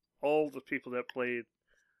off all the people that played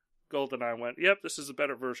GoldenEye. Went, yep, this is a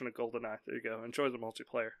better version of GoldenEye. There you go. Enjoy the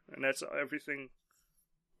multiplayer, and that's everything.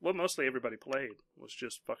 What mostly everybody played was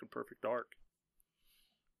just fucking Perfect Dark.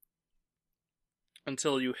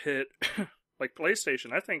 Until you hit like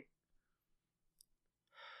PlayStation, I think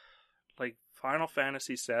like Final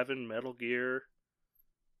Fantasy VII, Metal Gear,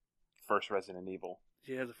 First Resident Evil.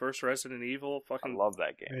 yeah, the first Resident Evil, I fucking love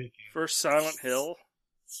that game. Great game. first Silent Hill.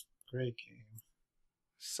 Great game.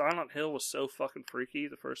 Silent Hill was so fucking freaky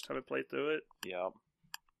the first time I played through it.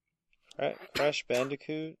 Yep. Crash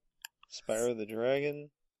Bandicoot, Spyro the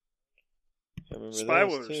Dragon. I remember Spyro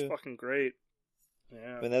those was too. fucking great.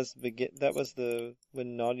 Yeah. When that was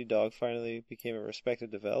when Naughty Dog finally became a respected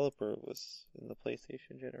developer, was in the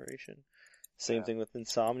PlayStation generation. Same Yeah. thing with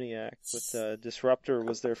Insomniac. With Disruptor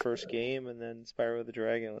was their first game, and then Spyro the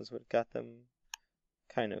Dragon was what got them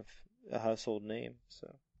kind of a household name.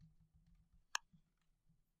 So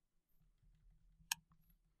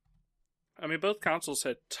I mean, both consoles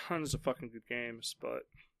had tons of fucking good games, but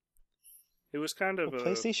it was kind of well,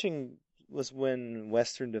 PlayStation was when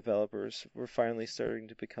Western developers were finally starting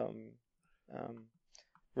to become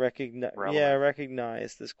Relevant.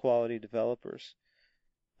 recognized as quality developers.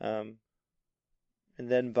 And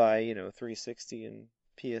then by 360 and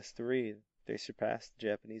PS3, they surpassed the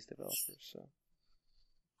Japanese developers. So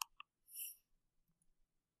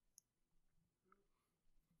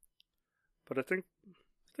But I think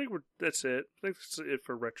that's it. I think that's it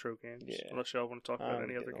for retro games. Yeah. Unless y'all want to talk about I'm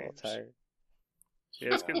any other getting all games. tired.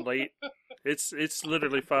 Yeah, it's getting late. It's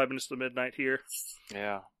literally 5 minutes to midnight here.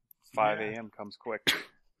 Yeah. 5 Yeah. a.m. comes quick.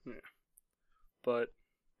 But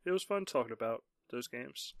it was fun talking about those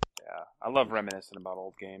games. Yeah. I love reminiscing about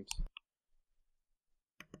old games.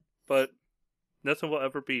 But nothing will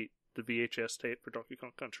ever beat the VHS tape for Donkey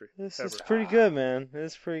Kong Country. This ever. is pretty good, man.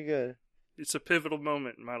 It's pretty good. It's a pivotal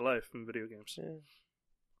moment in my life in video games. Yeah.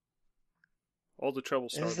 All the trouble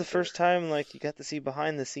started This is the there. first time like you got to see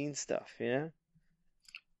behind the scenes stuff, you know?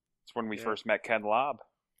 It's when we Yeah. first met Ken Lobb.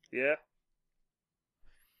 Yeah.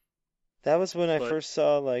 That was when I But- first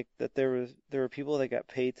saw like that there were people that got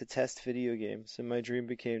paid to test video games, and my dream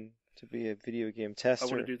became to be a video game I tester.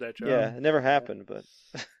 want to do that job. Yeah, it never happened, but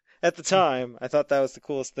at the time, I thought that was the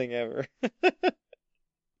coolest thing ever.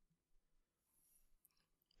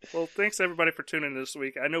 Well, thanks everybody for tuning in this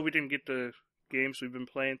week. I know we didn't get the games we've been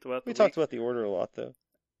playing throughout the We week. talked about the order a lot, though.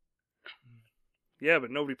 Yeah,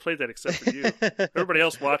 but nobody played that except for you. Everybody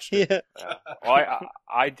else watched it. Yeah. Well,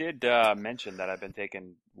 I did mention that I've been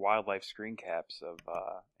taking wildlife screen caps of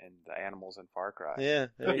and the animals in Far Cry. Yeah.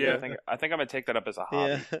 there you Yeah. go. I think I'm gonna take that up as a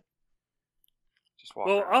hobby. Yeah. Just walk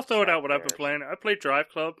Well, around I'll throw it and out what I've been bears. playing. I played Drive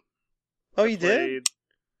Club. Oh, I you did? played...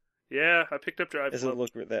 Yeah, I picked up Drive Does Club. it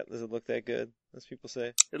look that good? As people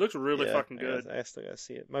say. It looks really Yeah, fucking good. I still gotta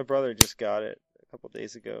see it. My brother just got it a couple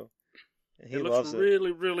days ago, and he It loves looks it.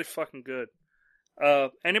 really, really fucking good.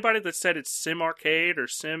 Anybody that said it's Sim Arcade or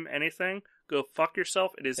Sim anything, go fuck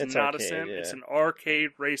yourself. It is It's not arcade, a sim. yeah. It's an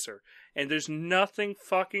arcade racer. And there's nothing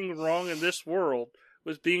fucking wrong in this world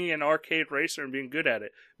with being an arcade racer and being good at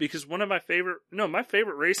it. Because my favorite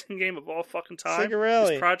racing game of all fucking time Sega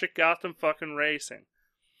Rally. is Project Gotham fucking Racing.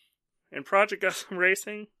 And Project Gotham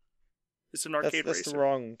Racing is an arcade That's racer. the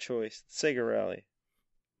wrong choice. Sega Rally.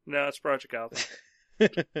 No, it's Project Gotham.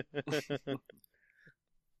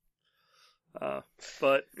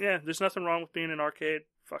 But yeah, there's nothing wrong with being an arcade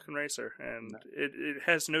fucking racer, and No. it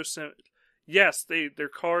has no sim. Yes, they're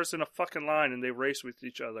cars in a fucking line and they race with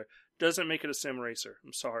each other. Doesn't make it a sim racer.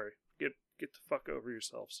 I'm sorry. Get the fuck over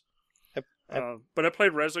yourselves. But I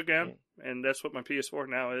played Resogun, and that's what my PS4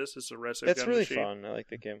 now is. It's a Resogun It's really machine, fun. I like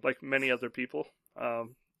the game. like many other people.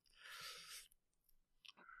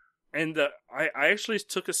 And I actually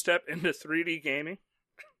took a step into 3D gaming.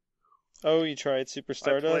 Oh, you tried Super I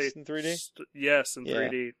Stardust played in 3D? Yes, in Yeah.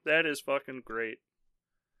 3D. That is fucking great.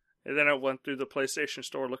 And then I went through the PlayStation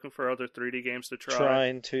Store looking for other 3D games to try.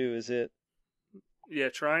 Trine 2, is it? Yeah,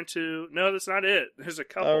 trying to... No, that's not it. There's a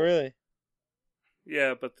couple. Oh, really?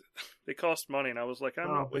 Yeah, but they cost money, and I was like, I'm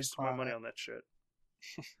Oh, not big wasting my pie. money on that shit.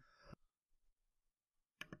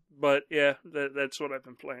 But yeah, that's what I've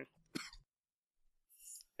been playing.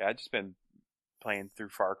 Yeah, I've just been playing through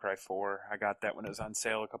Far Cry 4. I got that when it was on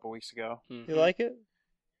sale a couple weeks ago. You like it?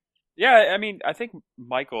 Yeah, I mean, I think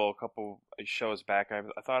Michael, a couple shows back, I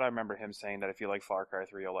thought I remember him saying that if you like Far Cry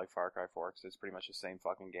 3, you'll like Far Cry 4, because it's pretty much the same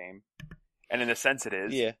fucking game. And in a sense it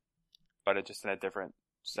is, Yeah. but it's just in a different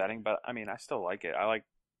setting, but I mean, I still like it. I like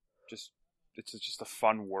it's just a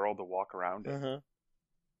fun world to walk around in. Uh-huh.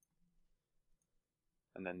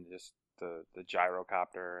 And then just the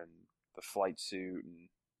gyrocopter and the flight suit, and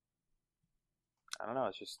I don't know,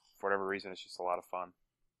 it's just, for whatever reason, it's just a lot of fun.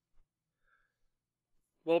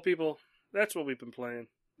 Well, people, that's what we've been playing.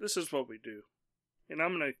 This is what we do. And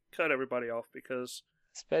I'm going to cut everybody off because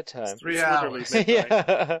It's bedtime. It's 3 it's literally hours.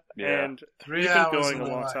 midnight. Yeah. And 3 we've been hours going of a my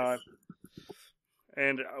long life. time.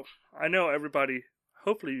 And I know everybody,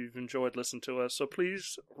 hopefully you've enjoyed listening to us. So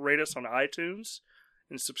please rate us on iTunes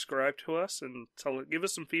and subscribe to us and give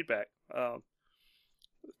us some feedback.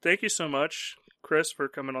 Thank you so much, Chris, for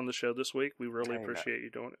coming on the show this week. We really Hey, appreciate you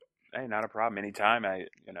doing it. Hey, not a problem. Anytime. I've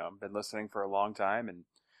been listening for a long time, and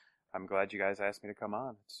I'm glad you guys asked me to come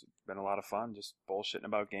on. It's been a lot of fun, just bullshitting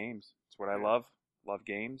about games. It's what I love. Love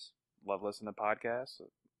games. Love listening to podcasts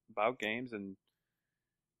about games, and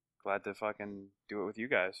glad to fucking do it with you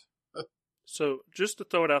guys. So just to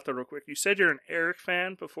throw it out there real quick, you said you're an Eric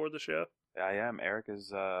fan before the show. I am. Eric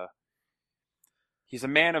is, he's a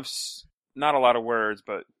man of not a lot of words,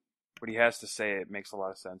 but what he has to say, it makes a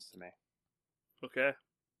lot of sense to me. Okay.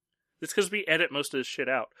 It's because we edit most of this shit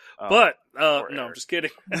out. Oh, But, poor no, I'm Eric. just kidding.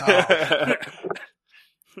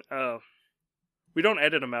 We don't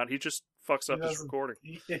edit him out. He just fucks up his recording.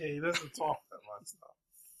 Yeah, he doesn't talk that much, though.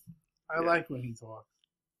 I Yeah. like when he talks.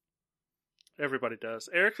 Everybody does.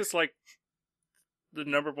 Eric is like the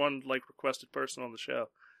number one requested person on the show.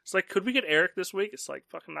 It's like, could we get Eric this week? It's like,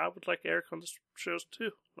 fucking, I would like Eric on the shows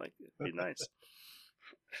too. Like, it'd be nice.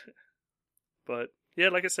 But yeah,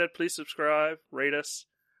 like I said, please subscribe, rate us,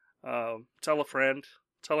 tell a friend,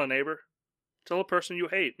 tell a neighbor, tell a person you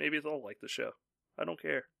hate. Maybe they'll like the show. I don't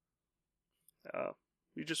care.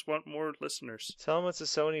 We just want more listeners. Tell them it's a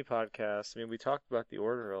Sony podcast. I mean, we talked about The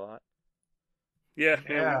Order a lot. Yeah,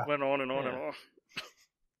 Yeah. we went on and on and Yeah. on.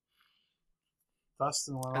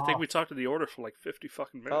 Dustin went I off. think we talked to the order for like 50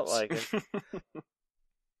 fucking minutes. Felt like it.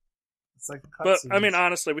 It's like the But, I cutscenes. mean,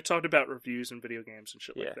 honestly, we talked about reviews and video games and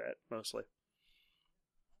shit Yeah. like that, mostly.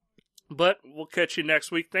 But we'll catch you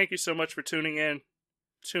next week. Thank you so much for tuning in.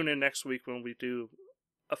 Tune in next week when we do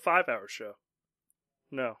a 5-hour show.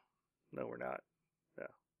 No, we're not. No.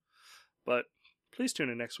 But please tune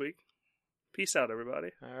in next week. Peace out,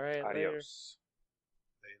 everybody. All right, later. Adios.